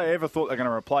 So how they ever thought they're going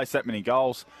to replace that many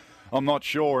goals, I'm not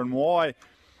sure. And why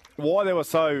there were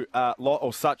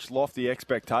such lofty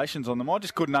expectations on them, I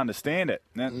just couldn't understand it.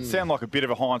 Now, it sound like a bit of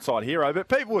a hindsight hero, but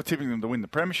people were tipping them to win the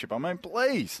premiership. I mean,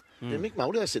 please. Yeah, Mick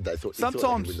Mulder said they thought Sometimes they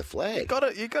could win the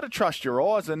flag. You got to trust your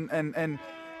eyes, and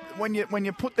when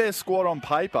you put their squad on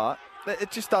paper,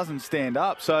 it just doesn't stand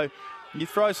up. So you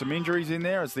throw some injuries in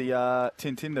there, as the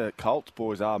Tintinda Colts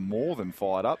boys are more than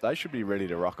fired up. They should be ready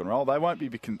to rock and roll. They won't be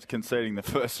conceding the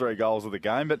first 3 goals of the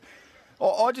game, but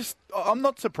I'm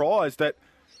not surprised at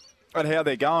how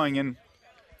they're going, and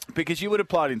because you would have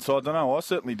played inside. I don't know. I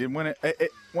certainly did. When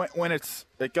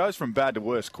it goes from bad to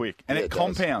worse quick, and it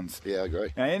compounds. Yeah, I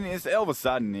agree. And it's all of a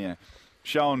sudden,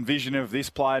 showing vision of this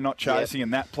player not chasing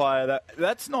and that player.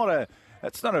 That's not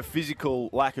a physical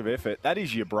lack of effort. That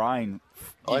is your brain.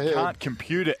 You can't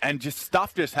compute it, and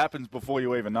stuff just happens before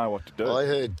you even know what to do. I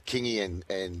heard Kingy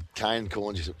and Kane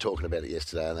Corn just talking about it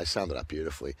yesterday, and they summed it up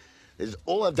beautifully.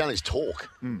 All they've done is talk.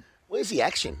 Where's the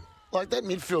action? Like that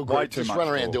midfield group just run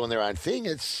around doing their own thing.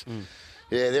 It's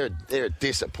they're a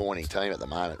disappointing team at the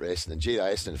moment, Essendon. Gee, the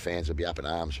Essendon fans would be up in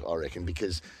arms, I reckon,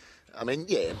 because I mean,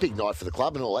 a big night for the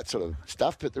club and all that sort of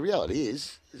stuff. But the reality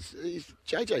is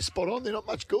JJ's spot on. They're not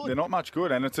much good. They're not much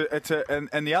good, and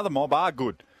and the other mob are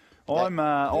good. I'm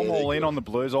all in on the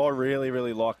Blues. I really,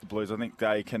 really like the Blues. I think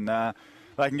they can go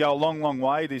a long, long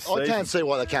way this season. I can't see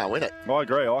why they can't win it. I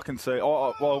agree. I can see.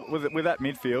 Well, with that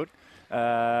midfield.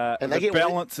 And the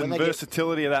balance and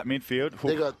versatility of that midfield.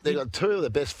 They got 2 of the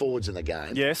best forwards in the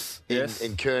game. Yes.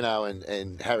 In Curnow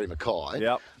and Harry Mackay.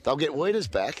 Yep. They'll get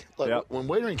Wieders back. When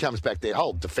Wiedering comes back, their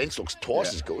whole defence looks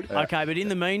twice as good. Okay, but in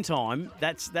the meantime,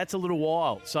 that's a little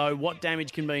while. So what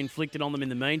damage can be inflicted on them in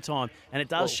the meantime? And it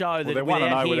does show that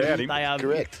without him, they are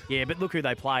correct. Yeah, but look who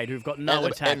they played, who've got no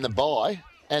attack.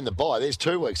 And the bye, there's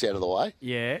 2 weeks out of the way.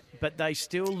 Yeah, but they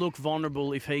still look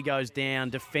vulnerable if he goes down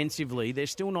defensively. They're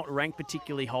still not ranked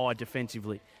particularly high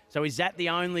defensively. So is that the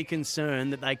only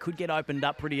concern, that they could get opened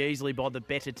up pretty easily by the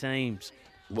better teams?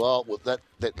 Well,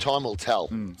 that time will tell.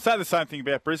 Say the same thing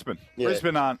about Brisbane. Yeah.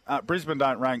 Brisbane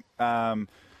don't rank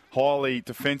highly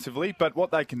defensively, but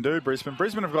what they can do, Brisbane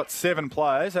have got 7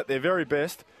 players at their very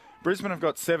best. Brisbane have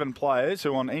got 7 players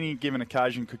who on any given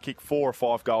occasion could kick 4 or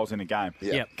 5 goals in a game.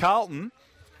 Yep.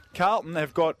 Carlton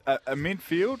have got a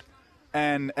midfield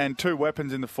and 2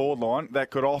 weapons in the forward line that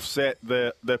could offset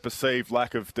the perceived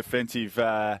lack of defensive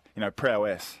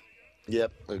prowess.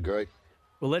 Yep, agree.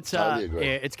 Well, let's totally agree.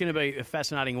 It's going to be a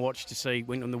fascinating watch to see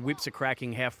when the whips are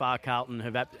cracking how far Carlton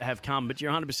have come. But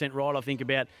you're 100% right, I think,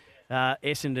 about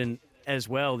Essendon as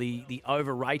well. The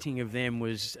overrating of them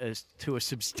was to a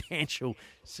substantial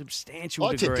degree.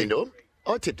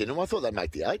 I tipped into them. I thought they'd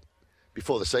make the 8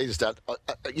 before the season started.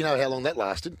 You know how long that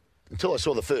lasted? Until I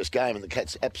saw the first game and the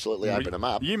Cats absolutely opened them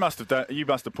up. You must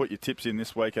have put your tips in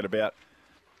this week at about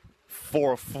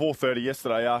 4:30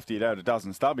 yesterday after you'd had a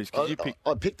dozen stubbies.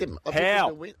 I picked them.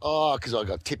 How? Because I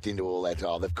got tipped into all that.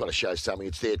 Oh, they've got to show something.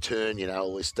 It's their turn,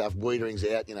 all this stuff. Wiedering's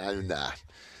out, nah.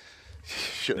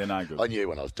 They're no good. I knew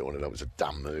when I was doing it was a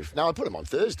dumb move. No, I put them on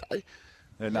Thursday.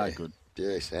 They're no good.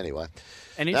 Yes, anyway.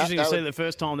 And interesting to see the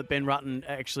first time that Ben Rutten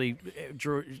actually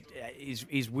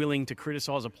is willing to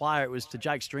criticise a player. It was to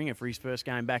Jake Stringer for his first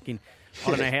game back in, I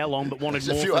don't know how long, but wanted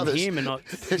more from him. And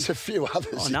there's a few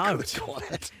others. I know.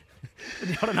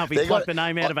 I don't know if he plucked the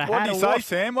name out of a hat. What did he or say, what.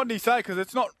 Sam? What did he say? Because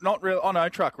it's not real. I know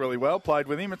Truck really well, played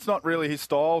with him. It's not really his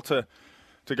style to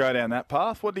go down that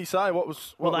path. What did he say? What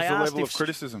was the level of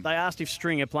criticism? They asked if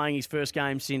Stringer, playing his first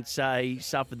game since he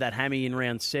suffered that hammy in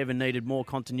round 7, needed more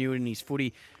continuity in his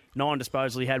footy. 9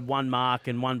 disposal, he had 1 mark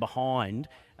and 1 behind.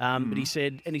 But he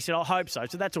said, I hope so.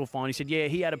 So that's all fine. He said, yeah,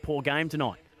 he had a poor game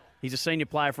tonight. He's a senior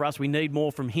player for us. We need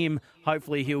more from him.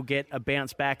 Hopefully he'll get a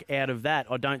bounce back out of that.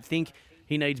 I don't think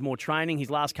he needs more training. His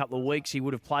last couple of weeks, he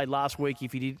would have played last week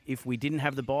if we didn't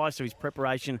have the bye, so his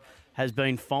preparation has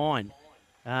been fine.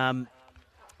 From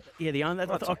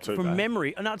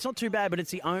memory, no, it's not too bad, but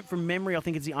from memory, I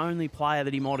think it's the only player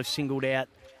that he might have singled out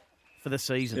for the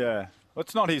season. Yeah, well,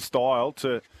 it's not his style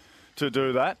to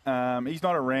do that. He's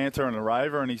not a ranter and a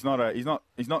raver, and he's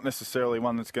not necessarily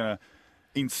one that's going to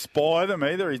inspire them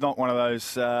either. He's not one of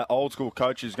those old school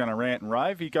coaches going to rant and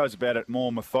rave. He goes about it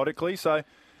more methodically. So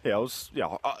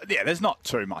there's not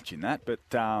too much in that, but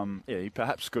he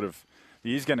perhaps could have.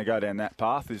 He is going to go down that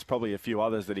path. There's probably a few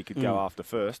others that he could go after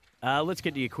first. Let's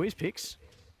get to your quiz picks.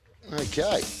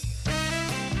 Okay.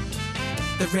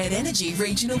 The Red Energy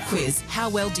Regional Quiz. How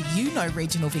well do you know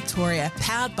regional Victoria?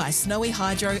 Powered by Snowy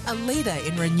Hydro, a leader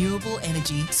in renewable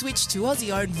energy. Switch to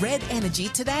Aussie-owned Red Energy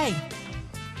today.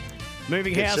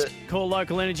 Moving house, call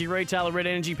local energy retailer Red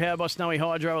Energy, powered by Snowy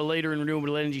Hydro, a leader in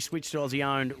renewable energy. Switch to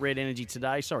Aussie-owned Red Energy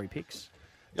today. Sorry, picks.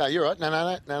 No, you're right.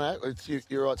 No.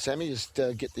 You're right, Sammy. Just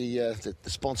get the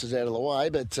sponsors out of the way.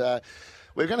 But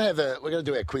we're going to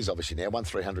do our quiz obviously now.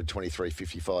 1300 23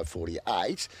 55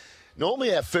 48.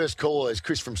 Normally our first caller is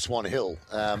Chris from Swan Hill.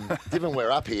 Given we're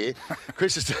up here,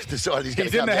 Chris has decided he's going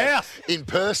to come in the down house in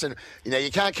person. You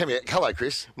can't come here. Hello,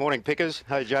 Chris. Morning, Pickers.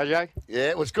 Hey, JJ. Yeah,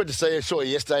 it was good to see you. Saw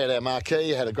you yesterday at our marquee.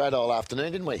 You had a great old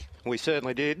afternoon, didn't we? We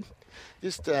certainly did.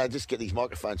 Just get these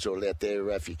microphones sorted out there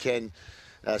if you can.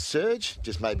 Serge,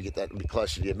 just maybe get that a bit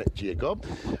closer to your gob.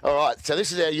 All right, so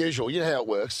this is our usual. You know how it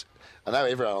works. I know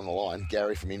everyone on the line,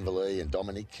 Gary from Inverleigh and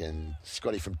Dominic and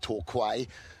Scotty from Torquay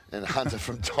and Hunter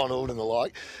from Donald and the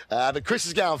like. But Chris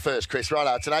is going first, Chris.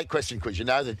 Right, it's an 8-question quiz. You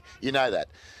know that.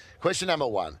 Question number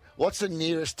 1. What's the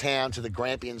nearest town to the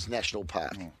Grampians National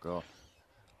Park? Oh, God.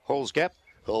 Halls Gap.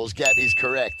 Halls Gap is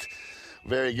correct.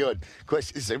 Very good.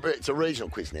 It's a regional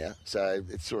quiz now, so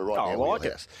it's sort of right now. I like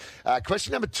it.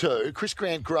 Question number 2. Chris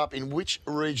Grant grew up in which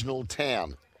regional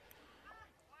town?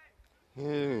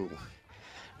 Ooh,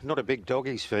 not a big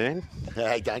Doggies fan.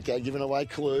 Hey, don't go giving away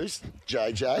clues,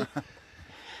 JJ.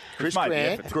 Chris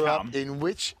Grant grew up in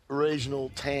which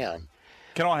regional town?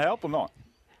 Can I help or not?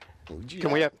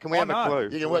 Can we have a clue?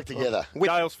 You can work together.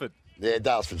 Daylesford. Yeah,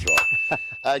 Daylesford's right.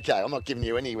 Okay, I'm not giving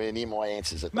you anywhere near my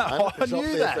answers at the moment. I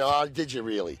knew that. Oh, did you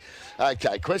really?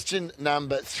 Okay, question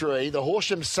number 3. The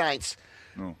Horsham Saints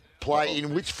play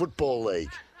in which football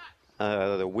league?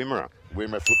 The Wimmera.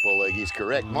 Wimmera Football League is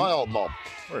correct. My old mob.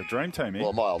 We're a dream team here.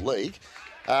 Well, my old league.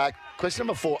 Question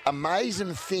number 4.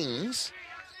 Amazing Things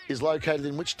is located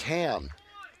in which town?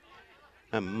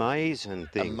 Amazing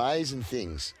Things. Amazing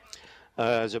Things.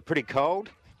 Is it pretty cold?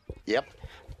 Yep.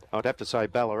 I'd have to say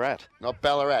Ballarat. Not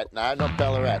Ballarat. No, not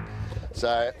Ballarat.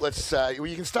 So let's.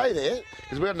 You can stay there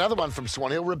because we've got another one from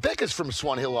Swan Hill. Rebecca's from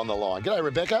Swan Hill on the line. G'day,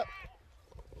 Rebecca.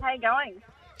 How you going?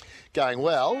 Going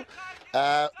well.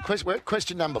 We're at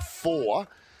question number 4.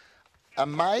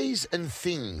 Amaze and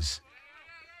Things.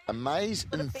 Amaze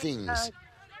and Things.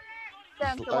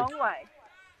 Down Geelong way.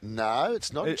 No,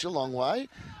 it's not Geelong way.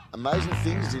 Amazing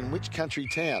Things is in which country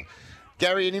town?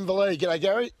 Gary in Inverleigh. G'day,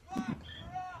 Gary.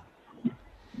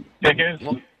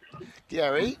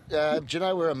 Gary, do you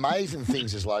know where Amazing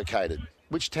Things is located?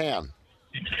 Which town?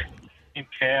 In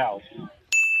Cows.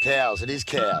 Cows. It is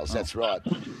Cows. That's right.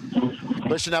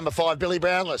 Question number 5. Billy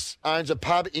Brownless owns a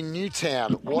pub in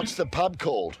Newtown. What's the pub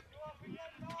called?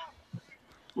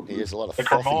 There's a lot of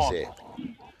frothies there.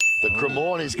 The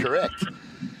Cremorne is correct.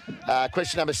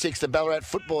 Question number 6. The Ballarat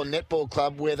Football and Netball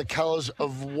Club wear the colours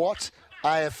of what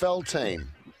AFL team?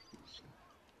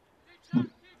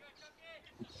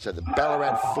 So the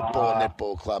Ballarat Football and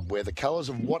Netball Club wear the colours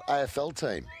of what AFL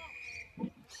team?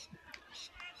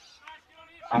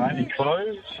 Any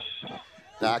clues?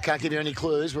 No, I can't give you any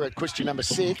clues. We're at question number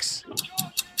 6.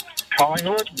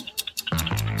 Collingwood?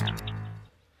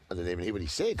 I didn't even hear what he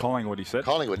said. Collingwood, he said.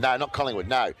 Collingwood. No, not Collingwood,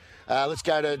 no. Let's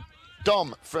go to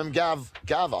Dom from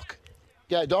Garvock.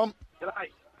 Go, Dom. G'day.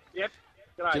 Yep.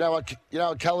 G'day. Do you know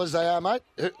what colours they are, mate?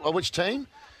 Which team?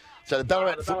 So the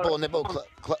Ballarat Football and Netball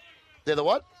Club. They're the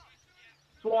what?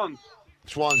 Swans.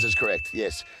 Swans is correct,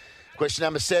 yes. Question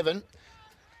number 7.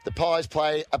 The Pies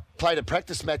played a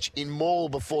practice match in Maul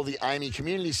before the Amy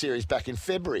Community Series back in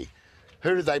February.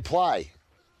 Who did they play?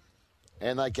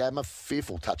 And they gave them a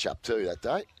fearful touch-up too that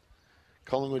day.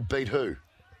 Collingwood beat who?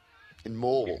 In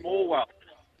Maul. Morwell.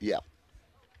 Yeah.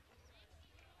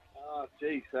 Oh,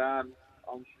 geez. I'm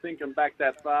thinking back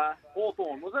that far.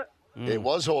 Hawthorn, was it? It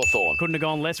was Hawthorn. Couldn't have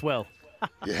gone less well.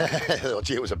 Yeah, oh,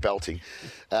 gee, it was a belting.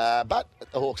 But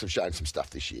the Hawks have shown some stuff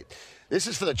this year. This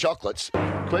is for the chocolates.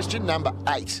 Question number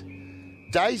 8.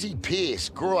 Daisy Pearce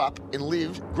grew up and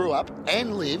lives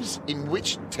in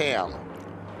which town?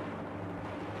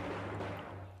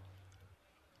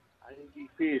 Daisy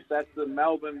Pearce, that's the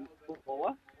Melbourne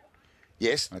footballer.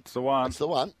 Yes. That's the one. That's the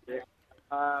one. Yeah.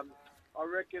 I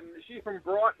reckon, is she from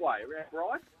Brightway, around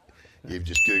Bright? You've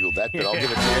just Googled that, but I'll give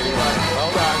it to you anyway.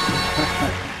 Well done.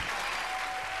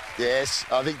 Yes,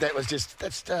 I think that was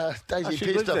that's Daisy she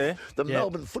Pearce, lives there. the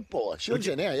Melbourne footballer. She lives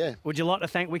there now, yeah. Would you like to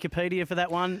thank Wikipedia for that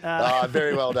one?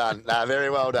 Very well done. No, very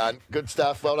well done. Good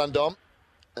stuff. Well done, Dom.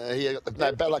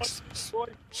 Bad luck.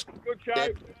 Good show. Yeah.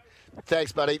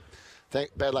 Thanks, buddy.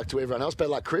 Bad luck to everyone else. Bad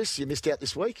luck, Chris. You missed out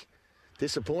this week.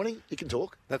 Disappointing. You can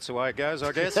talk. That's the way it goes,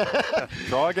 I guess.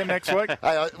 Try again next week.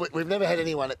 Hey, we've never had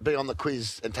anyone be on the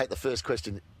quiz and take the first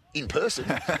question in person.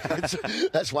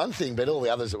 That's one thing, but all the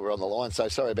others that were on the line, so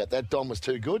sorry about that. Dom was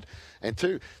too good and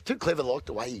too clever, like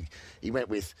the way he went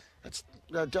with. That's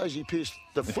Daisy Pearce,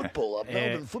 the footballer,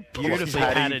 Melbourne footballer. Beautifully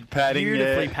padded.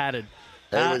 Beautifully padded.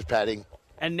 He was padding.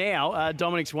 And now,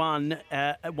 Dominic's won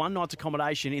one night's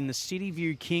accommodation in the City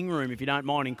View King Room, if you don't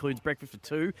mind. Includes breakfast for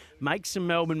 2. Make some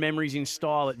Melbourne memories in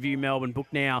style at View Melbourne. Book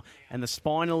now. And the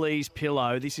Spinalese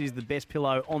pillow. This is the best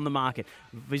pillow on the market.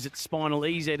 Visit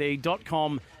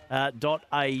spinaleze.com.au.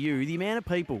 The amount of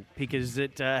people, pickers,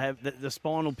 that have the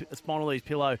Spinalese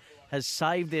pillow has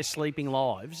saved their sleeping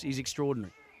lives is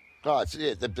extraordinary. Oh,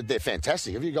 they're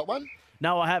fantastic. Have you got one?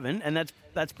 No, I haven't, and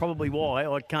that's probably why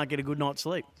I can't get a good night's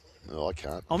sleep. No, I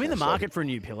can't. I'm in the market for a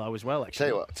new pillow as well,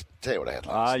 actually. Tell you what I had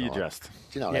last night. You just. Do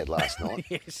you know what I had last night?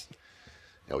 Yes.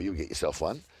 Oh, you'll get yourself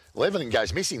one. Well, everything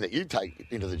goes missing that you take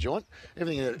into the joint.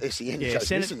 Everything at SEN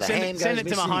goes missing. The ham goes send it to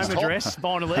missing. my home address,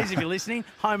 Spinalese, if you're listening.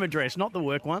 Home address, not the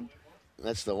work one.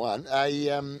 That's the one.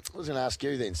 I was going to ask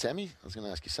you then, Sammy. I was going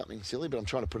to ask you something silly, but I'm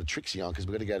trying to put a Trixie on because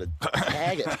we've got to go to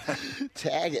tag it.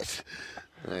 Tag it.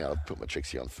 I'll put my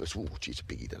Trixie on first. Oh, geez, a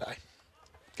biggie today.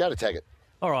 Go to tag it.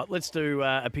 All right, let's do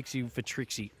a Pixie for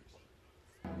Trixie.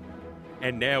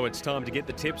 And now it's time to get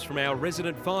the tips from our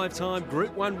resident 5-time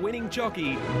Group 1 winning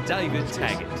jockey, David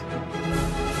Taggart.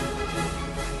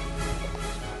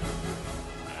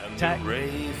 And the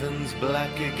ravens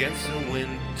black against the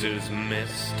winter's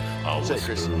mist are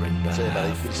whispering the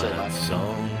half-man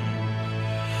song.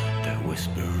 They're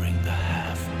whispering the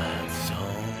half-man song.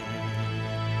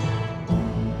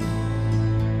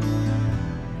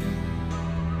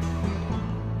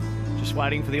 Just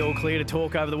waiting for the all clear to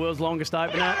talk over the world's longest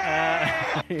opener.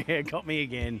 Yeah, got me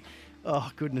again.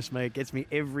 Oh, goodness me, it gets me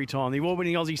every time. The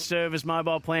award-winning Aussie service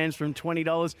mobile plans from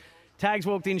 $20. Tags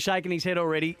walked in shaking his head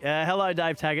already. Hello,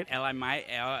 Dave Taggart. Hello, mate.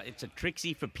 It's a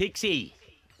Trixie for Pixie.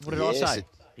 What did I say?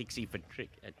 Pixie for Trick.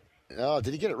 Oh,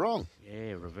 did he get it wrong?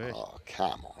 Yeah, reverse. Oh,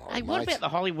 come on, Hey, what mate. about the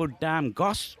Hollywood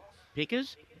Goss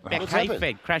pickers? About What's happened?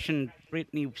 K-Fed crashing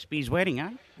Britney Spears' wedding,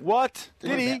 eh? What? What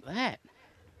Did he? about that?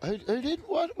 Who did?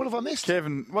 What have I missed?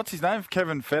 Kevin, what's his name?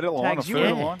 Kevin Federline Tags, or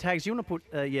Federline? Tags, you want to put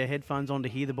your headphones on to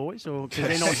hear the boys? Or because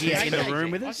they're not here in the room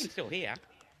with I us? can still hear.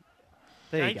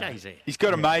 There you go. JJ's there. He's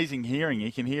got amazing hearing. He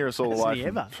can hear us all the Hasn't way he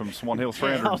from, ever? from Swan Hill, Oh,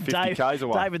 350 k's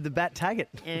away. David the Bat Taggart.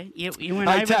 Yeah, you went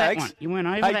over that one. You went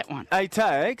over that one. Hey,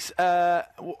 Tags,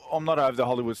 I'm not over the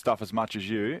Hollywood stuff as much as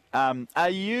you. Are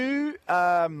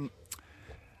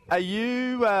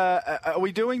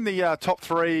we doing the top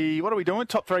 3? What are we doing?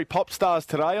 Top 3 pop stars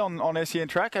today on SEN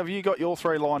Track. Have you got your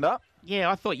 3 lined up?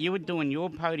 Yeah, I thought you were doing your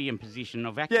podium position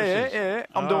of actresses. Yeah.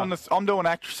 I'm doing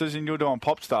actresses and you're doing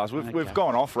pop stars. We've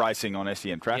gone off racing on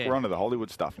SEN Track. Yeah. We're onto the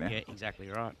Hollywood stuff now. Yeah, exactly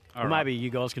right. Well, maybe you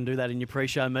guys can do that in your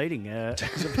pre-show meeting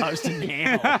as opposed to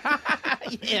now.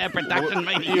 Yeah, production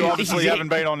meeting. You obviously haven't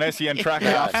been on SEN Track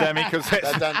enough, Sammy, because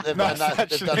They've done none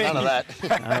of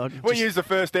that. We use the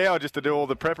first hour just to do all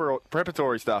the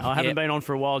preparatory stuff. I haven't been on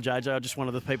for a while, JJ. I'm just one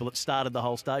of the people that started the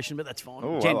whole station, but that's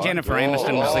fine. Jennifer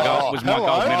Aniston was my gold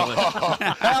medalist.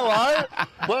 Hello.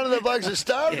 One of the blokes that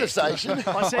started the station.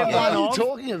 I said what one are you of.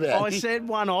 talking about? I said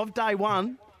one of day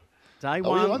one. Day Oh,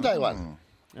 one. you on day one?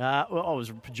 Well, I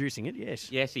was producing it.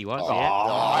 Yes. Yes, he was. Oh,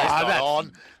 yeah. that's not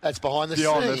on. That's behind the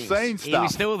scenes. He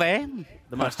was still there.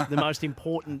 The most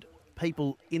important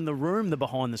people in the room, the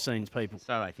behind the scenes people.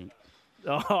 So I think.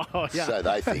 Oh, yeah. So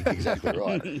they think exactly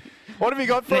right. What have you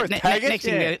got for us? Tag Next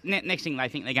it? thing, they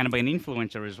think they're going to be an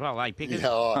influencer as well, eh, Pickers?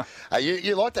 Yeah,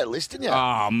 you like that list, didn't you?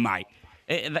 Oh, mate.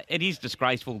 It is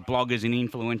disgraceful, bloggers and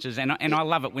influencers, and I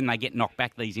love it when they get knocked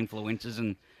back, these influencers,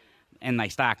 and they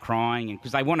start crying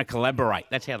because they want to collaborate.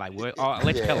 That's how they work. Oh,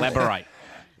 let's collaborate.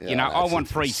 Yeah, I want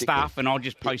it's free sickening. stuff, and I'll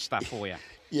just post stuff for you.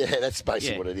 Yeah, that's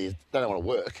basically what it is. They don't want to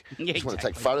work. They just want to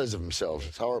take photos of themselves.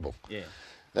 It's horrible. Yeah.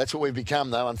 That's what we've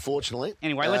become, though, unfortunately.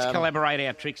 Anyway, let's collaborate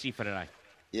our Trixie for today.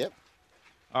 Yep.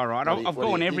 All right, What do you- I've what do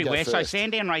gone you- you everywhere. go So first.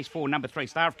 Sandown Race 4, number 3,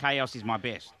 Star of Chaos is my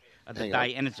best of the Hang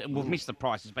day, on. and we've missed the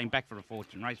price. It's been back for a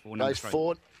fortune. Race 4, number Race 3.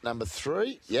 4, number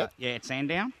 3. Yep. Yeah, at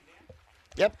Sandown.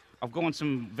 Yep. I've gone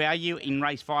some value in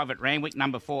Race 5 at Randwick,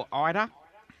 number 4, Ida.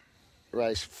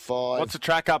 Race 5. What's the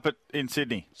track up in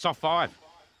Sydney? Soft 5.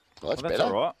 Well, that's that's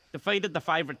better. all right. Defeated the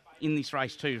favourite in this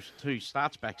race two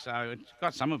starts back, so it's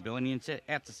got some ability and it's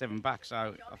out to $7,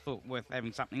 so I thought worth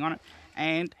having something on it.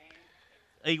 And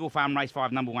Eagle Farm Race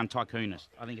 5, number 1, Tycoonist.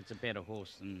 I think it's a better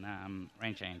horse than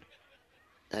Ranch Hand.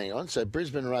 Hang on. So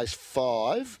Brisbane Race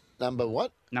 5, number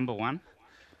what? Number 1.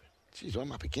 Jeez,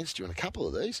 I'm up against you in a couple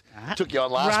of these. Ah, Took you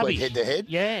on last rubbish. week head-to-head.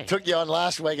 Yeah. Took you on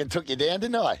last week and took you down,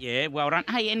 didn't I? Yeah, well done.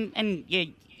 Hey, and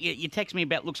you text me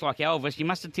about Looks Like Elvis. You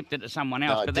must have tipped it to someone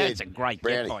else, No, I but did. that's a great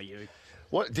Brownie. get by you.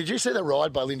 What did you see the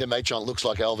ride by Linda Meach on Looks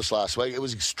Like Elvis last week? It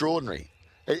was extraordinary.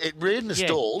 It ran in the Yeah.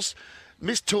 stalls,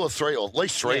 missed 2 or 3, or at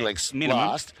least 3 Yeah, lengths minimum.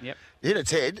 last. Yep. Hit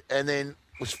its head, and then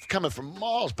was coming from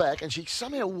miles back, and she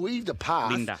somehow weaved a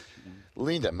path.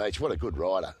 Linda Meach, what a good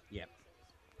rider. Yep.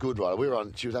 Good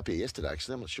rider. She was up here yesterday,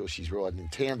 actually. I'm not sure she's riding in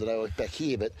town today or back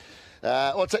here, but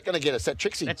what's that going to get us? That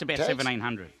Trixie? That's about Tags?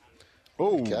 1,700.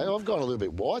 Okay, I've gone a little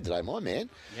bit wide today, my man.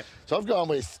 Yep. So I've gone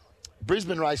with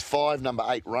Brisbane Race 5, number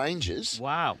 8, Rangers.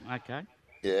 Wow, okay.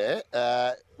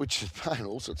 Yeah, which is paying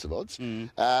all sorts of odds. Mm.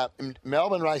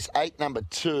 Melbourne Race 8, number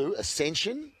 2,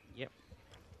 Ascension. Yep.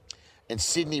 And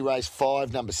Sydney Race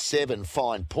 5, number 7,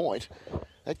 Fine Point.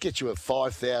 That gets you a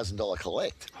 $5,000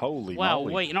 collect. Holy Well,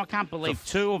 moly. and I can't believe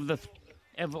two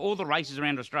of all the races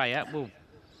around Australia,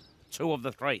 2 of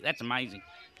the 3. That's amazing.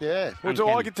 Yeah. Well, do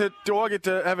I get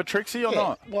to have a Trixie or Yeah,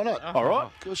 not? why not? All right.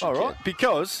 Of course you All can. right.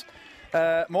 Because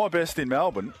my best in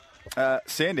Melbourne,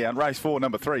 Sandown, race 4,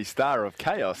 number 3, Star of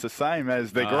Chaos, the same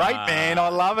as the great man. I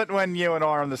love it when you and I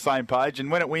are on the same page, and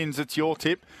when it wins, it's your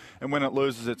tip, and when it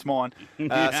loses, it's mine.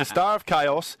 So Star of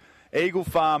Chaos, Eagle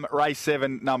Farm, race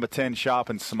 7, number 10, Sharp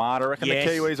and Smart. I reckon Yes.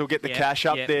 the Kiwis will get the cash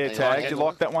up there, Tag. You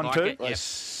like that one Like too? it, Race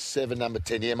 7, number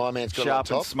 10. Yeah, my man's got Sharp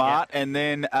it on and top. Smart. And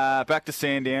then back to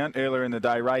Sandown earlier in the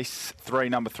day, race 3,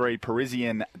 number 3,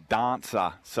 Parisian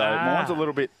Dancer. So mine's a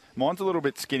little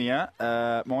bit skinnier.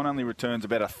 Mine only returns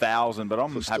about 1,000, but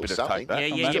I'm happy to take that.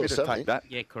 I'm happy to take that.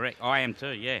 Yeah, correct. I am too,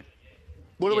 yeah.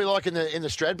 What do we like in the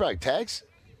Stradbroke, Tags?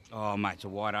 Oh, mate, it's a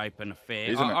wide open affair.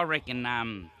 Isn't it? I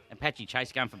reckon Apache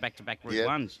Chase going for back-to-back Route Yeah.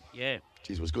 1s. Yeah.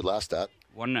 Geez, it was good last start.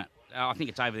 Wasn't it? I think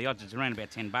it's over the odds. It's around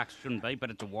about $10. Shouldn't be, but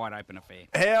it's a wide open affair.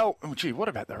 What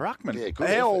about the ruckman? Yeah, good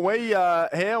how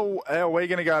effort. are we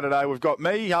going to go today? We've got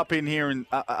me up in here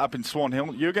up in Swan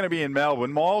Hill. You're going to be in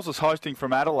Melbourne. Miles is hosting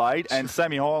from Adelaide, and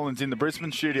Sammy Hyland's in the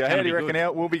Brisbane studio. How do you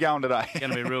reckon we'll be going today? It's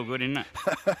going to be real good, isn't it?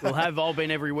 We'll have I'll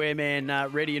Been Everywhere Man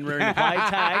ready and ready to play.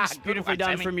 Tags, Good beautifully one, done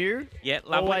Sammy. from you. Yeah,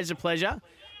 lovely. Always a pleasure.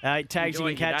 Tags, Enjoy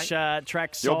you can your catch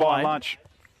trackside. You're buying lunch.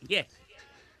 Yeah.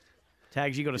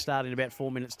 Tags, you got to start in about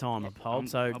 4 minutes' time, I hold.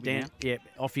 So, I'll be Dan, down. yeah,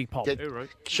 off you pop.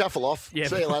 Shuffle off. See you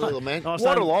later, little man. Nice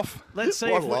Waddle one. off. Let's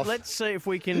see. Waddle off. Let's see if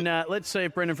we can. Let's see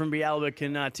if Brendan from Bialba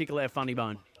can tickle our funny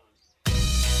bone.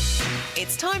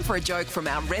 It's time for a joke from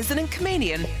our resident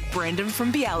comedian, Brendan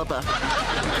from Bialba.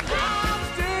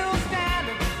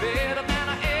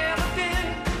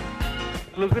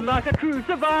 Looking like a true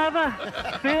survivor,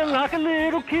 feeling like a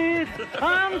little kid.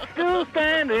 I'm still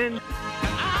standing.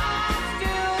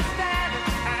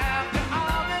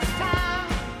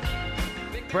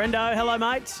 Brendo, hello,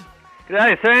 mates.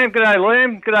 G'day, Sam. G'day,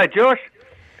 Liam. G'day, Josh.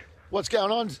 What's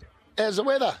going on? How's the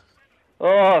weather?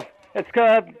 Oh, it's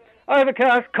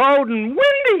overcast, cold, and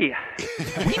windy.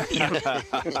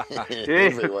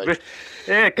 Every week.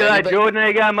 Yeah, g'day, Jordan. How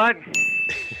you going, mate?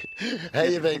 How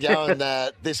you been going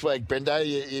this week, Brendo?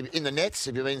 You in the nets?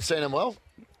 Have you been seeing them well?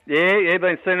 Yeah,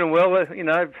 been seeing them well. Seeing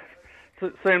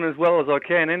them as well as I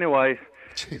can anyway.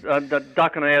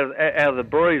 Ducking out of the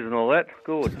breeze and all that.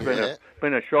 Good. It's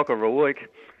been a shock of a week.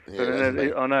 Yeah,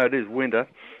 But I know it is winter.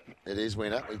 It is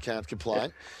winter. We can't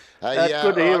complain. That's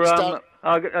good to hear.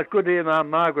 It's good to hear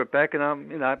Margaret back,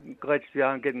 and glad she's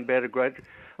getting better. Great.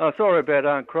 Sorry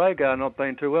about Craig not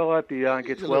being too well. I hope he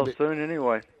gets well soon.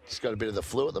 Anyway. He's got a bit of the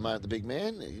flu at the moment, the big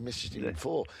man. He messaged him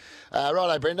before.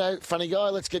 Righto, Brendo, funny guy.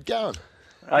 Let's get going.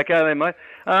 Okay then, mate.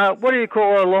 What do you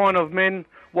call a line of men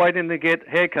waiting to get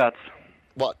haircuts?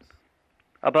 What?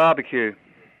 A barbecue.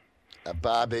 A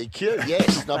barbecue,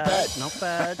 yes, not bad. Not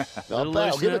bad. Not bad,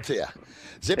 I'll give it to you.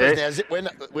 Zippers now,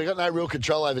 we've got no real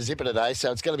control over Zipper today,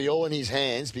 so it's going to be all in his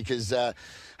hands because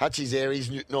Hutchie's there.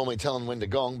 He's normally telling when to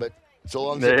gong, but it's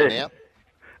all on Zipper now.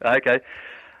 Okay.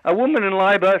 A woman in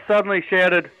labour suddenly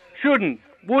shouted, shouldn't,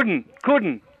 wouldn't,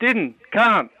 couldn't, didn't,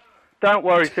 can't. Don't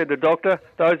worry, said the doctor.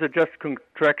 Those are just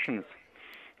contractions.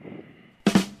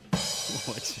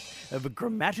 Of a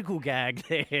grammatical gag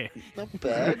there. Not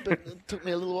bad, but it took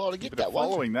me a little while to get that one.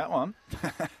 Following that one.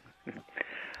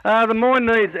 The mind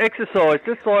needs exercise,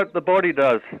 just like the body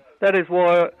does. That is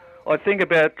why I think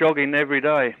about jogging every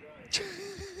day.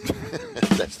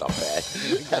 That's not bad.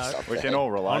 That's not We bad. can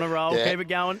all relate. On a roll, keep it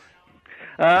going.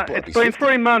 It's been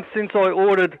 3 months since I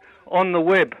ordered on the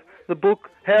web the book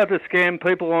How to Scam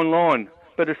People Online,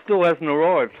 but it still hasn't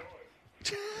arrived.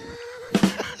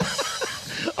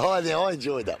 I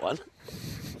enjoyed that one.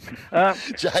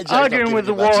 Arguing with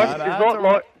the wife is not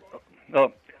like...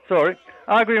 Oh, sorry.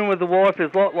 Arguing with the wife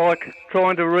is not like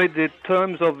trying to read the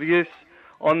terms of use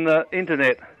on the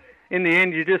internet. In the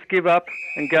end, you just give up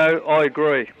and go, I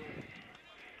agree.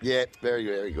 Yeah, very,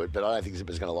 very good, but I don't think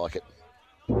Zipper's going to like it.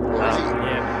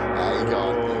 You're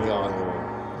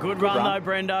going. Good run, though,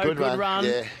 Brendo. Good run.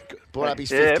 Yeah, brought up his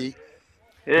 50.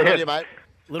 Yeah. Good on you, mate.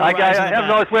 Okay, have a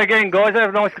nice weekend, guys.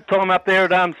 Have a nice time up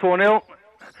there at Swan Hill.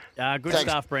 Good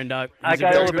stuff, Brendo.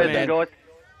 Okay, all the best,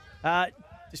 guys.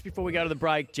 Just before we go to the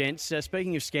break, gents,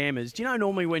 speaking of scammers, do you know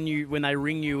normally when they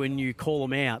ring you and you call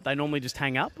them out, they normally just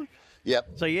hang up? Yep.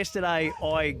 So yesterday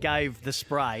I gave the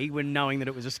spray when knowing that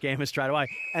it was a scammer straight away,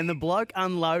 and the bloke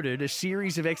unloaded a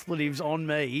series of expletives on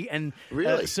me and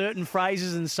certain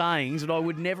phrases and sayings that I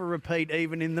would never repeat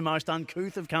even in the most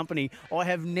uncouth of company. I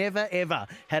have never, ever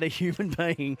had a human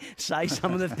being say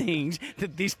some of the things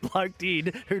that this bloke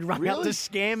did who'd rung up to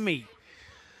scam me.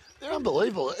 They're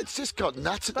unbelievable. It's just got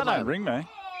nuts at the moment. Don't ring me.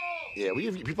 Yeah, well,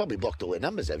 you probably blocked all their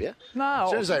numbers, have you? No. As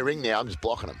soon as they ring now, I'm just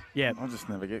blocking them. Yeah. I just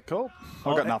never get called.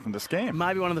 I've got nothing to scam.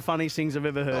 Maybe one of the funniest things I've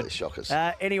ever heard. Holy shockers.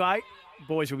 Anyway,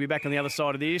 boys, we'll be back on the other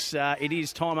side of this. It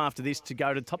is time after this to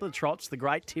go to the top of the trots, the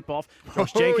great tip-off.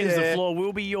 Josh Jenkins, the floor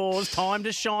will be yours. Time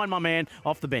to shine, my man,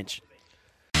 off the bench.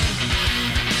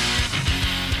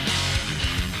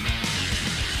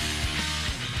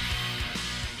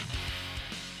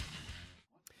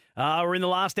 We're in the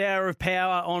last hour of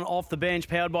power on Off the Bench,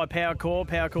 powered by PowerCore.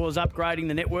 PowerCore is upgrading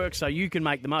the network so you can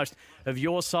make the most of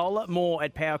your solar. More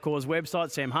at PowerCore's website.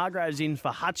 Sam Hargraves in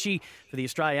for Hutchie for the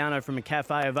Australiano from a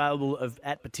cafe available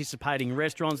at participating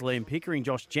restaurants. Liam Pickering,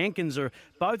 Josh Jenkins are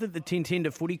both at the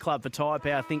Tintinda Footy Club for Tyre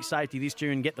Power. Think safety this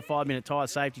June. Get the 5-minute tyre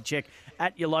safety check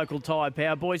at your local Tyre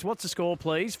Power. Boys, what's the score,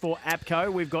 please, for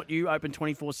APCO? We've got you open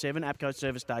 24/7, APCO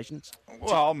service stations.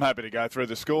 Well, I'm happy to go through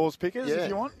the scores, Pickers, if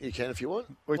you want. You can if you want.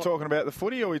 Are we talking about the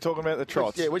footy or are we talking about the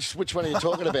trots? Yeah, which one are you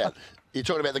talking about? You're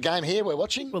talking about the game here we're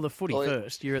watching? Well, the footy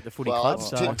first. You're at the footy well, club.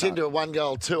 Well, Tintinda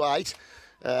 1-goal, 2-8.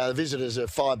 The visitors are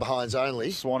 5 behinds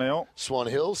only. Swan Hill.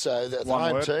 So the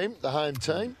home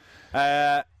team.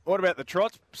 What about the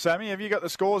trots, Sammy? Have you got the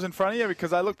scores in front of you?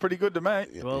 Because they look pretty good to me.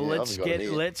 Well,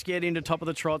 let's get into top of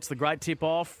the trots. The great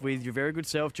tip-off with your very good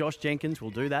self, Josh Jenkins.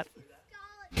 We'll do that.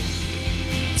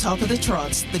 Top of the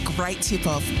Trots, the great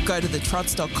tip-off. Go to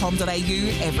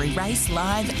thetrots.com.au. Every race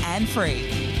live and free.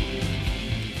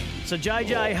 So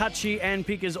JJ, Hutchie and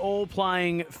Pickers all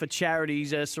playing for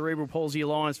charities. Cerebral Palsy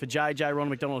Alliance for JJ, Ronald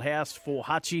McDonald House for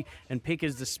Hutchie, and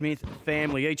Pickers the Smith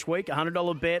family. Each week,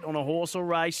 $100 bet on a horse or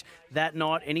race. That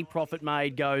night, any profit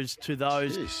made goes to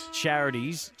those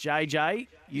charities. JJ,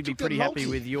 you'd be pretty happy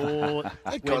with your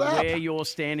where you're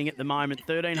standing at the moment.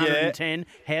 1,310.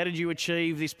 How did you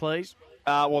achieve this, please?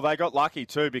 Well, they got lucky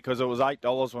too because it was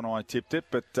 $8 when I tipped it,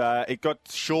 but it got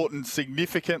shortened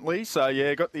significantly. So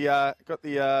yeah, got the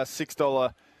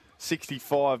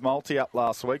 $6.65 multi up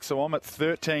last week. So I'm at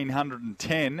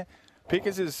 1,310.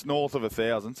 Pickers is north of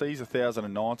 1,000, so he's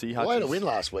 1,090. I had a win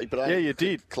last week, but I you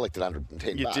did collected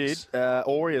 $110. You did.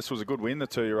 Aureus was a good win, the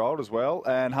 2-year-old as well,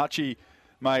 and Hutchie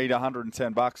made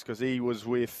 $110 because he was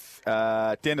with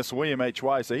Dennis William each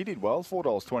way, so he did well.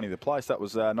 $4.20 the place. That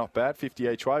was not bad, 50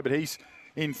 each way, but he's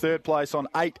in third place on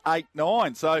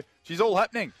 889. So she's all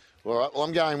happening. All right. Well,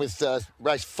 I'm going with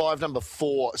race 5, number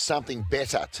 4, Something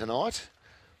Better tonight.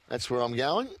 That's where I'm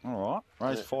going. All right.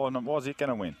 Race 5. Why is it going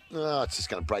to win? Oh, it's just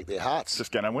going to break their hearts.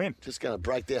 Just going to win. Just going to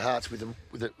break their hearts with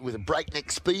a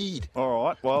breakneck speed. All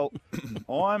right. Well,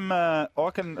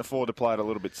 I can afford to play it a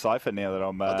little bit safer now that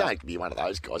I'm. Don't be one of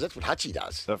those guys. That's what Hutchie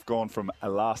does. They've gone from a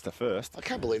last to first. I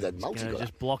can't believe that multi got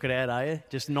Just block it out, are you?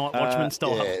 Just night watchman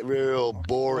style. Yeah, real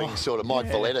boring sort of Mike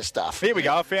Valletta stuff. Here we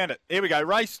go. I found it. Here we go.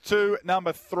 Race 2,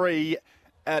 number 3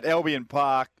 at Albion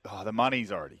Park. Oh, the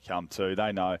money's already come too.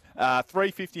 They know.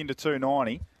 350 into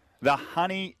 290. The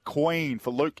Honey Queen for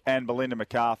Luke and Belinda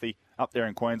McCarthy up there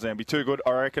in Queensland. Be too good.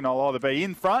 I reckon I'll either be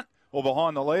in front or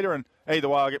behind the leader, and either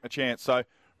way I'll get my chance. So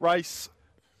race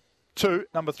 2,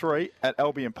 number 3 at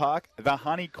Albion Park. The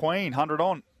Honey Queen, 100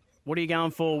 on. What are you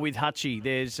going for with Hutchie?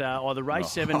 There's either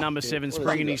race 7, number 7,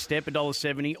 Spring in His Step,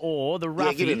 $1.70, or the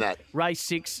give him Ruffy, that. race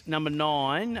 6, number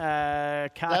 9,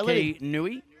 Kaki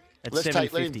Nui at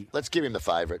 $7.50. Let's give him the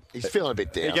favourite. He's feeling a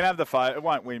bit down. He can have the favourite. It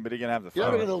won't win, but he can have the You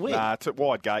don't favourite. reckon it'll win? Nah, it's at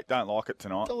wide gate. Don't like it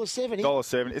tonight. $1.70.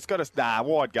 $1.70. It's got a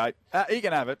wide gate. He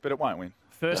can have it, but it won't win.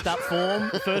 First up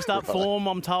form,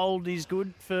 I'm told, is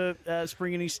good for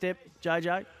Spring in His Step,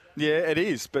 JJ. Yeah, it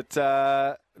is, but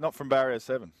not from barrier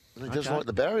 7. He doesn't like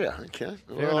the barrier. Okay.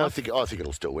 Well, I think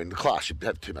it'll still win. The class should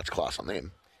have too much class on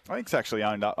them. I think it's actually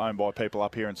owned by people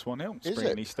up here in Swan Hill. Is Spring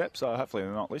it? in His Step, so hopefully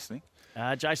they're not listening.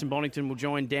 Jason Bonington will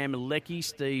join Dan Malecki,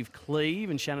 Steve Cleve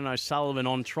and Shannon O'Sullivan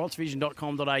on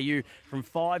trotsvision.com.au from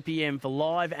 5 p.m. for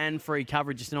live and free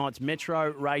coverage of tonight's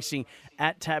Metro Racing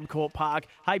at Tabcorp Park.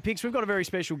 Hey, Pix, we've got a very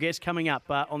special guest coming up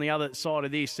on the other side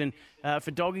of this. And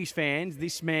for Doggies fans,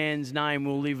 this man's name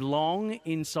will live long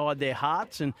inside their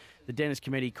hearts. And the Dennis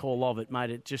Committee call of it made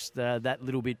it just that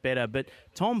little bit better. But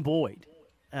Tom Boyd,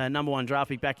 number 1 draft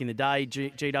pick back in the day,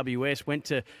 GWS, went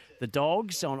to the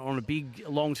Dogs on a big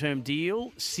long-term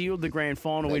deal, sealed the grand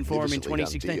final win for him in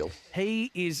 2016. Deal.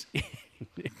 He is...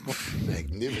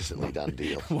 Magnificently done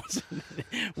deal.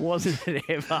 Wasn't it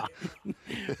ever?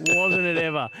 Wasn't it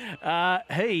ever?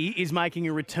 He is making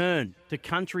a return to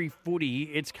country footy.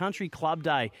 It's Country Club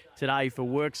Day today for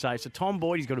WorkSafe. So Tom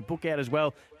Boyd, he's got a book out as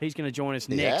well. He's going to join us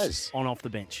next on Off the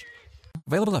Bench.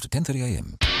 Available after 10:30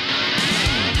 a.m.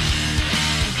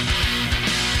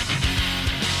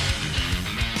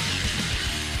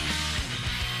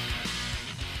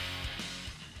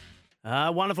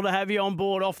 Wonderful to have you on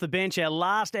board Off the Bench. Our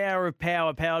last hour of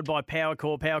power, powered by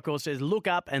Powercore. Powercore says, look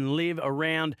up and live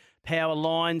around power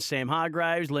lines. Sam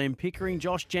Hargraves, Liam Pickering,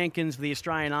 Josh Jenkins for the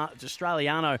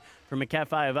Australiano from a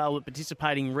cafe available at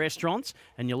participating restaurants.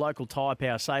 And your local Tyre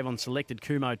Power. Save on selected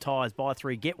Kumho tyres. Buy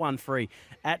 3, get 1 free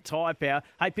at Tyre Power.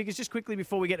 Hey, Pickers, just quickly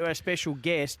before we get to our special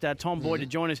guest, Tom Boyd, to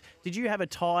join us, did you have a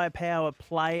Tyre Power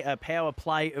play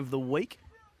of the week?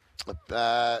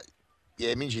 Yeah,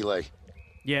 Minjie Lee.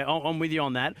 Yeah, I'm with you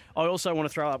on that. I also want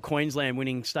to throw up Queensland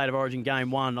winning State of Origin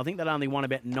Game 1. I think they'd only won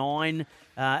about 9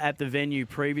 at the venue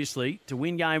previously. To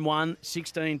win Game 1,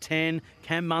 16-10,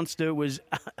 Cam Munster was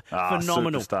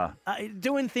phenomenal. Superstar.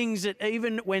 Doing things that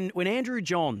even when Andrew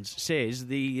Johns says,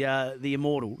 the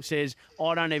immortal, says,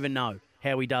 I don't even know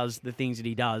how he does the things that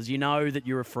he does. You know that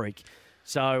you're a freak.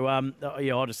 So,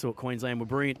 I just thought Queensland were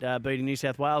brilliant beating New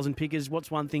South Wales. And Pickers,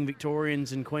 what's one thing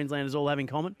Victorians and Queenslanders all have in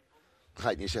common?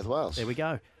 Hate New South Wales. There we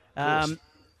go.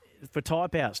 For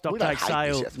Type Out, stock take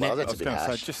sale. Well, I was going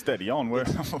to say, just steady on. We're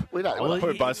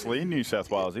basically in New South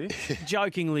Wales here.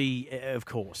 Jokingly, of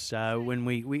course, when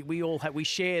we all we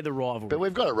share the rivalry. But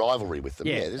we've got a rivalry with them.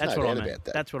 Yeah, There's that's no what doubt I mean. about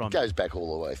that. That's what I mean. It goes back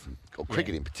all the way from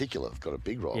cricket in particular. I've got a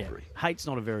big rivalry. Yeah. Hate's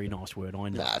not a very nice word, I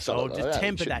know. Nah, it's so not. I'll just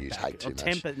temper that use back. hate too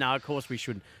much. No, of course we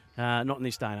shouldn't. Not in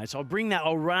this day and age. So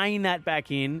I'll rein that back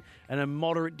in, and a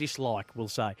moderate dislike, we'll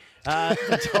say.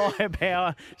 The Tyre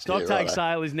Power stock take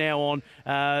sale is now on.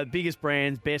 Biggest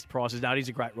brands, best prices. No, it is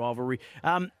a great rivalry.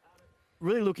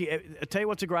 Really looking, I'll tell you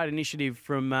what's a great initiative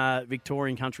from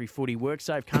Victorian Country Footy,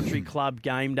 WorkSafe Country Club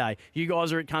Game Day. You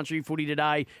guys are at Country Footy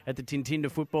today at the Tintinda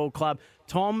Football Club.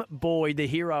 Tom Boyd, the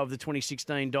hero of the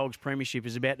 2016 Dogs Premiership,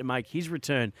 is about to make his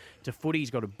return to footy. He's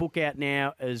got a book out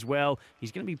now as well.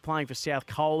 He's going to be playing for South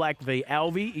Colac v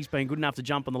Alvey. He's been good enough to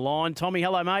jump on the line. Tommy,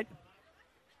 hello, mate.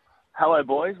 Hello,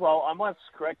 boys. Well, I must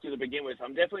correct you to begin with.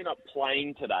 I'm definitely not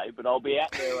playing today, but I'll be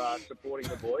out there supporting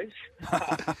the boys.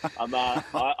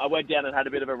 I went down and had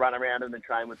a bit of a run around in the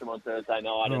train with them on Thursday night.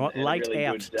 All right, and late really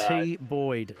out, good, T.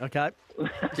 Boyd. Okay.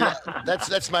 Yeah,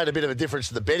 that's made a bit of a difference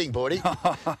to the betting, Boydie.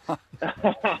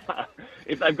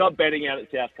 If they've got betting out at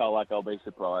South Colac, I'll be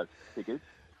surprised. Pickers.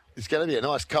 It's going to be a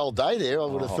nice cold day there, I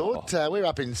would have thought. We're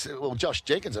up in, Josh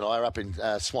Jenkins and I are up in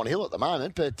Swan Hill at the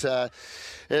moment, but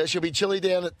it should be chilly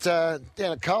down at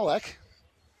Colac.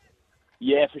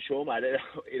 Yeah, for sure, mate.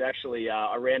 It actually,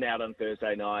 I ran out on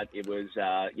Thursday night. It was,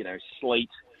 sleet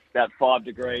about 5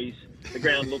 degrees. The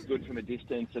ground looked good from a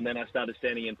distance, and then I started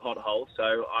standing in potholes.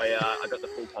 So I got the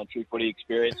full country footy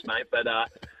experience, mate. But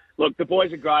look, the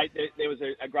boys are great. There was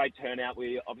a great turnout.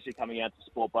 We obviously coming out to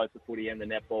support both the footy and the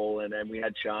netball, and then we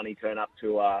had Shani turn up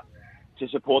to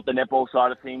support the netball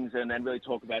side of things and really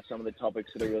talk about some of the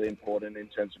topics that are really important in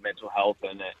terms of mental health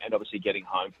and obviously getting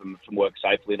home from work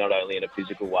safely, not only in a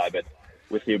physical way, but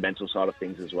with the mental side of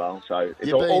things as well. So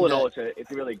it's all in all, it's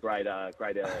a really great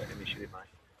initiative, mate.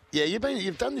 Yeah,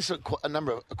 you've done this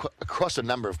across a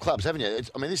number of clubs, haven't you?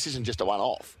 I mean, this isn't just a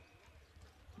one-off.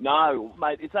 No,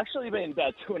 mate, it's actually been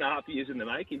about 2.5 years in the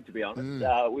making, to be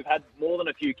honest. We've had more than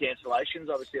a few cancellations,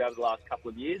 obviously, over the last couple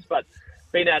of years, but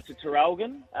been out to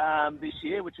Traralgon this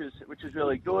year, which was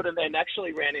really good, and then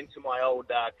actually ran into my old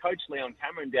coach, Leon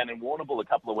Cameron, down in Warrnambool a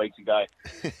couple of weeks ago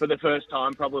for the first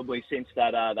time, probably since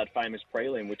that famous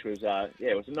prelim, which was,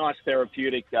 it was a nice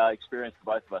therapeutic experience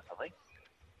for both of us, I think.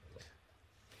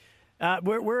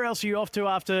 Where else are you off to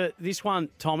after this one,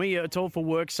 Tommy? It's all for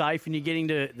work safe, and you're getting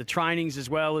to the trainings as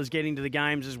well as getting to the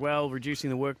games as well, reducing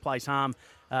the workplace harm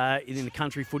in the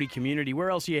country footy community. Where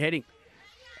else are you heading?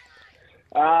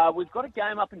 We've got a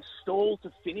game up in Stawell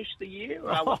to finish the year.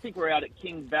 I think we're out at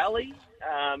King Valley.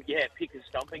 Pickers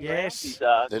Stomping Ground. He's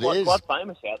quite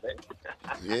famous out there.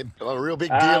 Yeah, a real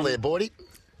big deal there, Boydie.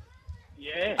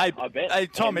 Yeah, hey, I bet. Hey,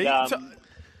 Tommy.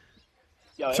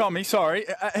 Tommy, sorry.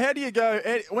 How do you go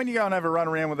when you go and have a run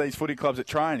around with these footy clubs at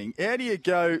training? How do you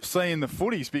go seeing the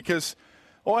footies? Because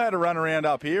I had a run around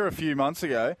up here a few months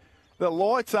ago. The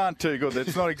lights aren't too good.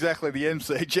 It's not exactly the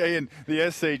MCG and the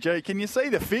SCG. Can you see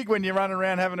the fig when you run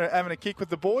around having a kick with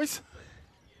the boys?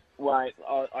 Wait,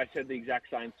 I said the exact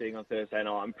same thing on Thursday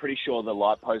night. I'm pretty sure the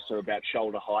light posts are about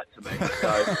shoulder height to me. So,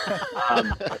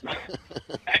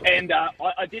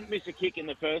 I didn't miss a kick in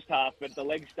the first half, but the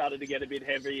legs started to get a bit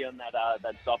heavy on that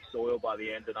soft soil by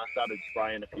the end, and I started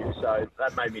spraying a few, so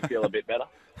that made me feel a bit better.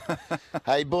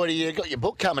 Hey, Boydie, you got your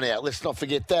book coming out. Let's not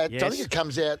forget that. Yes. I think it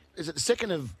comes out, is it the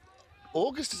 2nd of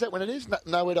August? Is that when it is?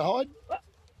 Nowhere to Hide?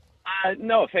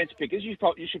 No offence, Pickers. You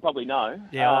should probably know.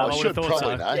 Yeah, I should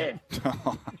probably know. Yeah.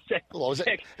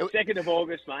 2nd of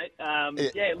August, mate.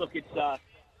 Look, it's a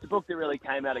book that really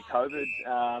came out of COVID.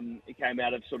 It came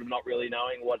out of sort of not really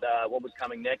knowing what was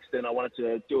coming next, and I wanted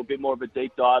to do a bit more of a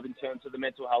deep dive in terms of the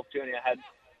mental health journey I had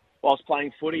whilst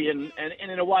playing footy, and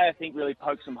in a way, I think really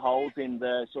poke some holes in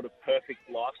the sort of perfect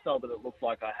lifestyle that it looked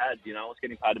like I had. You know, I was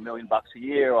getting paid $1 million a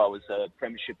year. I was a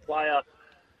premiership player,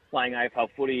 playing AFL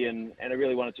footy, and I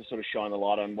really wanted to sort of shine a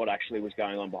light on what actually was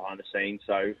going on behind the scenes.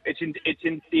 So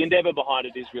the endeavour behind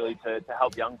it is really to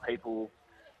help young people,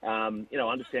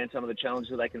 understand some of the challenges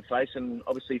that they can face, and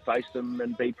obviously face them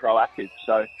and be proactive.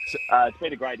 So it's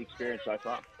been a great experience so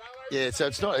far. Yeah, so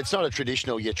it's not a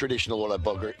traditional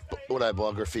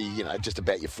autobiography, just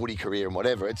about your footy career and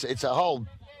whatever. It's a whole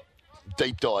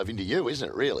deep dive into you, isn't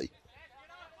it? Really.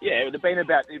 Yeah, it'd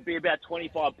be about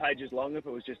 25 pages long if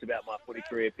it was just about my footy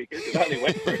career, Pickers. It only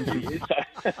went for a few years.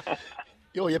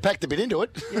 So. You packed a bit into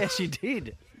it. Yes, you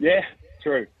did. Yeah,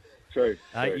 true.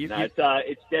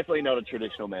 It's definitely not a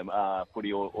traditional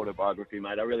footy autobiography,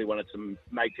 mate. I really wanted to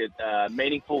make it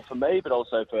meaningful for me, but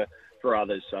also for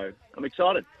others. So I'm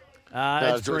excited.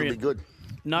 It's going to be good.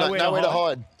 Nowhere to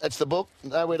hide. That's the book.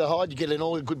 Nowhere to Hide. You get it in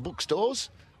all the good bookstores.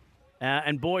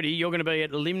 And Boydie, you're going to be at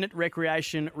Limnet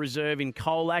Recreation Reserve in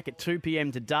Colac at 2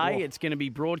 p.m. today. Whoa. It's going to be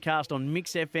broadcast on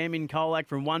Mix FM in Colac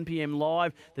from 1 p.m.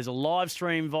 live. There's a live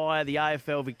stream via the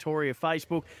AFL Victoria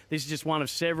Facebook. This is just one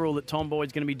of several that Tom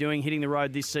Boyd's going to be doing, hitting the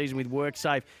road this season with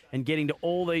WorkSafe and getting to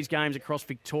all these games across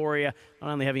Victoria,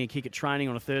 not only having a kick at training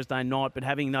on a Thursday night, but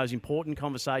having those important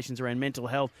conversations around mental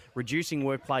health, reducing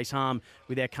workplace harm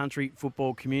with our country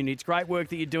football community. It's great work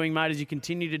that you're doing, mate, as you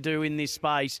continue to do in this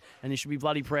space, and you should be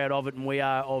bloody proud of it, and we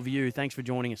are of you. Thanks for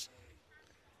joining us.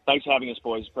 Thanks for having us,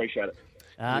 boys. Appreciate it.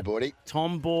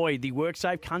 Tom Boyd, the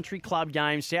WorkSafe Country Club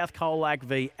game, South Colac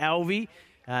v Alvey.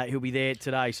 He'll be there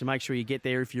today, so make sure you get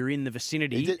there if you're in the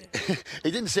vicinity.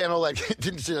 He didn't sound all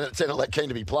that keen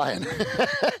to be playing.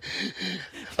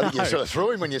 I think you sort of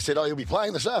threw him when you said, "Oh, you'll be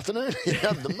playing this afternoon."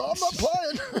 I'm not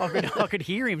playing. I could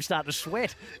hear him start to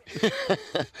sweat.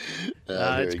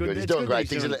 Very it's good. He's it's doing good great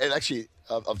that he's things. doing And actually,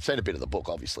 I've seen a bit of the book,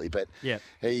 obviously, but yeah,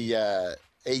 he's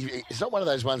not one of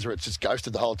those ones where it's just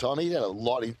ghosted the whole time. He had a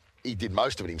lot. He did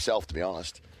most of it himself, to be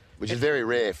honest, which is very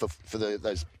rare for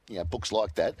those books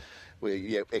like that,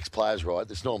 where ex-players write.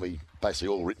 It's normally basically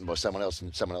all written by someone else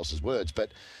in someone else's words,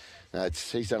 but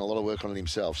he's done a lot of work on it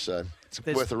himself, so it's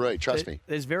worth a read, trust me.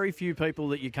 There's very few people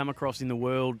that you come across in the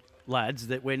world, lads,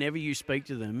 that whenever you speak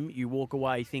to them, you walk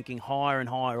away thinking higher and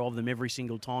higher of them every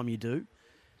single time you do.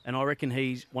 and I reckon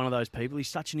he's one of those people. He's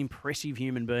such an impressive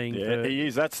human being. Yeah, he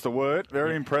is. That's the word.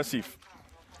 Very impressive.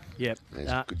 Yep. He's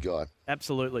a good guy.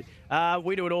 Absolutely.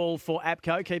 We do it all for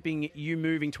APCO, keeping you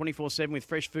moving 24/7 with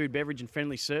fresh food, beverage and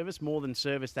friendly service. More than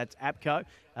service, that's APCO.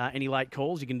 Any late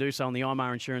calls, you can do so on the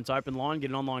IMAR Insurance open line. Get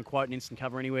an online quote and instant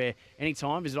cover anywhere,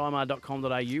 anytime. Visit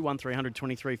imar.com.au, 1300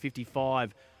 23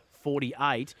 55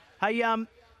 48. Hey,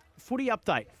 footy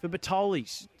update for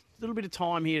Bertoli's. A little bit of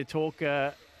time here to talk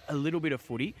a little bit of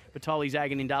footy. Bertoli's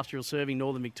Ag and Industrial serving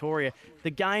Northern Victoria. The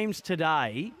games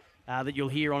today that you'll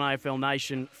hear on AFL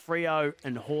Nation, Freo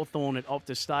and Hawthorn at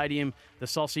Optus Stadium, the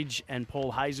Sausage and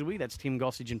Paul Hazelby. That's Tim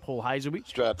Gossage and Paul Hazelby.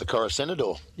 Straight up the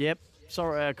Coruscantador. Yep.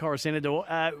 Sorry,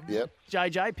 Coruscantador. Yep.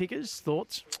 JJ, Pickers,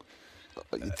 thoughts?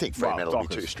 You'd think Fremantle would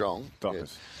be too strong.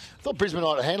 Dockers. I thought Brisbane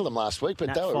might have handled them last week, but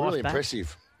Nat they were Fyfe really back.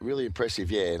 impressive. Really impressive,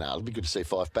 yeah. No, it'll be good to see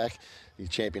Fyfe back. He's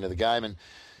champion of the game. And,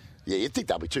 yeah, you'd think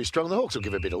they'll be too strong. The Hawks will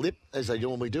give a bit of lip, as they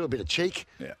normally do, a bit of cheek.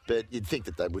 Yeah. But you'd think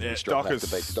that they wouldn't be strong enough to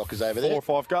beat the Dockers over there. 4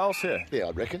 or 5 goals, yeah. Yeah,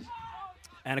 I'd reckon.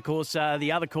 And, of course,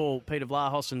 the other call, Peter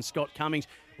Vlahos and Scott Cummings.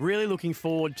 Really looking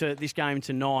forward to this game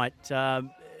tonight.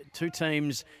 Two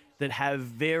teams that have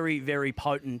very, very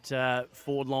potent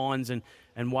forward lines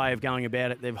and way of going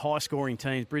about it. They're high-scoring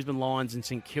teams, Brisbane Lions and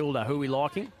St Kilda. Who are we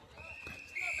liking?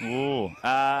 Ooh,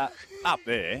 up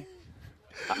there.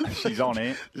 She's on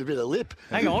it. There's a bit of lip.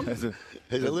 Hang on. There's a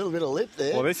little bit of lip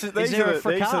there. Well, these are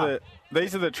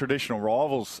the traditional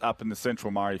rivals up in the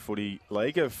Central Murray Footy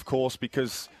League, of course,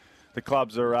 because the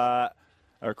clubs are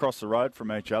across the road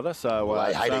from each other. So Well,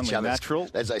 they it's hate only each other's, natural.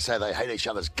 as they say, they hate each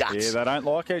other's guts. Yeah, they don't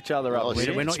like each other up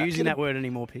there. We're not using that word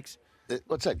anymore, Pix.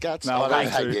 What's that, guts? No, I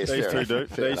don't hate, yes, these fair two enough,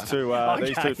 do. fair These enough. two,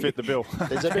 these two fit the bill.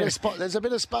 There's a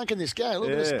bit of spunk in this game, a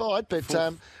little bit of spite,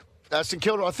 but St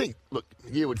Kilda, I think. Look,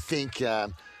 you would think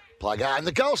Plugger and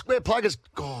the goal square Plugger's.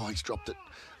 Oh, he's dropped it.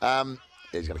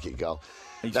 He's going to kick a goal.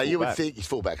 You would think he's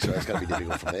fullback, so it's going to be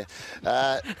difficult from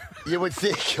there. You would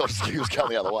think he was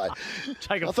coming the other way.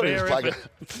 Take a I thought he was fair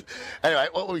Plugger. Anyway,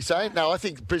 what were we saying? No, I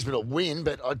think Brisbane will win,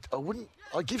 but I wouldn't.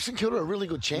 I'd give St Kilda a really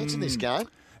good chance in this game.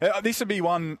 This would be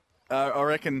one. I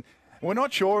reckon. We're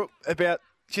not sure about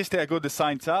just how good the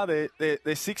Saints are.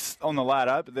 They're sixth on the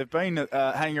ladder, but they've been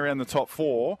hanging around the top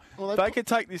 4. Well, if they could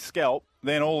take this scalp,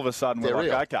 then all of a sudden we're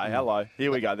like, okay, hello, here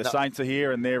we go. The Saints are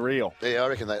here and they're real. Yeah, I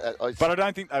reckon they. But I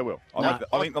don't think they will. I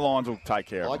think the Lions will take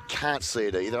care of it. I can't see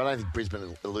it either. I don't think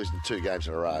Brisbane are losing 2 games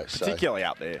in a row. Particularly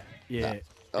up there. Yeah.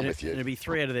 I'm with you. It'll be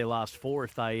 3 out of their last 4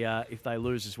 if they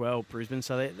lose as well, Brisbane.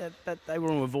 So they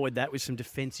want to avoid that with some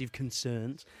defensive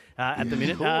concerns at the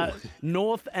minute.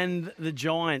 North and the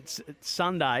Giants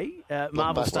Sunday,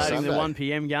 Marvel Stadium, the 1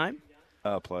 p.m. game.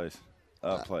 Oh, please.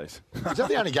 Please. Is that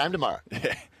the only game tomorrow?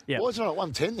 Yeah. Why is it on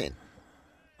at 1:10 then?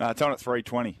 It's on at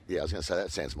 3:20. Yeah, I was going to say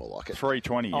that sounds more like it.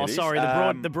 3:20. Oh, sorry.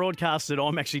 The broadcast that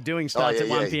I'm actually doing starts at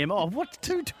 1 p.m. Oh, what?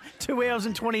 2 hours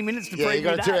and 20 minutes to preview you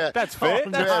got that? 2 hours. That's fair.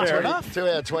 That's fair enough. 2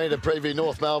 hour 20 to preview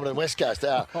North Melbourne and West Coast.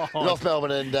 North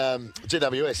Melbourne and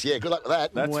GWS. Yeah, good luck with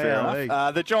that. That's fair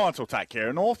enough. The Giants will take care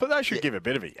of North, but they should give a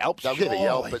bit of a yelp. They'll give a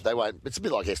yelp, but they won't. It's a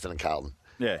bit like Eston and Carlton.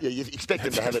 Yeah. You expect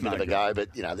them to have a bit of a go, but,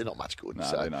 they're not much good. No,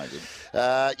 so. they're no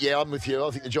good. Yeah, I'm with you. I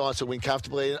think the Giants will win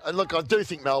comfortably. And, look, I do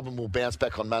think Melbourne will bounce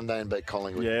back on Monday and beat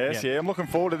Collingwood. Yes, I'm looking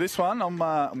forward to this one.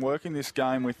 I'm working this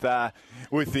game with the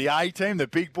A team, the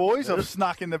big boys. I've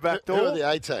snuck in the back door. Who are the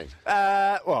A team?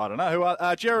 Well, I don't know. Who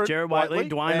are Jared Whiteley,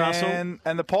 Dwayne Russell.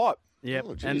 And the Pipe. Yep,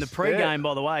 Oh, and the pre-game,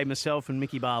 by the way, myself and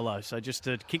Mickey Barlow. So just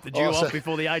to kick the dew off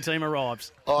before the A-team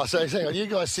arrives. Oh, so hang on, you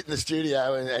guys sit in the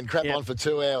studio and crap on for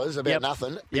 2 hours about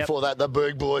nothing. Before that, the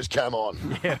Berg boys come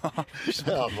on. Yeah.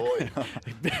 Oh, boy.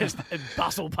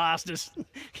 Bustle past us.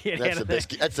 That's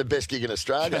the best gig in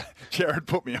Australia. Jared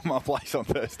put me on my place on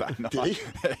Thursday night. Did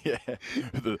he? Yeah.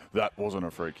 That wasn't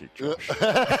a free kick, Josh.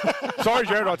 Sorry,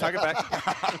 Jared, I'll take it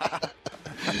back.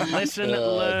 Lesson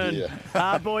learned.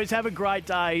 Boys, have a great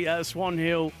day. Swan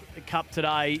Hill Cup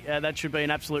today. That should be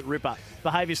an absolute ripper.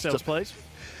 Behave yourselves, please.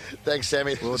 Thanks,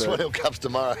 Sammy. Swan Hill Cup's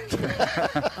tomorrow.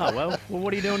 Well,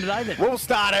 what are you doing today then? We'll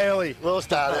start early. We'll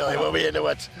be into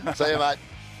it. See you, mate.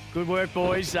 Good work,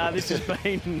 boys. This has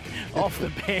been Off the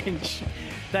Bench.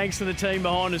 Thanks to the team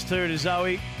behind us too, to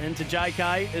Zoe and to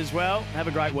JK as well. Have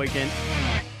a great weekend.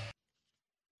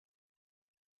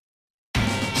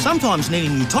 Sometimes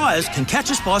needing new tyres can catch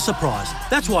us by surprise.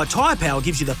 That's why Tyre Power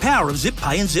gives you the power of zip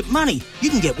pay and zip money. You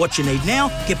can get what you need now,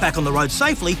 get back on the road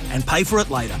safely and pay for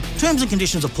it later. Terms and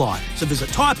conditions apply. So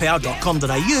visit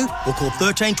tyrepower.com.au or call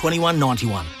 13 21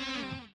 91.